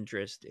no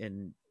interest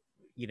in,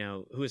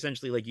 who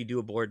essentially, like, you do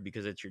a board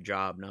because it's your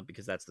job, not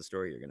because that's the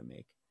story you're going to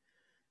make.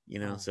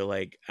 oh, So,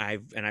 like,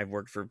 I've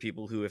worked for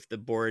people who, if the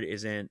board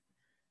isn't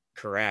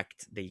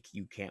correct,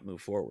 you can't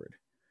move forward,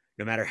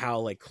 no matter how,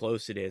 like,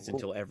 close it is, cool.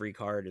 until every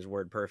card is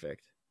word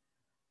perfect.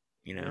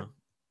 You Yeah. know,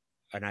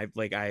 and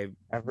Every, I've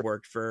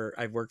worked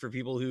for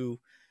people who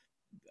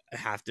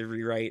have to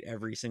rewrite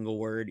every single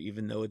word,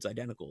 even though it's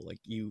identical. Like,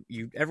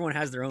 everyone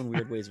has their own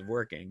weird ways of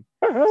working,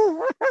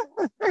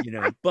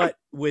 but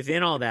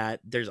within all that,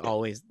 there's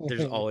always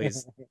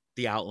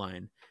the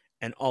outline,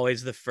 and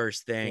always the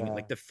first thing, yeah.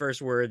 like the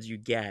first words you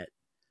get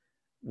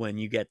when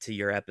you get to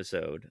your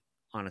episode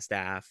on a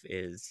staff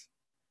is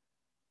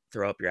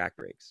throw up your act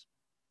breaks.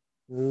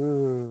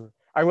 Ooh.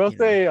 I will You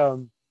know, say,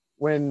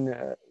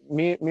 when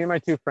me and my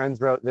two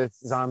friends wrote this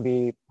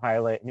zombie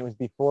pilot, and it was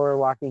before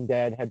Walking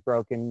Dead had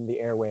broken the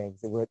airwaves.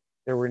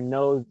 There were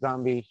no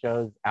zombie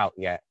shows out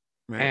yet,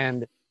 right?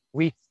 and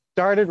we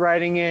started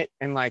writing it,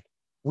 and like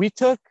we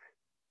took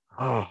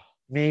oh,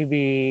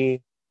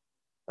 maybe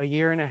a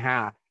year and a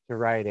half to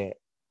write it,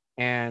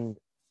 and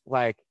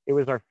like it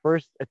was our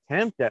first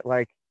attempt at,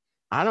 like,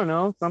 I don't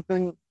know,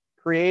 something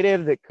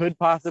creative that could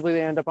possibly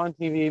end up on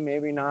TV,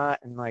 maybe not.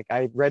 And like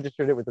I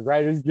registered it with the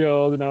Writers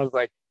Guild, and I was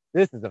like,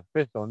 this is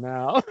official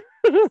now.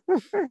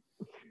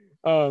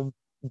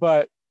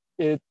 But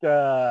it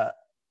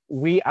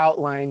we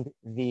outlined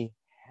the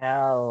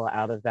hell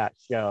out of that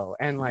show,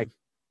 and like Mm,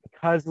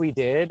 because we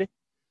did,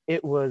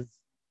 it was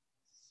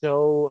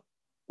so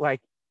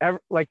like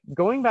like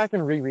going back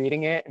and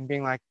rereading it and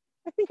being like,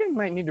 I think I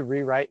might need to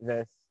rewrite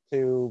this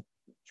to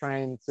try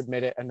and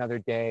submit it another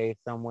day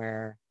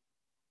somewhere.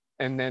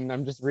 And then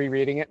I'm just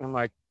rereading it and I'm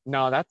like,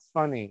 no, that's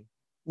funny.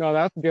 No,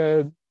 that's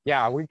good.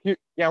 Yeah, we're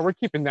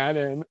keeping that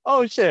in.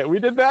 Oh shit, we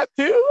did that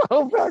too.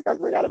 Oh fuck, I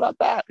forgot about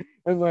that.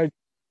 And like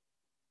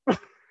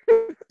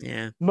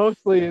yeah.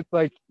 mostly it's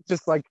like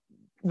just like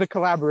the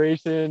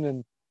collaboration,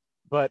 and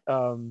but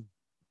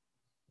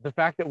the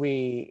fact that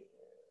we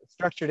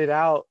structured it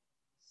out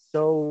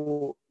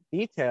so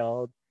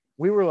detailed,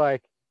 we were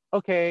like,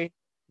 okay,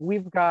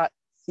 we've got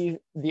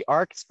the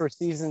arcs for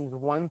seasons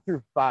 1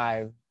 through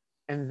 5,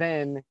 and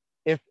then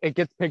if it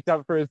gets picked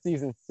up for a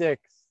season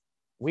 6,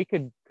 we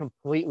could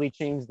completely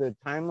change the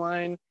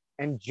timeline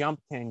and jump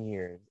 10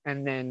 years,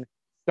 and then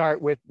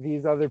start with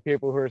these other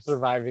people who are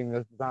surviving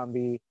this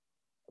zombie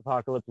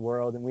apocalypse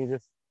world, and we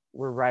just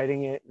were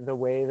writing it the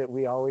way that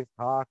we always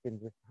talk and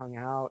just hung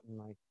out and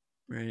like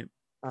Right.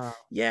 uh,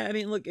 Yeah, I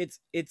mean, look, it's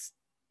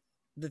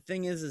the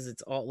thing is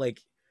it's all,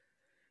 like,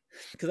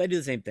 because I do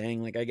the same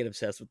thing. Like, I get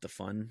obsessed with the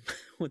fun,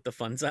 with the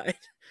fun side.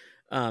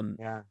 Um,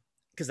 yeah,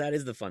 because that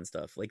is the fun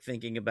stuff. Like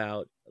thinking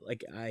about,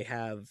 like, I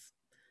have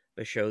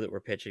a show that we're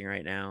pitching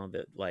right now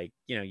that, like,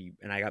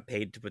 and I got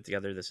paid to put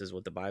together. This is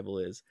what the Bible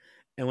is.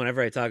 And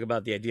whenever I talk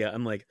about the idea,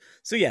 I'm like,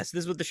 so yes,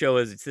 this is what the show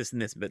is. It's this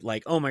and this, but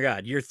like, oh my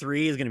God, year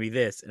 3 is going to be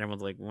this. And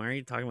everyone's like, why are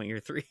you talking about year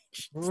 3?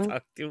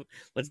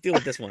 Let's deal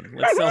with this one.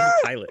 Let's sell the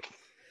pilot.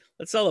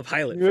 Let's sell a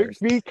pilot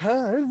first.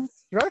 Because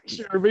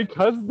structure,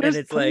 because there's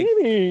it's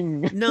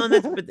planning. Like, no,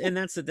 and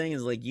that's the thing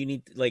is, like, you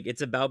need, like,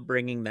 it's about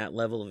bringing that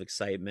level of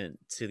excitement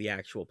to the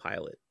actual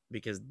pilot,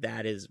 because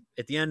that is,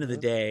 at the end of the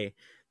day,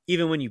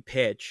 even when you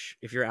pitch,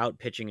 if you're out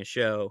pitching a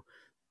show,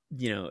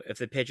 if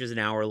the pitch is an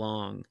hour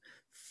long,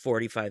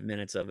 45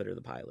 minutes of it are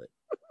the pilot,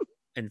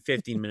 and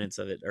 15 minutes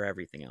of it are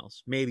everything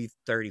else. Maybe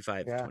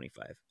 35 to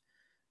 25.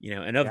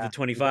 And of the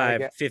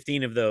 25,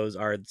 15 of those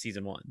are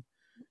season 1.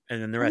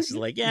 And then the rest is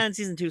like, yeah, and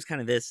season 2 is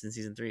kind of this, and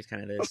season 3 is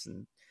kind of this,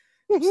 and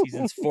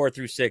seasons 4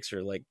 through 6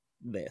 are like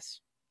this.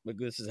 Like,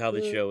 this is how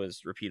the show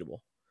is repeatable.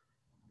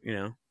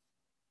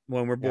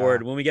 When we're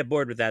bored, when we get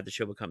bored with that, the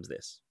show becomes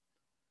this.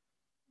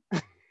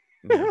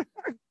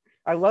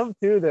 I love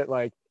too that,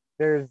 like,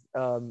 there's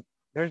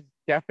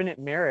definite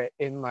merit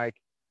in, like,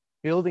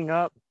 building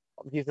up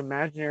these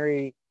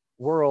imaginary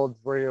worlds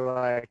where you're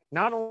like,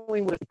 not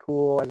only was it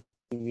cool as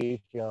a TV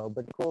show,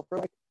 but cool for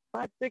like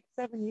 5, 6,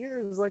 7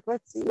 years. Like,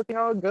 let's see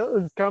how it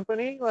goes,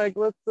 company. Like,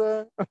 let's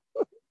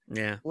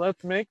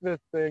let's make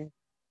this thing.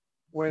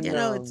 When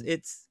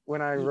it's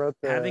when I wrote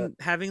the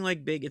having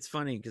like big, it's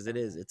funny because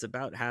it's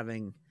about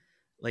having,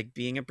 like,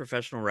 being a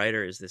professional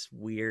writer is this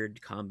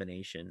weird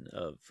combination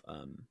of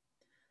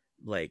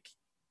like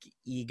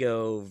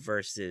ego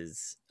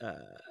versus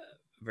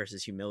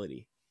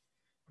humility,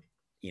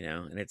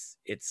 and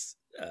it's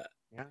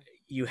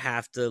you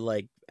have to,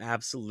 like,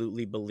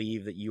 absolutely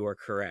believe that you are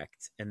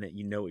correct and that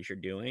you know what you're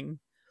doing,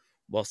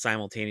 while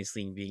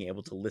simultaneously being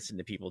able to listen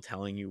to people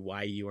telling you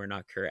why you are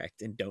not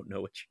correct and don't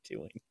know what you're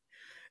doing.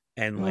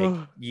 And, like,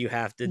 you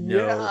have to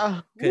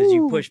know, because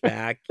you push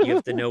back, you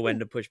have to know when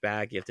to push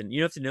back, you have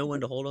to know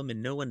when to hold them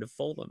and know when to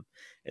fold them,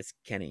 as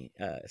Kenny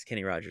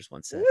Rogers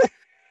once said.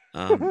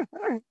 And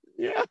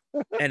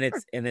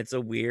it's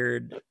a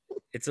weird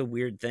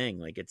thing.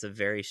 Like, it's a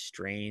very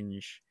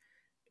strange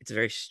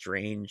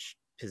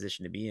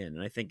position to be in.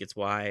 And I think it's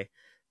why,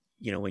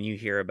 when you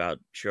hear about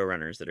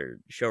showrunners that are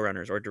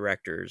showrunners or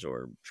directors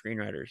or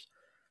screenwriters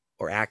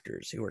or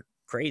actors who are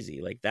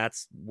crazy, like,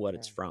 that's what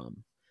it's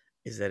from,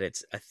 is that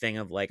it's a thing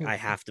of, like, I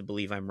have to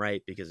believe I'm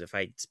right, because if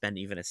I spend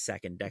even a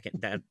second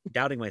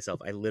doubting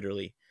myself, I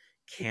literally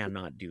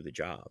cannot do the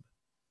job.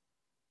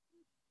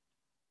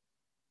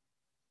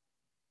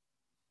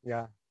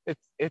 Yeah,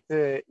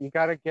 you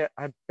gotta get,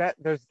 I bet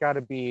there's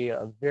gotta be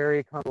a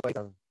very complex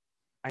of,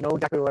 I know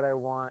exactly what I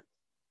want,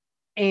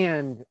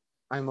 and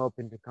I'm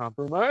open to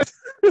compromise.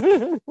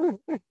 I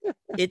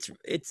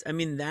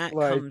mean, that,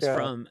 like, comes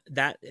from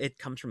that. It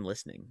comes from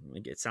listening.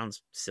 Like, it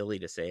sounds silly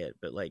to say it,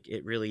 but, like,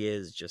 it really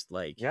is just,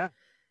 like,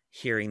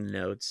 hearing the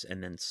notes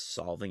and then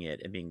solving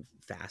it and being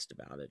fast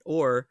about it,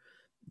 or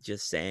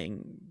just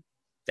saying,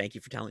 thank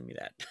you for telling me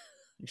that.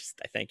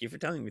 I thank you for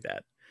telling me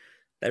that.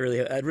 That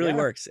really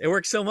works. It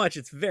works so much.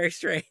 It's very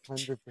strange.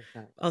 100%.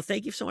 Oh,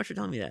 thank you so much for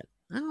telling me that.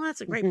 Oh,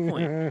 that's a great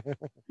point. Yeah,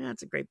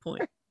 that's a great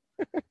point.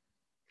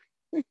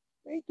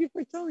 Thank you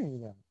for telling me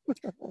that.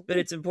 But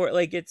it's important.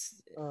 Like,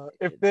 it's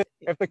if the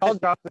call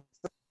drops.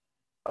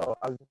 Oh,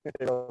 I was just gonna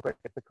say real quick.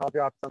 If the call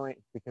drops sunlight,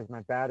 it's because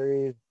my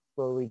battery is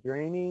slowly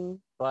draining.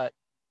 But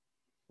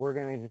we're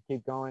gonna just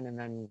keep going, and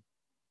then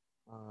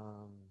I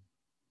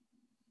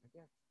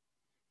guess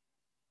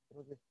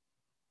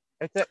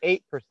it's at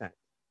 8%.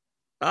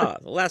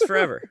 It'll last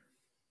forever.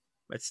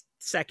 It's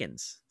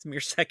seconds. It's mere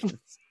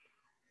seconds.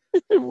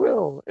 It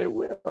will. It's a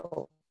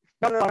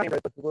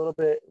little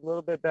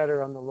bit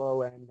better on the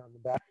low end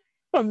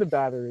on the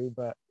battery,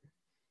 but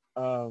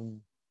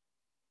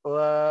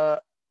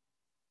real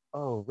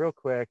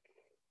quick.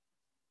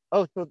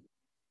 Oh, so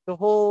the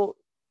whole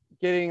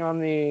getting on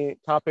the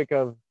topic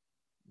of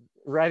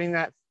writing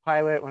that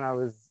pilot when I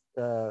was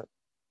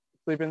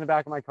sleeping in the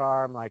back of my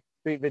car, I'm like,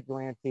 street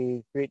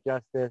vigilante, street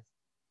justice.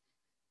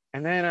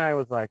 And then I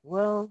was like,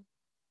 well,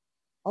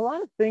 a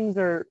lot of things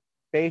are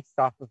based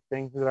off of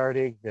things that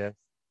already exist.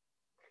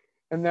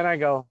 And then I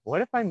go,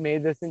 what if I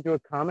made this into a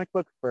comic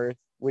book first,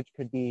 which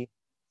could be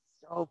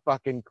so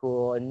fucking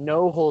cool and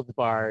no holds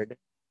barred,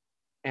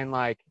 and,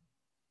 like,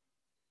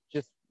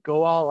 just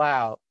go all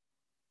out.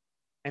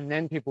 And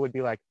then people would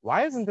be like,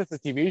 why isn't this a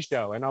TV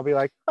show? And I'll be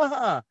like,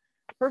 haha,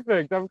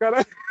 perfect. I've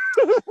got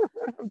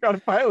a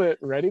pilot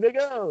ready to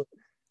go.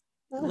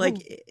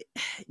 Like,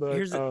 but,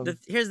 here's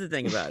the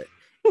thing about it.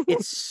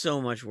 It's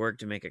so much work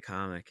to make a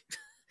comic.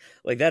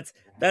 Like, that's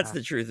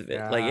the truth of it.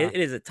 Yeah. Like, it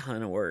is a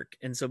ton of work.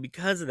 And so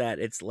because of that,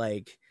 it's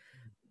like,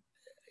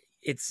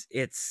 it's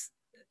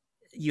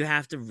you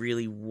have to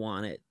really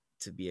want it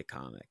to be a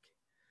comic.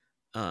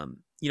 I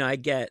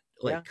get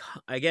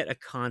a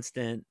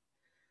constant,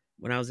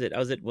 when I was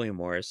at William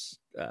Morris,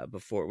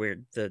 before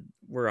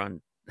we're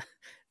on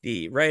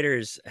The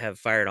writers have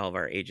fired all of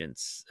our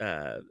agents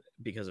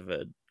because of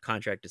a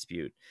contract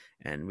dispute,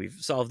 and we've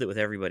solved it with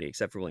everybody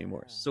except for William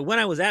Morris. So when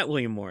I was at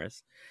William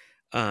Morris,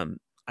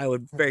 I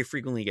would very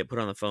frequently get put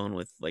on the phone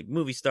with like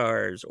movie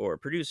stars or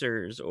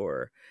producers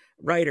or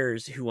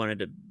writers who wanted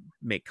to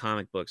make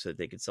comic books so that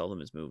they could sell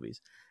them as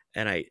movies.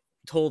 And I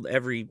told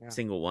every Yeah.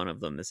 single one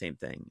of them the same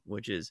thing,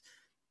 which is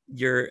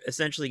you're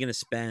essentially going to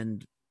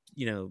spend,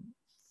 you know,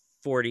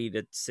 $40,000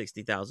 to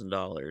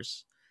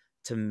 $60,000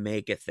 to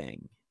make a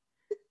thing.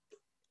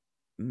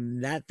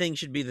 That thing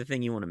should be the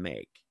thing you want to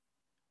make.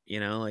 You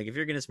know, like if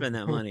you're going to spend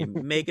that money,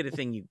 make it a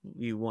thing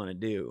you want to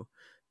do,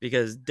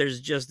 because there's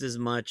just as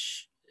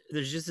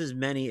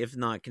many, if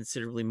not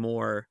considerably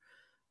more,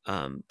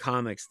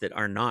 comics that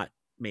are not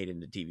made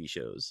into TV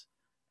shows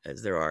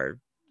as there are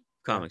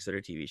comics that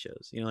are TV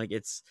shows. You know, like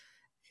it's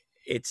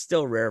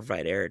still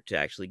rarefied air to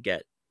actually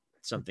get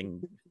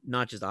something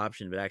not just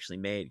optioned but actually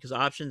made, because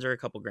options are a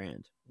couple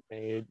grand.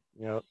 Made,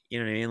 yep. You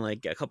know what I mean?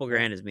 Like a couple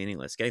grand is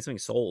meaningless. Getting something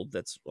sold,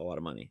 that's a lot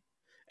of money.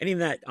 And even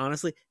that,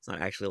 honestly, it's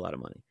not actually a lot of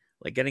money.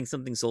 Like getting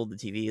something sold to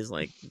TV is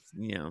like,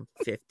 you know,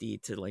 50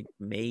 to like,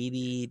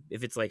 maybe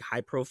if it's like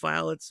high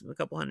profile, it's a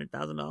couple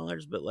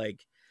 $100,000, but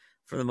like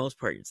for the most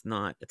part, it's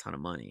not a ton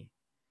of money.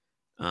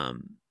 You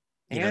know,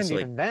 And so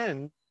even like,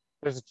 then,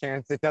 there's a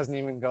chance it doesn't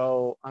even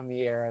go on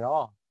the air at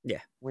all.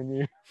 yeah, When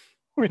you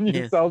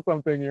yeah. sell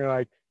something, you're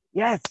like,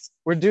 yes,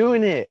 we're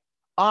doing it.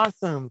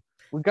 Awesome.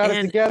 We got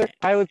it together.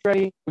 Pilot's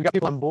ready. We got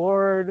people on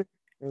board.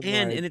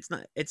 And it's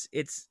not, it's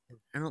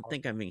I don't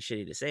think I'm being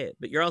shitty to say it,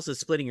 but you're also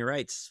splitting your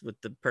rights with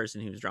the person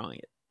who's drawing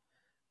it,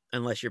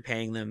 unless you're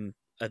paying them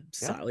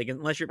like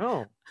unless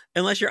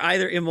you're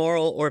either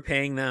immoral or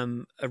paying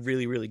them a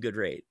really, really good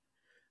rate.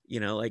 You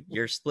know, like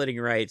you're splitting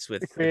rights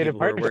with the people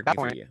who are working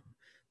for you.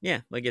 Yeah,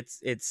 like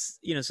it's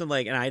you know, so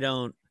like, and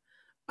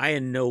I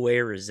in no way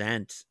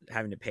resent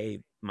having to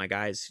pay my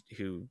guys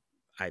who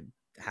I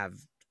have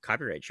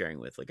copyright sharing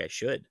with, like I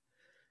should.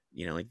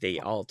 You know, like they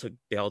all took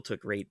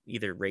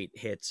either rate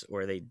hits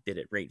or they did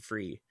it rate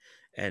free,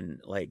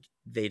 and like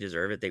they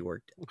deserve it. They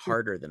worked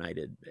harder than I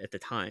did at the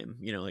time,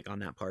 you know, like on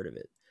that part of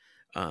it.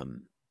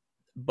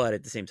 But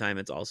at the same time,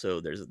 it's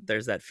also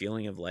there's that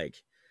feeling of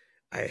like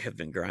I have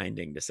been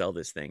grinding to sell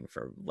this thing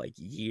for like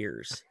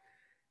years,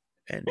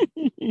 and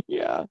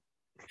yeah,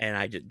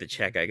 and the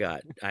check I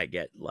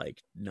get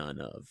like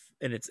none of,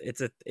 and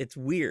it's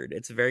weird.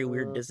 It's a very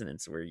weird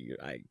dissonance where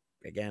I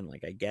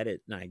get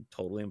it, and I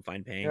totally am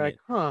fine paying it.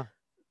 Huh.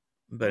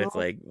 But it's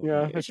like,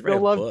 yeah, I I should write a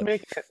still love book. to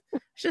make it. I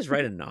should just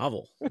write a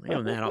novel. I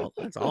own that all.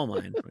 That's all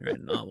mine. I write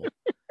a novel.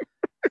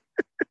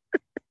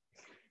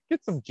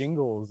 Get some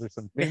jingles or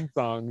some theme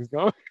songs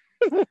going.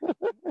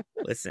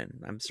 Listen,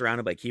 I'm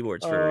surrounded by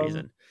keyboards for a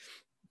reason.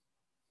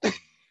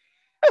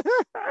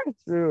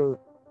 True.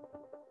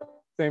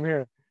 Same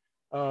here.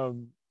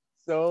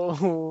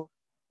 So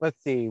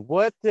let's see.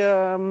 What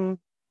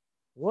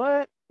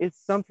is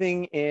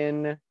something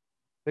in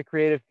the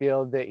creative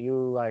field that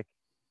you like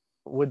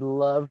would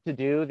love to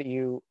do that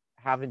you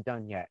haven't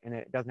done yet? And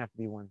it doesn't have to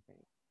be one thing.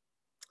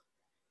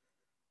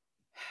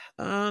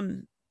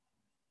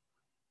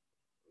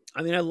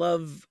 I mean,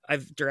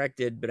 I've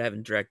directed, but I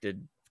haven't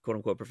directed quote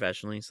unquote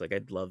professionally. So like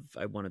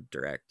I want to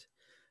direct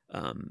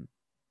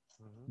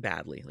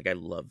badly. Like I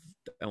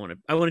want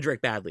to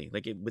direct badly,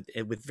 like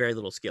with very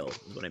little skill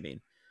is what I mean.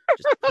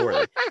 Just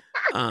poorly.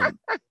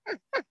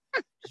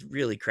 Just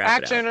really crap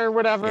action or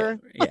whatever.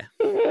 Yeah.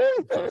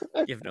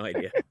 You have no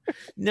idea.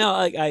 No,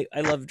 I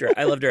love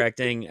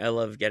directing. I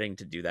love getting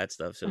to do that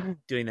stuff. So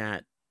doing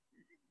that,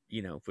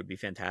 you know, would be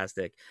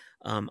fantastic.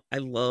 I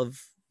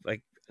love,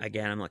 like,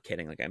 again, I'm not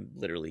kidding. Like I'm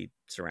literally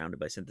surrounded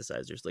by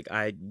synthesizers. Like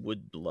I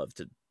would love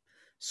to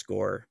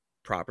score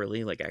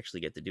properly, like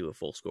actually get to do a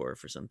full score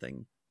for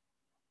something,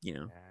 you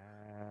know,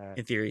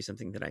 in theory,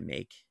 something that I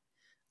make.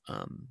 You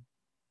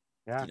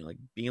know, like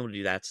being able to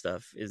do that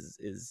stuff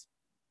is,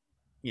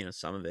 you know,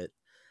 some of it.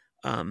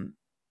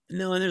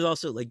 No, and there's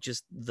also like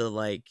just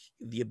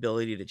the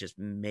ability to just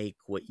make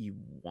what you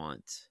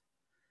want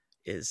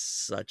is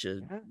such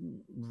a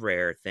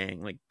rare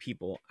thing. Like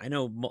people, I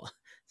know,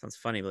 sounds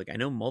funny, but like I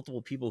know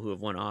multiple people who have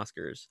won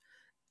Oscars,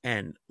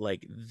 and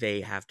like they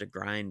have to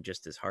grind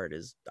just as hard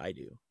as I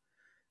do,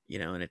 you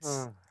know. And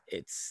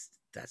it's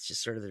that's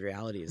just sort of the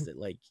reality, is that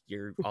like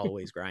you're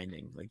always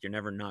grinding, like you're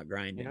never not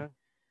grinding.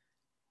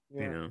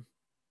 You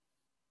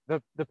know,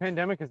 the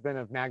pandemic has been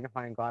a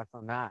magnifying glass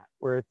on that,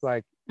 where it's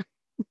like,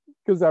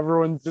 because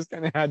everyone's just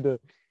kind of had to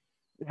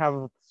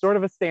have sort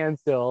of a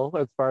standstill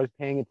as far as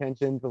paying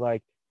attention to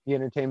like the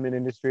entertainment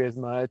industry as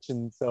much.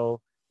 And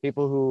so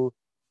people who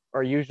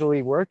are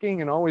usually working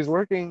and always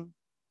working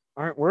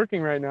aren't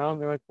working right now. And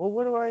they're like, well,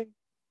 what do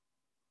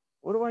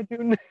I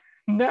do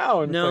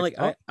now? And no, like,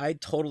 I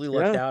totally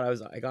lucked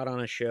out. I got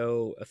on a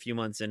show a few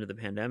months into the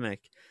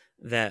pandemic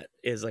that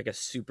is like a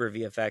super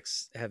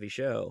VFX heavy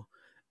show.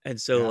 And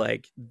so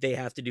like they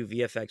have to do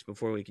VFX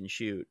before we can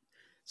shoot.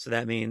 So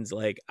that means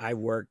like I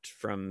worked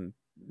from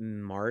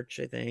March,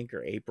 I think,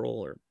 or April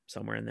or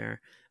somewhere in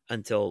there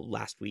until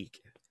last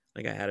week.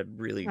 Like I had a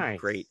really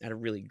great,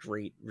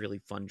 really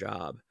fun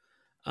job.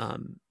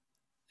 Um,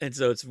 and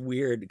so it's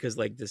weird because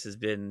like this has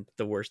been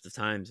the worst of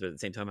times, but at the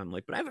same time, I'm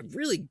like, but I have a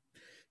really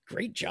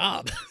great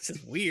job. This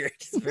is weird.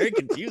 It's very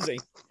confusing.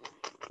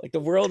 Like the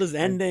world is I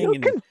ending, feel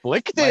and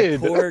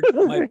conflicted.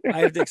 I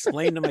have to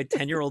explain to my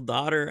 10-year-old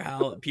daughter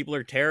how people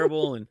are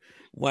terrible and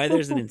why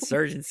there's an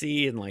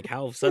insurgency and like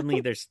how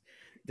suddenly there's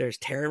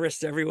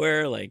terrorists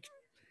everywhere. Like,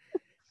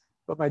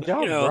 But my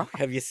job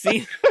have you rocks.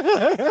 seen?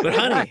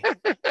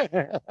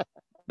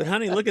 But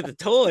honey, look at the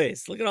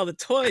toys. Look at all the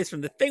toys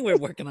from the thing we're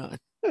working on.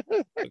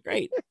 They're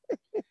great.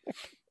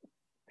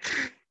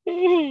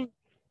 Very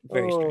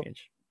Oh,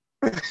 strange.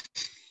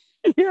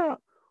 yeah.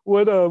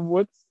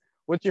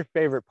 What's your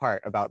favorite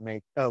part about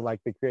like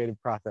the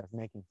creative process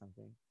making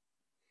something?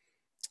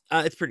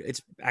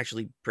 It's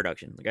actually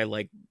production. Like I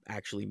like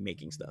actually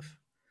making stuff.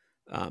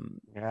 Um,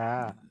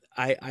 Yeah.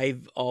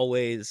 I've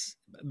always,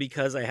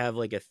 because I have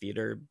like a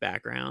theater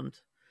background.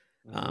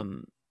 Mhm.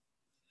 Um,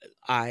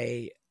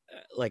 I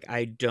like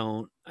I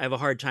have a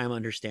hard time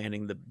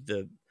understanding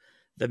the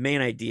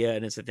main idea,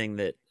 and it's a thing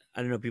that I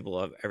don't know if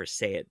people ever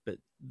say it, but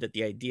that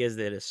the idea is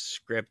that a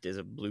script is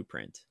a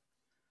blueprint,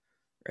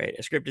 right?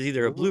 A script is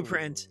either a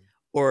blueprint Ooh.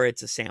 or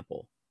it's a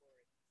sample.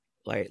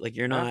 Like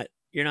Yeah.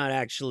 you're not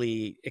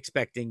actually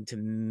expecting to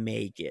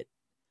make it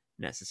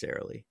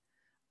necessarily.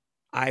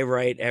 I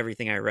write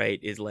everything I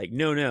write is like,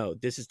 no,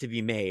 this is to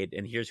be made,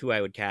 and here's who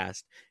I would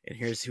cast, and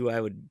here's who I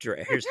would,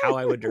 here's how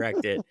I would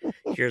direct it,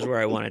 here's where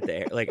I want it to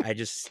air. Like But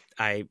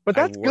I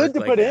that's good work to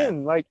like put that.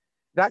 in. Like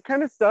that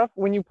kind of stuff,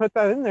 when you put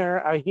that in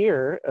there, I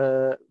hear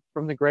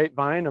from the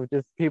grapevine of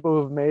just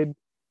people who've made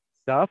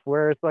stuff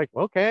where it's like,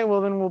 okay, well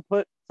then we'll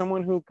put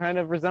someone who kind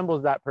of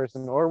resembles that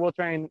person, or we'll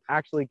try and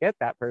actually get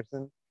that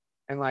person.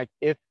 And like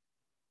if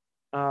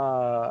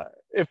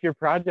your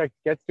project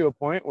gets to a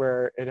point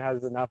where it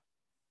has enough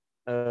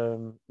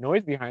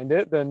noise behind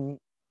it, then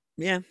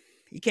Yeah,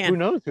 you who can.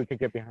 knows who could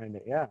get behind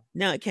it? Yeah.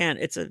 No, it can.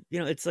 It's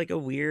it's like a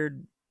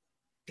weird.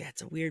 Yeah,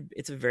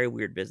 it's a very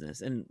weird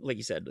business, and like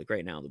you said, like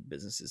right now the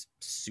business is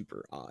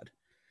super odd.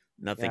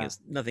 Yeah.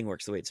 Nothing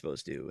works the way it's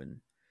supposed to, and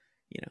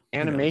who knows?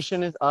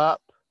 Animation is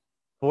up,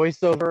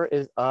 voiceover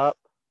is up.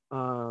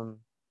 Um,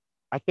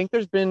 I think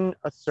there's been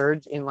a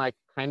surge in like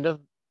kind of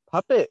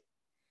puppet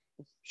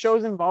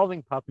shows involving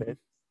Mm-hmm.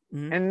 puppets,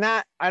 Mm-hmm. and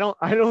that I don't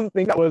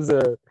think that was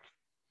a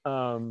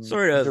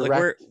Sort of like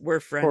direct we're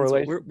friends.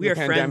 correlation to We the are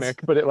friends. pandemic,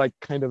 but it like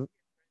kind of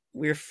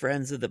We're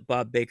friends of the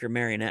Bob Baker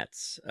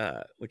Marionettes,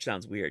 which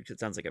sounds weird because it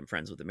sounds like I'm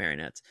friends with the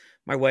Marionettes.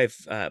 My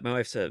wife's a no,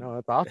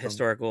 that's awesome.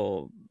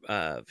 historical.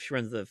 She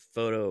runs the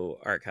photo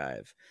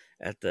archive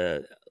at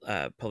the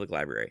public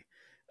library,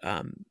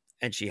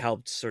 and she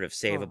helped sort of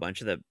save a Oh,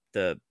 bunch of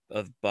the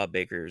of Bob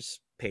Baker's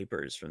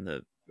papers from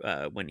the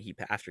when he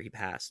after he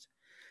passed.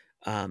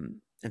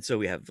 And so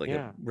we have like a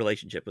yeah.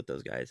 relationship with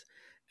those guys,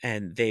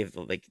 and they've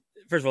like,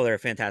 first of all, they're a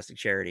fantastic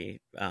charity.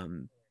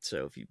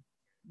 So if you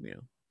know,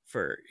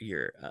 for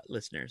your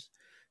listeners,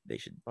 they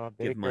should Bob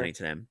give money Baker.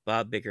 to them.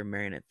 Bob Baker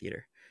Marionette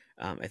Theater.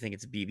 I think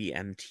it's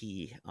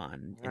BBMT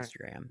on All right,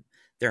 Instagram.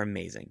 They're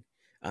amazing.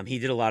 He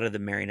did a lot of the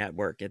marionette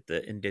work at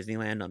the in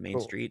Disneyland on Main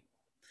cool. Street.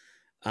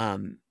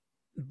 Um,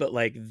 but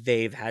like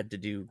they've had to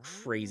do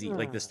crazy,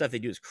 like the Ah, stuff they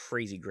do is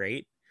crazy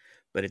great,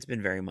 but it's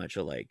been very much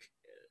a like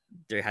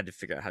they had to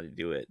figure out how to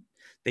do it.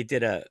 They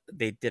did a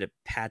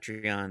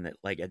Patreon that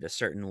like at a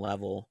certain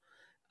level,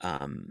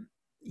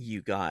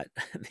 you got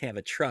they have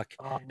a truck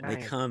oh, and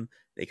nice.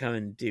 they come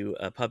and do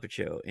a puppet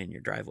show in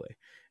your driveway,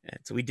 and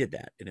so we did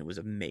that and it was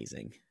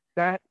amazing.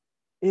 That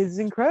is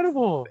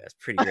incredible. It's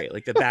pretty great.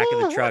 Like the back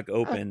of the truck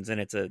opens and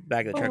it's a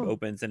back of the truck Oh,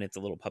 opens and it's a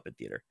little puppet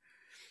theater,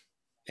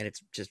 and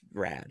it's just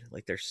rad.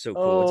 Like they're so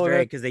cool. It's oh, very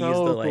that's because they use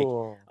the so like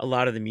cool. a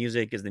lot of the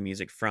music is the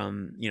music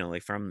from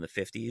like from the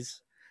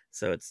 50s.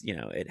 So it's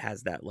it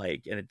has that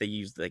like, and they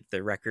use like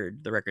the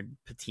record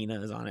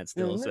patina is on it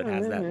still, so it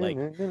has that like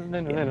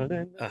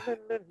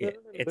yeah,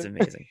 it's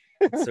amazing.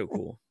 It's so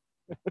cool.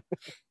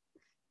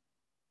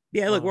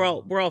 Yeah, look,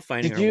 Oh. we're all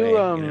finding Did our you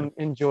way.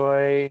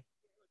 enjoy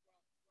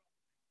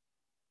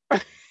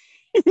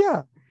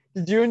yeah.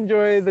 Did you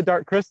enjoy the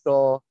Dark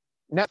Crystal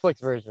Netflix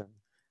version?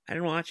 I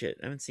didn't watch it.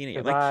 I haven't seen it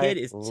yet. Because I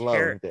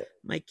loved it.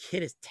 My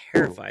kid is Ooh,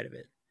 terrified of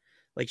it.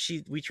 Like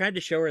we tried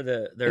to show her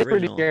the it's pretty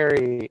original.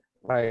 scary.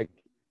 Like,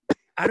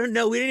 I don't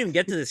know. We didn't even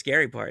get to the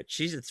scary part.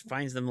 She just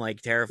finds them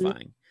like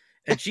terrifying.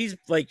 And she's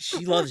like,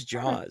 she loves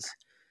Jaws.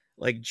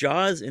 Like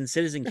Jaws and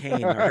Citizen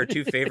Kane are her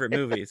two favorite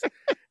movies.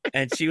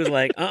 And she was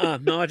like,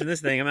 I'm not watching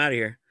this thing. I'm out of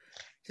here.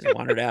 Just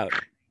wandered out.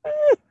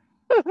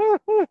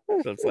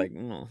 So it's like,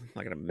 I'm not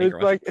gonna make her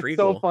watch a it's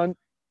so prequel. fun.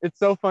 It's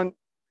so fun.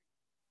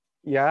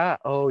 Yeah.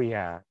 Oh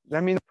yeah. I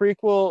mean, the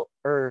prequel,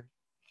 or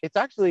it's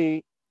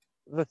actually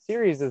the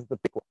series is the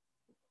prequel.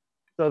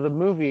 So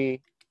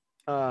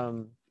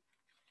um,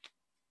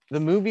 the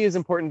movie is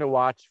important to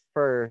watch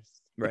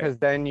first Right. because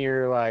then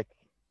you're like,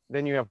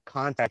 then you have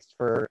context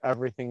for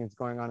everything that's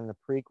going on in the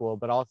prequel,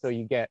 but also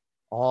you get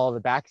all the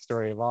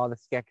backstory of all the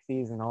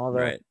Skeksis and all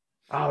the, Right.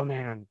 oh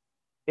man,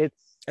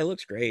 it's It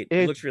looks great. It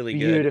it's looks really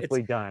good.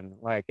 beautifully done.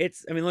 Like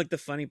I mean, like the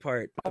funny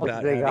part all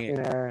about they got having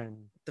in there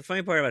and the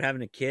funny part about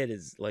having a kid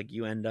is like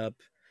you end up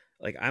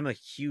Like I'm a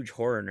huge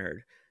horror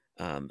nerd.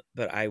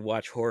 But I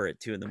watch horror at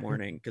 2 in the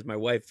morning because my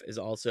wife is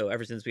also,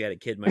 ever since we had a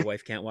kid, my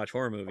wife can't watch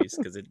horror movies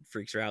because it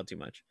freaks her out too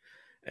much.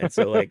 And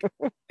so like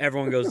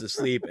everyone goes to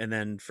sleep, and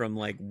then from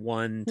like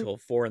 1 till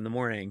 4 in the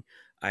morning,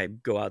 I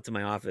go out to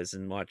my office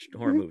and watch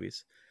horror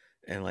movies.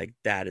 And like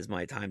that is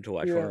my time to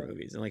watch horror Yeah.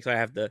 movies. And like so I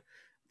have to,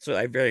 so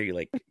I very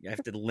like I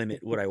have to limit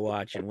what I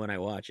watch and when I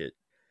watch it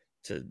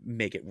to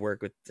make it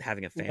work with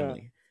having a Yeah.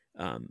 family.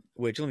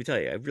 Which let me tell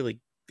you,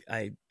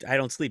 I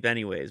don't sleep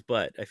anyways,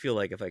 but I feel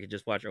like if I could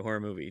just watch a horror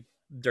movie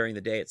during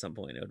the day at some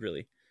point, it would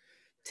really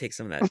take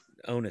some of that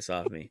onus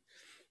off me.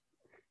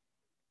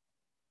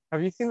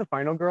 Have you seen The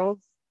Final Girls?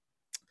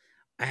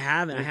 I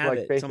haven't. I It's have like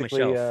it. It's on my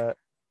basically shelf.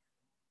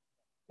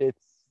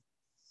 it's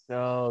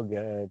so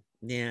good.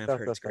 Yeah, I've So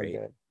heard so it's so great.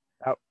 good.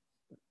 That,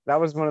 that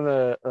was one of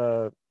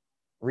the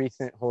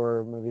recent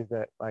horror movies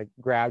that like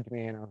grabbed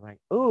me, and I was like,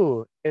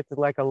 "Ooh, it's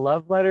like a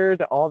love letter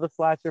to all the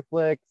slasher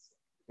flicks."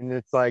 And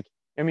it's like,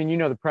 I mean, you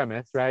know the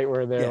premise, right?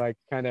 Where they're Yeah, like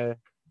kind of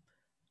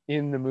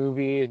in the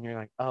movie, and you're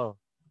like, "Oh,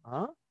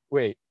 huh?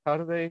 Wait, how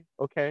do they?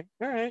 Okay,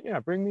 all right, yeah,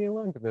 bring me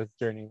along to this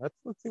journey. Let's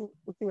see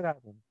what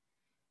happens."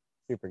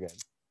 Super good.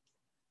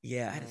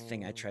 yeah. I had a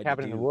thing I tried to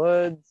Cabin in the do.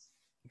 Woods.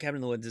 Cabin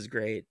in the Woods is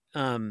great.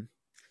 Mhm.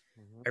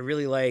 I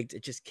really liked.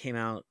 It just came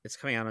out. It's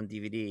coming out on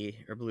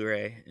DVD or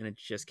Blu-ray, and it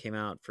just came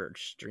out for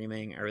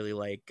streaming. I really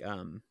like.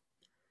 Oh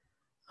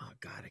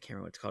God, I can't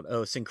remember what it's called.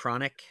 Oh,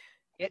 Synchronic.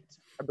 It,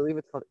 I believe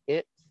it's called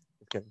It.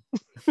 Just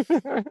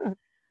kidding.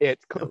 It,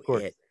 Oh, of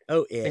course. it.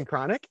 Oh, it.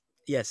 Synchronic.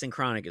 Yeah,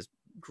 Synchronic is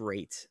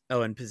great.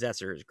 Oh, and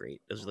Possessor is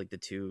great. Those are like the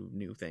two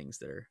new things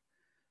that are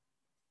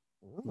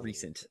Ooh.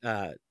 recent.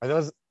 Are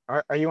those?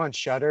 Are you on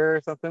Shutter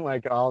or something?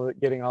 Like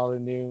getting all the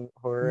new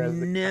horror as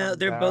it No, comes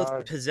they're both.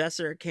 out.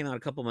 Possessor came out a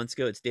couple months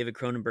ago. It's David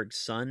Cronenberg's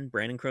son,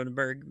 Brandon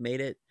Cronenberg,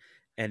 made it,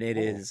 and it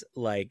Oh. is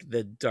like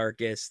the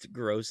darkest,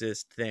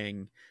 grossest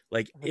thing.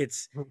 Like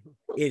it's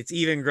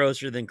even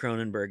grosser than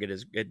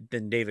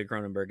than David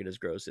Cronenberg at his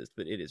grossest,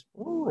 but it is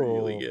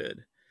really Ooh.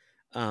 good.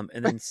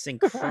 And then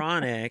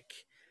Synchronic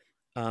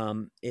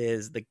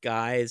is the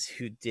guys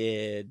who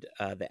did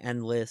the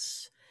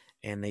Endless,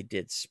 and they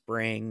did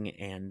Spring,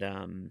 and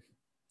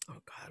oh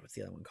God, what's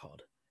the other one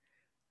called?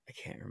 I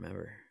can't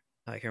remember.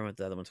 I can't remember what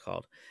the other one's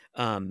called.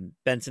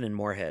 Benson and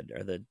Moorhead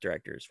are the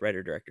directors,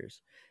 writer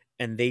directors,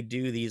 and they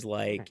do these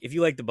like. If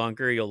you like The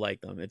Bunker, you'll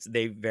like them. It's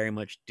they very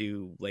much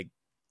do like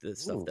the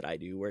stuff Ooh. that I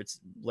do, where it's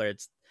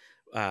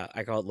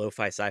I call it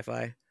lo-fi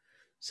sci-fi.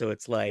 So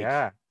it's like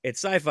Yeah.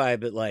 it's sci-fi,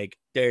 but like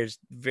there's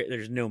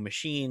no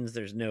machines,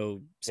 there's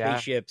no Yeah.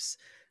 spaceships.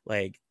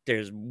 Like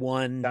there's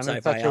one Done in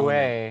sci-fi such a element.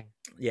 way.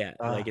 Yeah,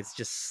 like Uh, it's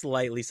just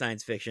slightly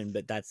science fiction,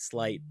 but that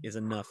slight is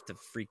enough to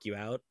freak you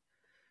out.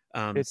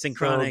 it's so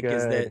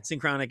good.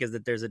 Synchronic is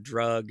that there's a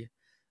drug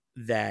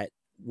that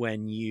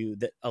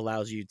that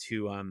allows you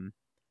to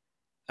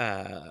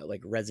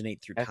like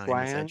resonate through time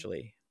SYN.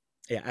 essentially.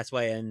 Yeah,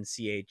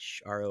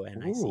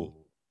 Synchronic. Ooh.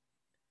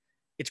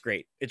 It's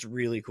great. It's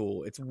really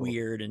cool. It's Cool.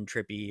 weird and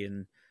trippy,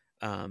 and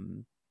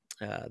um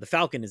the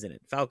Falcon is in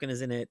it. Falcon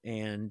is in it,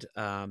 and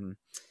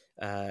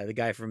the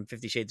guy from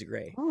 50 Shades of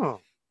Grey. Oh,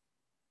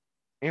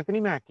 Anthony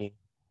Mackie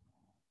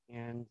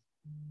and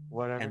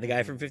whatever And the his guy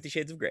name from 50 is.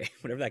 Shades of Grey,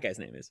 whatever that guy's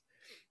name is.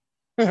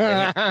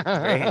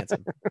 Very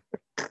handsome.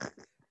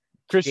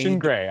 Christian Jamie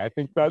Grey. I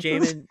think that's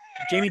Jamie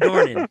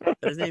Dornan. That's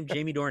his name,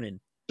 Jamie Dornan.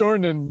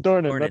 Dornan.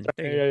 That's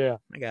There right. you go. Yeah,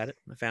 I got it.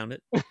 I found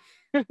it.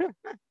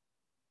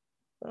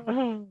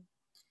 yeah.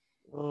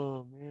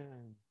 Oh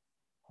man,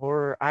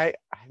 horror.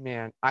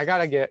 Man, I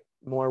gotta get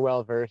more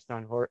well versed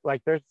on horror.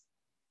 Like there's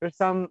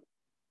some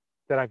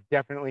that I've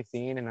definitely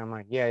seen, and I'm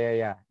like,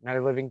 yeah. Night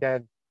of the Living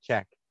Dead,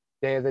 check.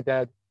 Day of the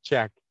Dead,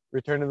 check.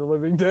 Return of the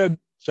Living Dead,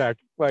 check.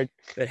 Like,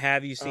 But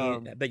have you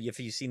seen? um, But if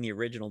you've seen the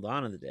original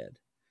Dawn of the Dead,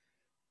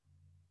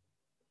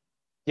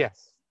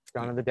 yes.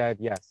 Dawn of the Dead,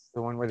 yes.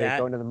 The one where they go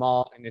that into the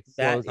mall and it's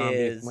slow that zombies.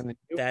 And is when they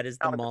do that is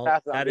the out with the mall.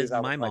 fast That zombies, is I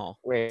was my like, mall.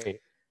 wait,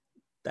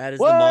 That is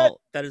the what?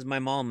 mall. That is my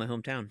mall in my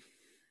hometown.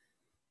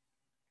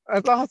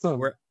 That's awesome.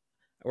 Where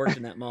I worked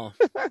in that mall.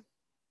 And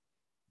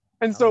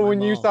That was so my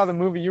when you mall. saw the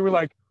movie, you were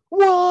like,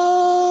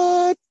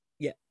 what?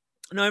 Yeah.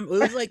 No, it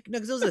was like no,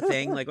 because it was a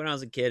thing. Like when I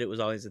was a kid, it was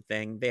always a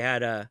thing. They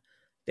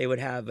would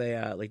have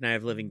a like Night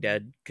of Living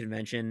Dead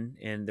convention,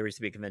 and there used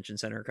to be a convention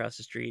center across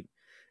the street,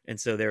 and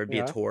so there would be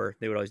a Yeah. tour.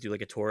 They would always do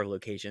like a tour of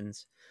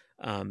locations,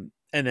 and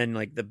then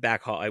like the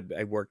back hall.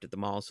 I worked at the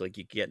mall, so like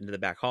you could get into the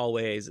back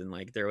hallways, and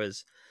like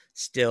there's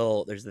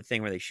the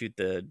thing where they shoot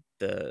the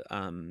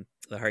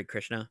Hare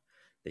Krishna.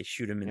 They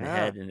shoot him in the Yeah.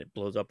 head, and it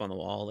blows up on the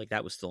wall. Like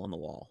that was still on the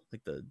wall.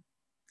 Like the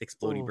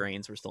explodey Ooh.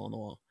 brains were still on the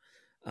wall.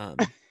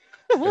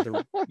 Or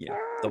the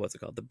what's it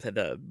called?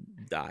 The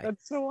die.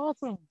 That's so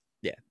awesome.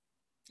 Yeah,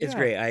 it's Yeah.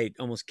 great. I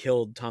almost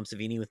killed Tom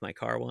Savini with my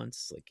car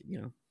once. Like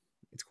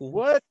it's cool.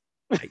 What?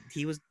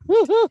 He was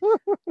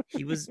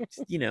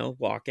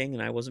walking,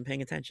 and I wasn't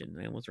paying attention.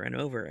 I almost ran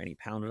over, and he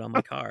pounded on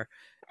my car.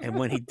 And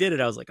when he did it,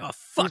 I was like, "Oh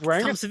fuck, He's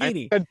wearing Tom a sign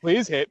Savini! that said,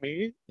 please hit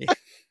me. Do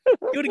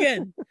it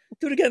again!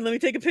 Do it again! Let me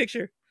take a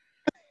picture."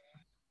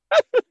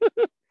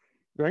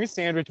 drawing a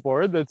sandwich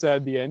board that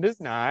said the end is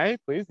nigh.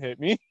 Please hit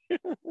me.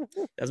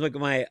 That's like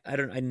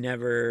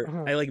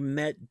I like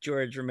met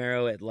George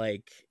Romero at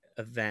like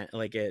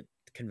like at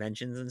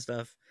conventions and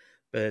stuff,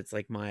 but it's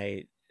like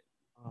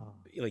Oh,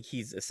 like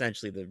he's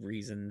essentially the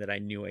reason that I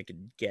knew I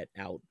could get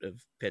out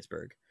of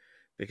Pittsburgh,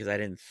 because I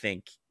didn't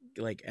think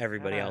like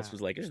everybody else yeah.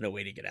 was like, there's no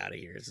way to get out of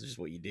here. This is just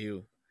what you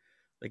do.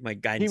 Like my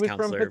He guidance was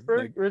from counselor,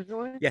 Pittsburgh like,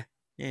 originally. yeah,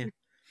 yeah,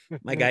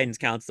 my guidance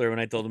counselor, when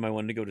I told him I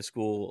wanted to go to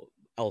school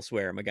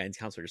elsewhere, my guidance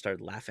counselor just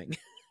started laughing.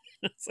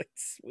 I was like,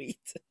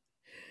 sweet.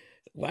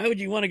 Why would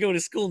you want to go to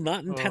school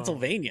not in Oh.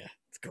 Pennsylvania?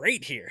 It's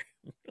great here.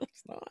 No,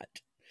 it's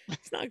not.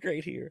 It's not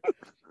great here.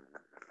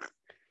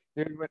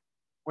 Dude,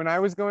 when I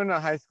was going to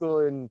high school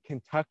in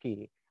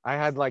Kentucky, I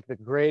had like the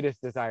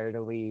greatest desire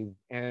to leave,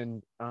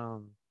 and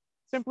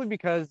simply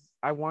because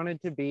I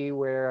wanted to be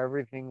where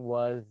everything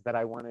was that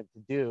I wanted to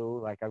do.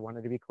 Like I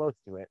wanted to be close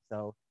to it.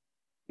 So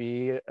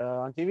be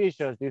on TV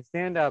shows, do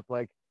stand up,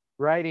 like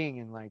writing,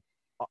 and like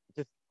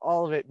just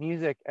all of it,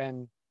 music,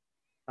 and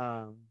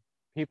um,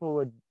 people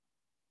would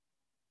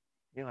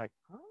be like,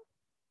 "Huh?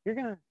 You're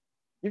gonna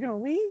you're gonna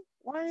leave?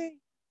 Why?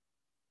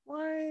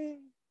 Why?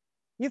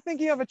 You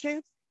think you have a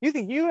chance? You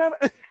think you have?"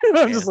 And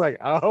I'm Yeah. just like,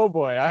 oh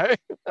boy, I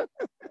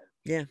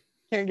Yeah.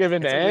 can't give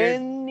into It's a weird,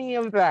 any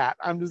of that.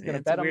 I'm just yeah, gonna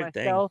it's a bet on weird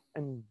thing. myself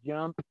and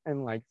jump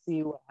and like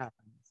see what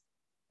happens.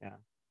 Yeah,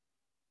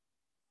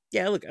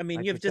 Yeah, look, I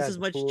mean, like you you have just said, as the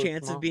much pool is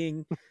chance of small.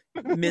 being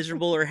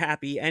miserable or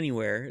happy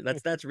anywhere.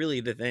 That's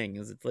really the thing.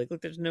 Is it's like,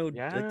 look, there's no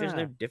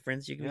Yeah,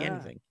 difference. You can be yeah,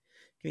 anything.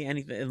 You can be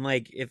anything. And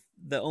like if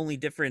the only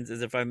difference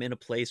is if I'm in a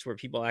place where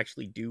people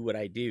actually do what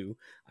I do,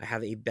 I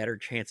have a better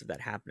chance of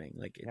that happening.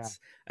 Like yeah,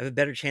 I have a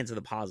better chance of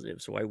the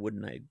positive. So why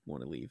wouldn't I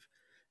want to leave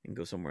and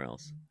go somewhere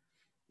else?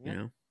 You yeah.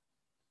 know?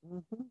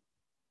 Mm-hmm.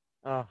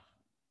 Oh,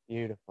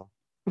 beautiful.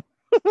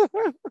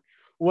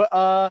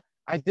 Well,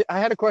 I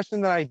had a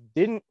question that I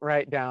didn't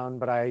write down,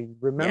 but I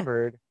Yeah.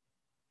 remembered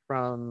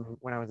from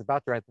when I was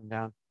about to write them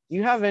down. Do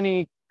you have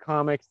any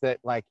comics that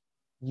like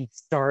you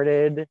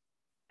started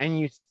and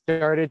you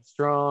started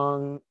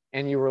strong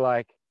and you were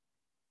like,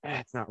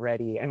 it's not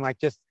ready, and like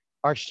just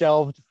are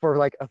shelved for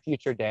like a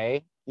future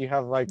day? You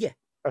have like Yeah.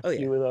 a Oh yeah.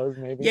 few of those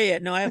maybe? Yeah, yeah.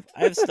 No, I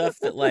have stuff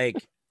that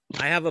like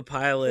I have a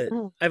pilot.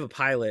 I have a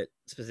pilot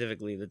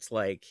specifically that's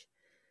like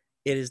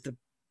it is the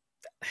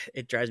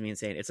it drives me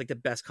insane. It's like the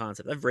best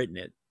concept. I've written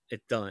it.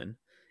 It done.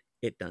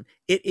 It done.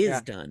 It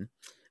is Yeah. done.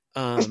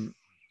 Um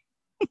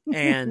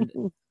and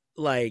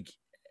like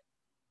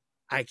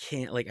I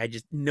can't like I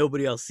just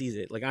nobody else sees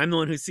it. Like I'm the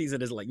one who sees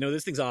it as like, no,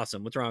 this thing's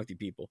awesome. What's wrong with you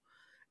people?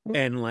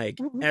 And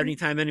like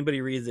anytime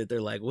anybody reads it,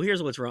 they're like, well,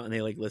 here's what's wrong. And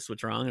they like list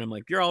what's wrong. And I'm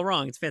like, you're all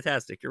wrong. It's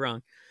fantastic. You're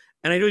wrong.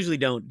 And I usually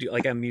don't do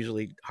like I'm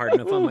usually hard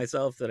enough on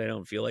myself that I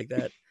don't feel like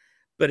that.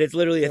 But it's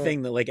literally a Yeah.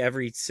 thing that like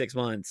every 6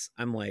 months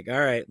I'm like, all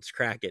right, let's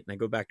crack it. And I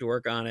go back to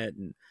work on it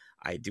and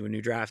I do a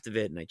new draft of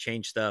it and I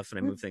change stuff and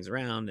I move things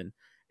around and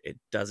it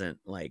doesn't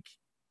like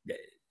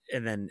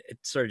and then it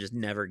sort of just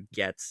never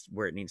gets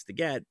where it needs to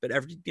get. But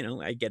every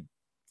I get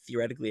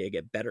theoretically I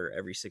get better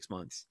every 6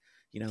 months.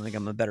 Like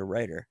I'm a better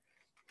writer.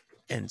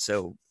 And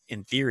so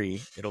in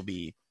theory, it'll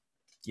be,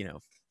 you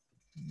know,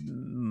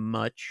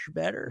 much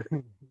better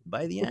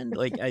by the end.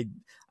 Like I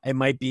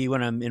might be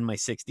when I'm in my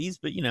 60s,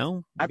 but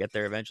we'll I, get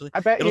there eventually. I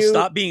bet It'll you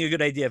stop being a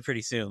good idea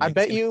pretty soon. I Like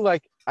it's bet gonna you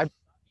like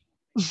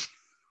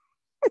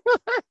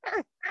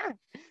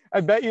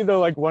I bet you though,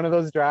 like one of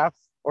those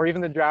drafts, or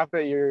even the draft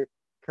that you're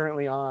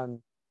currently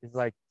on, is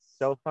like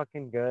so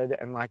fucking good,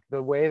 and like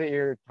the way that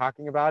you're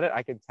talking about it,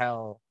 I could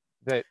tell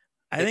that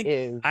I it think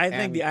is. I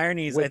think And the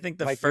irony is I with think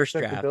the like your first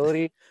draft,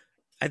 sensibility,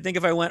 I think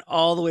if I went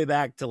all the way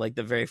back to like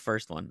the very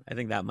first one, I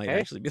think that might hey,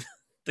 actually be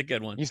the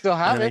good one. you still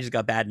And have then I it, just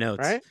got bad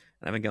notes. right?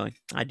 And I've been going,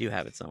 I do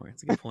have it somewhere.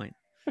 It's a good point.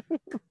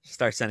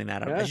 Start sending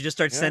that out. I Yeah, should just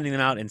start yeah. sending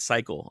them out in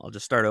cycle. I'll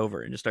just start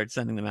over and just start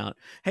sending them out.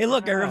 Hey,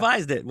 look, I Yeah.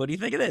 revised it. What do you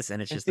think of this?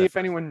 And it's And just see that if first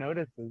anyone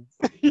notices.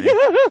 right?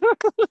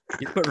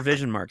 You put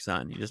revision marks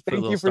on. You just put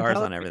Thank little you for stars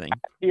telling on me.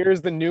 everything.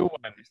 Here's the new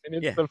one, and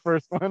it's Yeah, the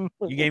first one.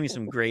 you gave me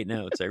some great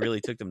notes. I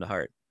really took them to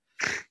heart.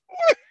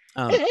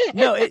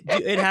 No,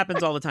 it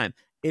happens all the time.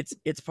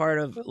 It's part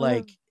of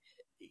like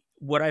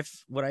what I've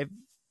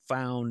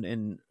found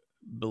and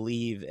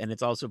believe, and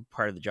it's also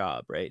part of the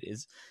job, right?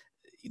 Is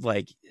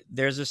like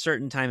there's a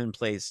certain time and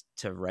place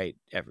to write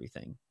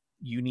everything.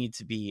 You need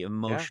to be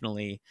Yeah,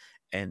 emotionally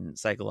and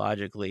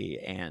psychologically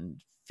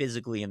and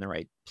physically in the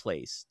right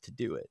place to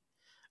do it.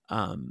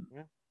 Um,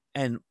 yeah,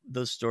 and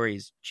those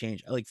stories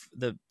change. Like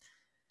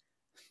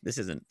this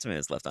isn't something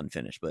that's left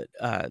unfinished, but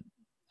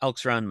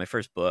Elks Run, my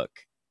first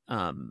book,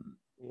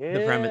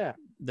 the premise yeah.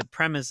 the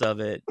premise of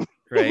it,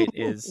 right,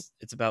 is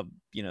it's about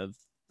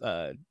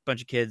a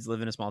bunch of kids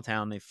live in a small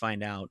town. They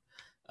find out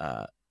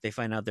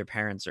their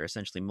parents are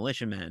essentially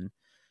militiamen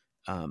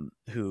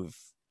who've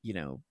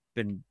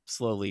been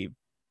slowly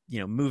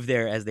moved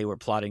there as they were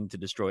plotting to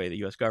destroy the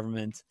U.S.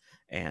 government,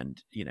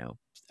 and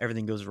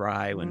everything goes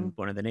awry when Mhm,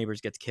 one of the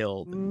neighbors gets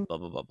killed mhm. and blah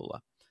blah blah blah blah.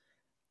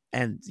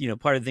 And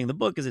part of the thing in the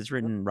book is it's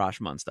written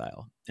Rashomon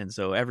style, and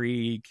so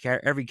every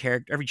character,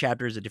 every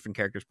chapter is a different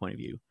character's point of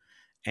view.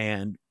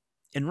 And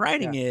in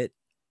writing Yeah, it,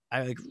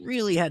 I like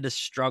really had to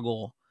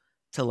struggle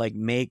to like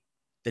make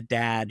the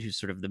dad, who's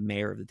sort of the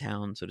mayor of the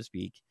town, so to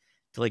speak,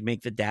 to like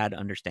make the dad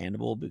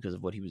understandable because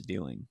of what he was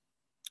doing.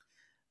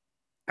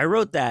 I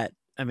wrote that,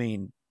 I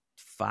mean,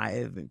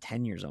 5 and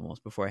 10 years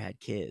almost before I had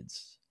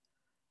kids,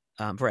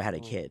 before I had a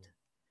kid.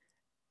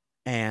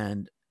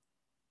 And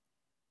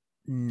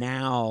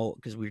now,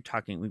 because we were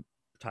talking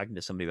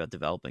to somebody about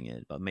developing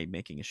it, about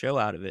making a show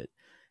out of it.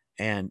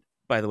 And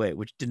by the way,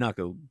 which did not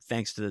go,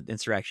 thanks to the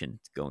insurrection,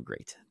 it's going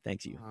great.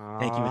 Thank you.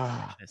 Thank you,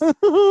 insurrectionists.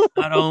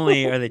 Not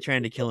only are they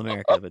trying to kill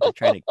America, but they're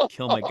trying to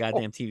kill my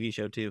goddamn TV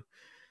show too.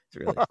 It's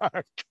really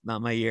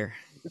not my year.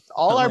 It's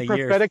all Not our my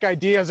year. prophetic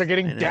ideas are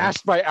getting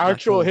dashed by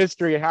actual cool.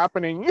 history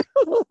happening.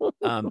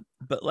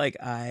 But like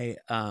I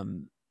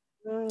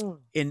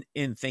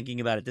in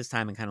thinking about it this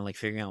time and kind of like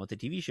figuring out what the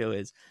TV show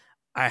is,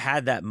 I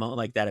had that moment,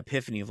 like that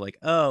epiphany of like,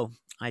 oh,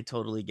 I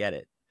totally get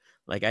it.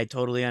 Like I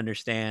totally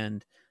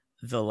understand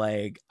the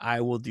like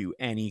I will do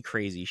any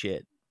crazy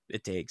shit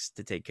it takes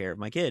to take care of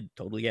my kid.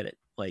 Totally get it.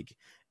 Like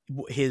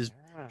his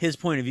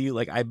point of view,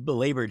 like I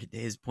belabored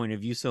his point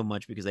of view so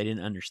much because I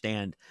didn't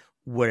understand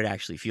what it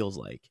actually feels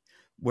like.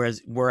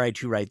 Whereas were I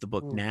to write the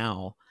book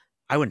now,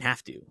 I wouldn't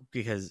have to,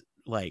 because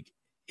like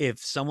if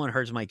someone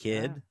hurts my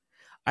kid,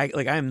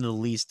 I'm the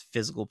least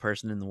physical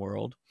person in the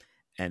world,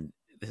 and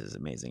this is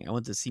amazing. I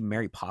went to see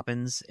Mary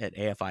Poppins at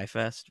AFI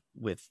Fest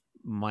with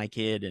my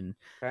kid and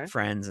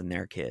friends and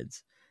their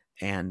kids.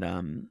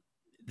 And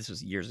this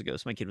was years ago.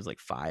 So my kid was like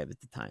 5 at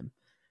the time.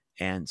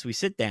 And so we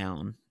sit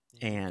down,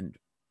 and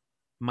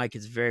my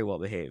kid's very well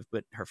behaved,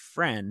 but her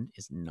friend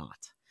is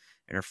not.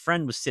 And her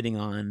friend was sitting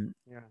on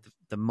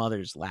the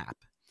mother's lap.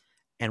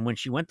 And when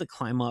she went to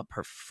climb up,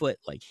 her foot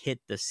like hit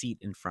the seat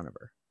in front of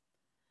her.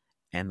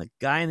 And the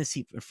guy in the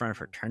seat in front of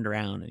her turned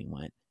around and he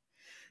went,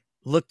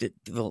 looked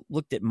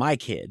at my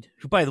kid,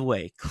 who, by the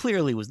way,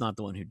 clearly was not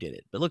the one who did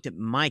it, but looked at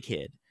my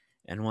kid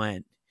and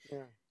went,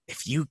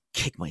 if you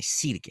kick my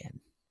seat again,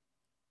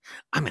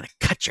 I'm going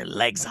to cut your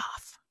legs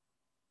off.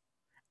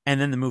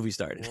 And then the movie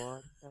started.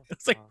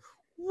 It's like,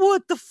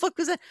 what the fuck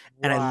was that?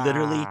 And I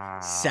literally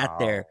sat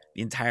there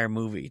the entire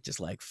movie just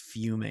like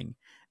fuming.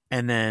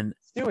 And then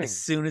as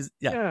soon as,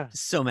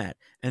 so mad.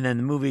 And then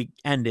the movie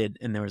ended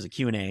and there was a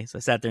Q&A. So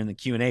I sat there in the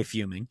Q&A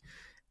fuming.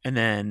 And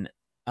then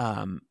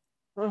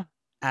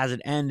as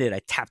it ended, I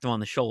tapped him on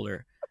the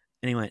shoulder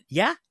and he went,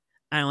 yeah?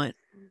 I went,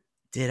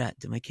 did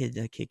my kid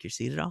kick your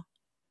seat at all?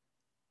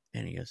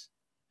 And he goes,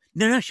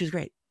 no, she was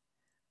great.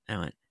 And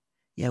I went,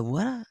 yeah,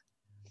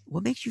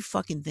 what makes you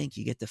fucking think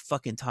you get to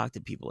fucking talk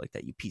to people like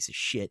that, you piece of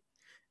shit?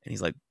 And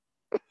he's like,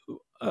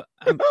 I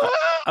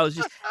was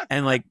just,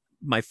 and like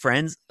my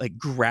friends like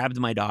grabbed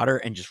my daughter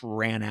and just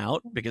ran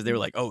out because they were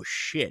like, oh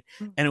shit.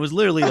 And it was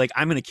literally like,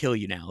 I'm going to kill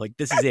you now. Like,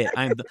 this is it.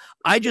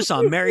 I just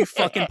saw Mary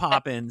fucking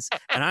Poppins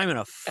and I'm going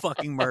to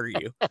fucking murder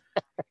you.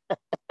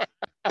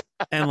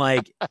 And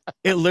like,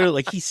 it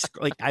literally,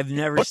 like I've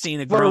never seen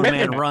a grown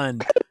man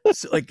run.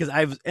 So, like, cause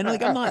I'm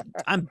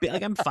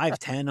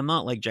 5'10". I'm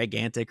not like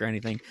gigantic or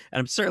anything. And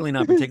I'm certainly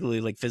not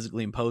particularly like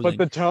physically imposing. But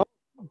the tone.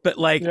 But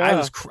like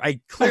I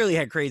clearly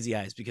had crazy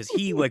eyes because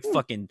he like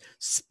fucking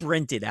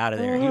sprinted out of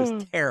there. He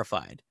was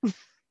terrified.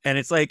 And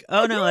it's like,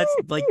 oh no,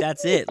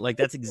 that's it. Like,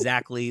 that's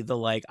exactly the,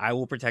 like, I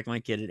will protect my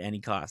kid at any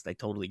cost. I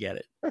totally get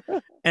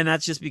it. And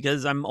that's just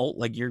because I'm old.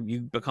 Like you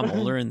become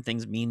older and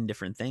things mean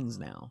different things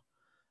now,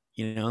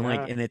 you know, and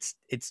like, and it's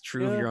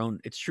true of your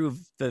own, it's true of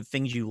the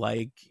things you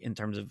like in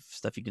terms of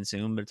stuff you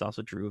consume, but it's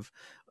also true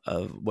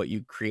of what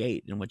you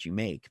create and what you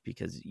make,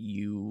 because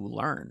you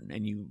learn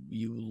and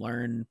you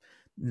learn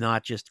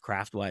not just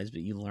craft wise,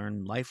 but you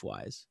learn life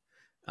wise.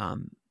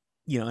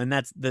 You know, and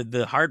that's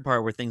the hard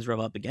part where things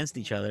rub up against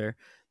each other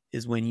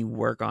is when you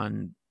work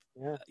on,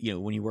 you know,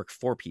 when you work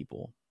for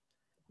people,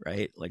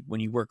 right? Like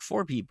when you work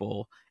for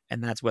people,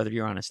 and that's whether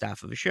you're on a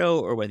staff of a show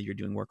or whether you're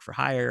doing work for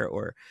hire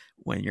or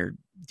when you're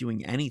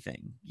doing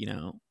anything, you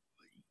know,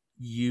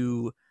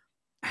 you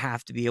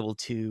have to be able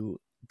to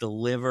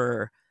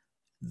deliver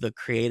the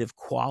creative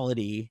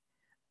quality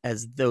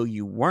as though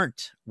you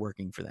weren't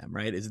working for them,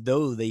 right? As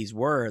though these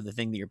were the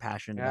thing that you're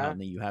passionate about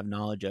and that you have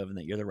knowledge of and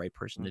that you're the right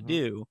person to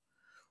do,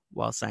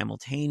 while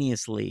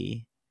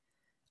simultaneously,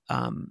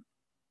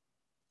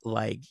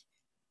 like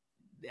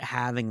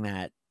having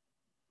that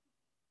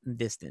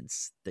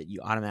distance that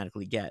you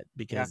automatically get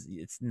because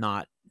it's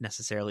not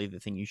necessarily the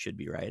thing you should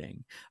be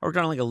writing. I worked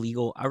on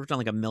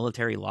like a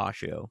military law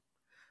show,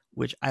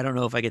 which I don't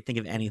know if I could think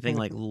of anything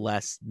like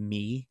less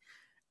me.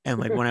 And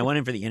like when I went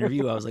in for the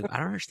interview, I was like, I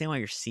don't understand why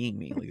you're seeing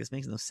me. Like, this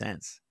makes no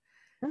sense.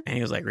 And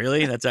he was like,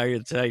 really? That's how you're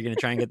going to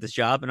try and get this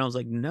job? And I was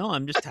like, no,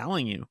 I'm just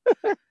telling you.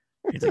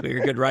 He's like, well,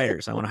 you're a good writer,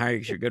 so I want to hire you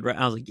because you're a good writer.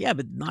 I was like, yeah,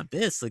 but not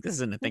this. Like, this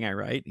isn't a thing I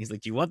write. He's like,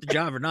 do you want the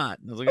job or not?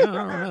 And I was like, oh, I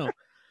don't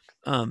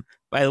know.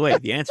 By the way,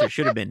 the answer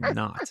should have been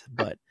not.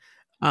 But,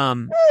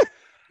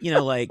 you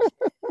know, like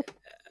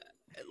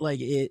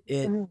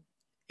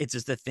it's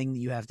just a thing that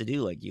you have to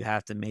do. Like, you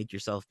have to make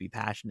yourself be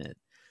passionate.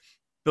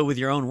 But with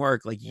your own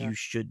work, like you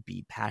should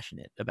be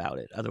passionate about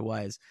it.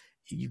 Otherwise,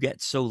 you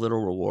get so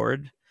little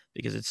reward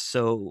because it's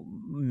so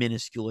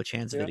minuscule a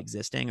chance of Yeah. it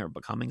existing or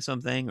becoming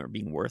something or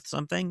being worth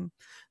something,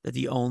 that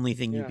the only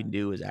thing you Yeah. can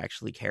do is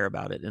actually care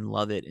about it and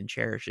love it and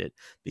cherish it,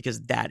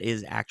 because that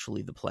is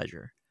actually the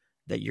pleasure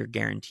that you're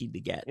guaranteed to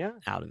get Yeah.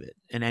 out of it.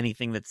 And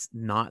anything that's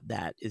not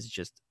that is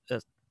just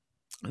a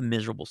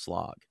miserable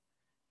slog,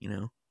 you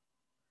know?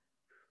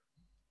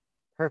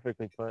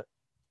 Perfectly put.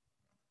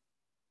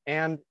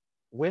 And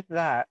with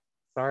that,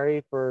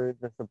 sorry for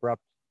this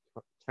abrupt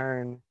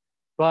turn,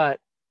 but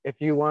if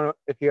you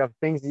have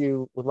things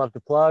you would love to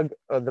plug,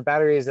 the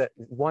battery is at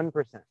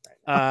 1%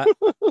 right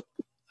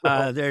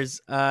now.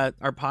 There's our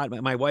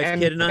my wife, and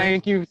kid, and I.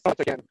 thank you so much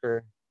again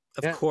for.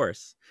 Of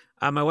course.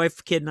 My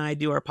wife, kid, and I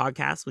do our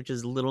podcast, which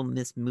is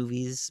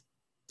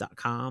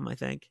littlemissmovies.com, I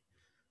think.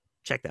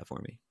 Check that for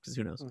me, because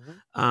who knows?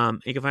 Mm-hmm.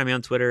 You can find me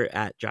on Twitter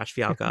at Josh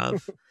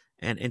Fialkov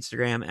and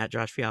Instagram at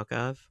Josh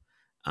Fialkov.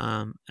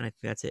 And I think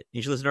that's it.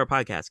 You should listen to our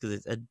podcast because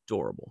it's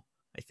adorable,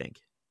 I think.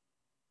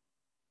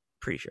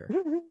 Pretty sure.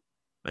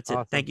 That's it.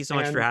 Awesome. Thank you so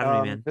much for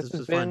having me, man. This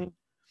was fun.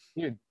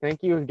 Dude,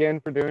 thank you again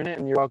for doing it,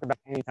 and you're welcome back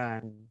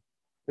anytime.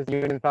 This is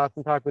Human Thoughts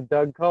and Talk with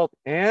Doug Colt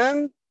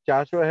and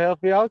Joshua Hale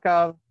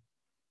Fialkov.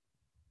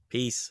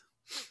 Peace.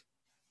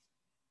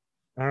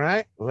 All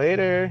right,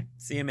 later.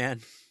 See you, man.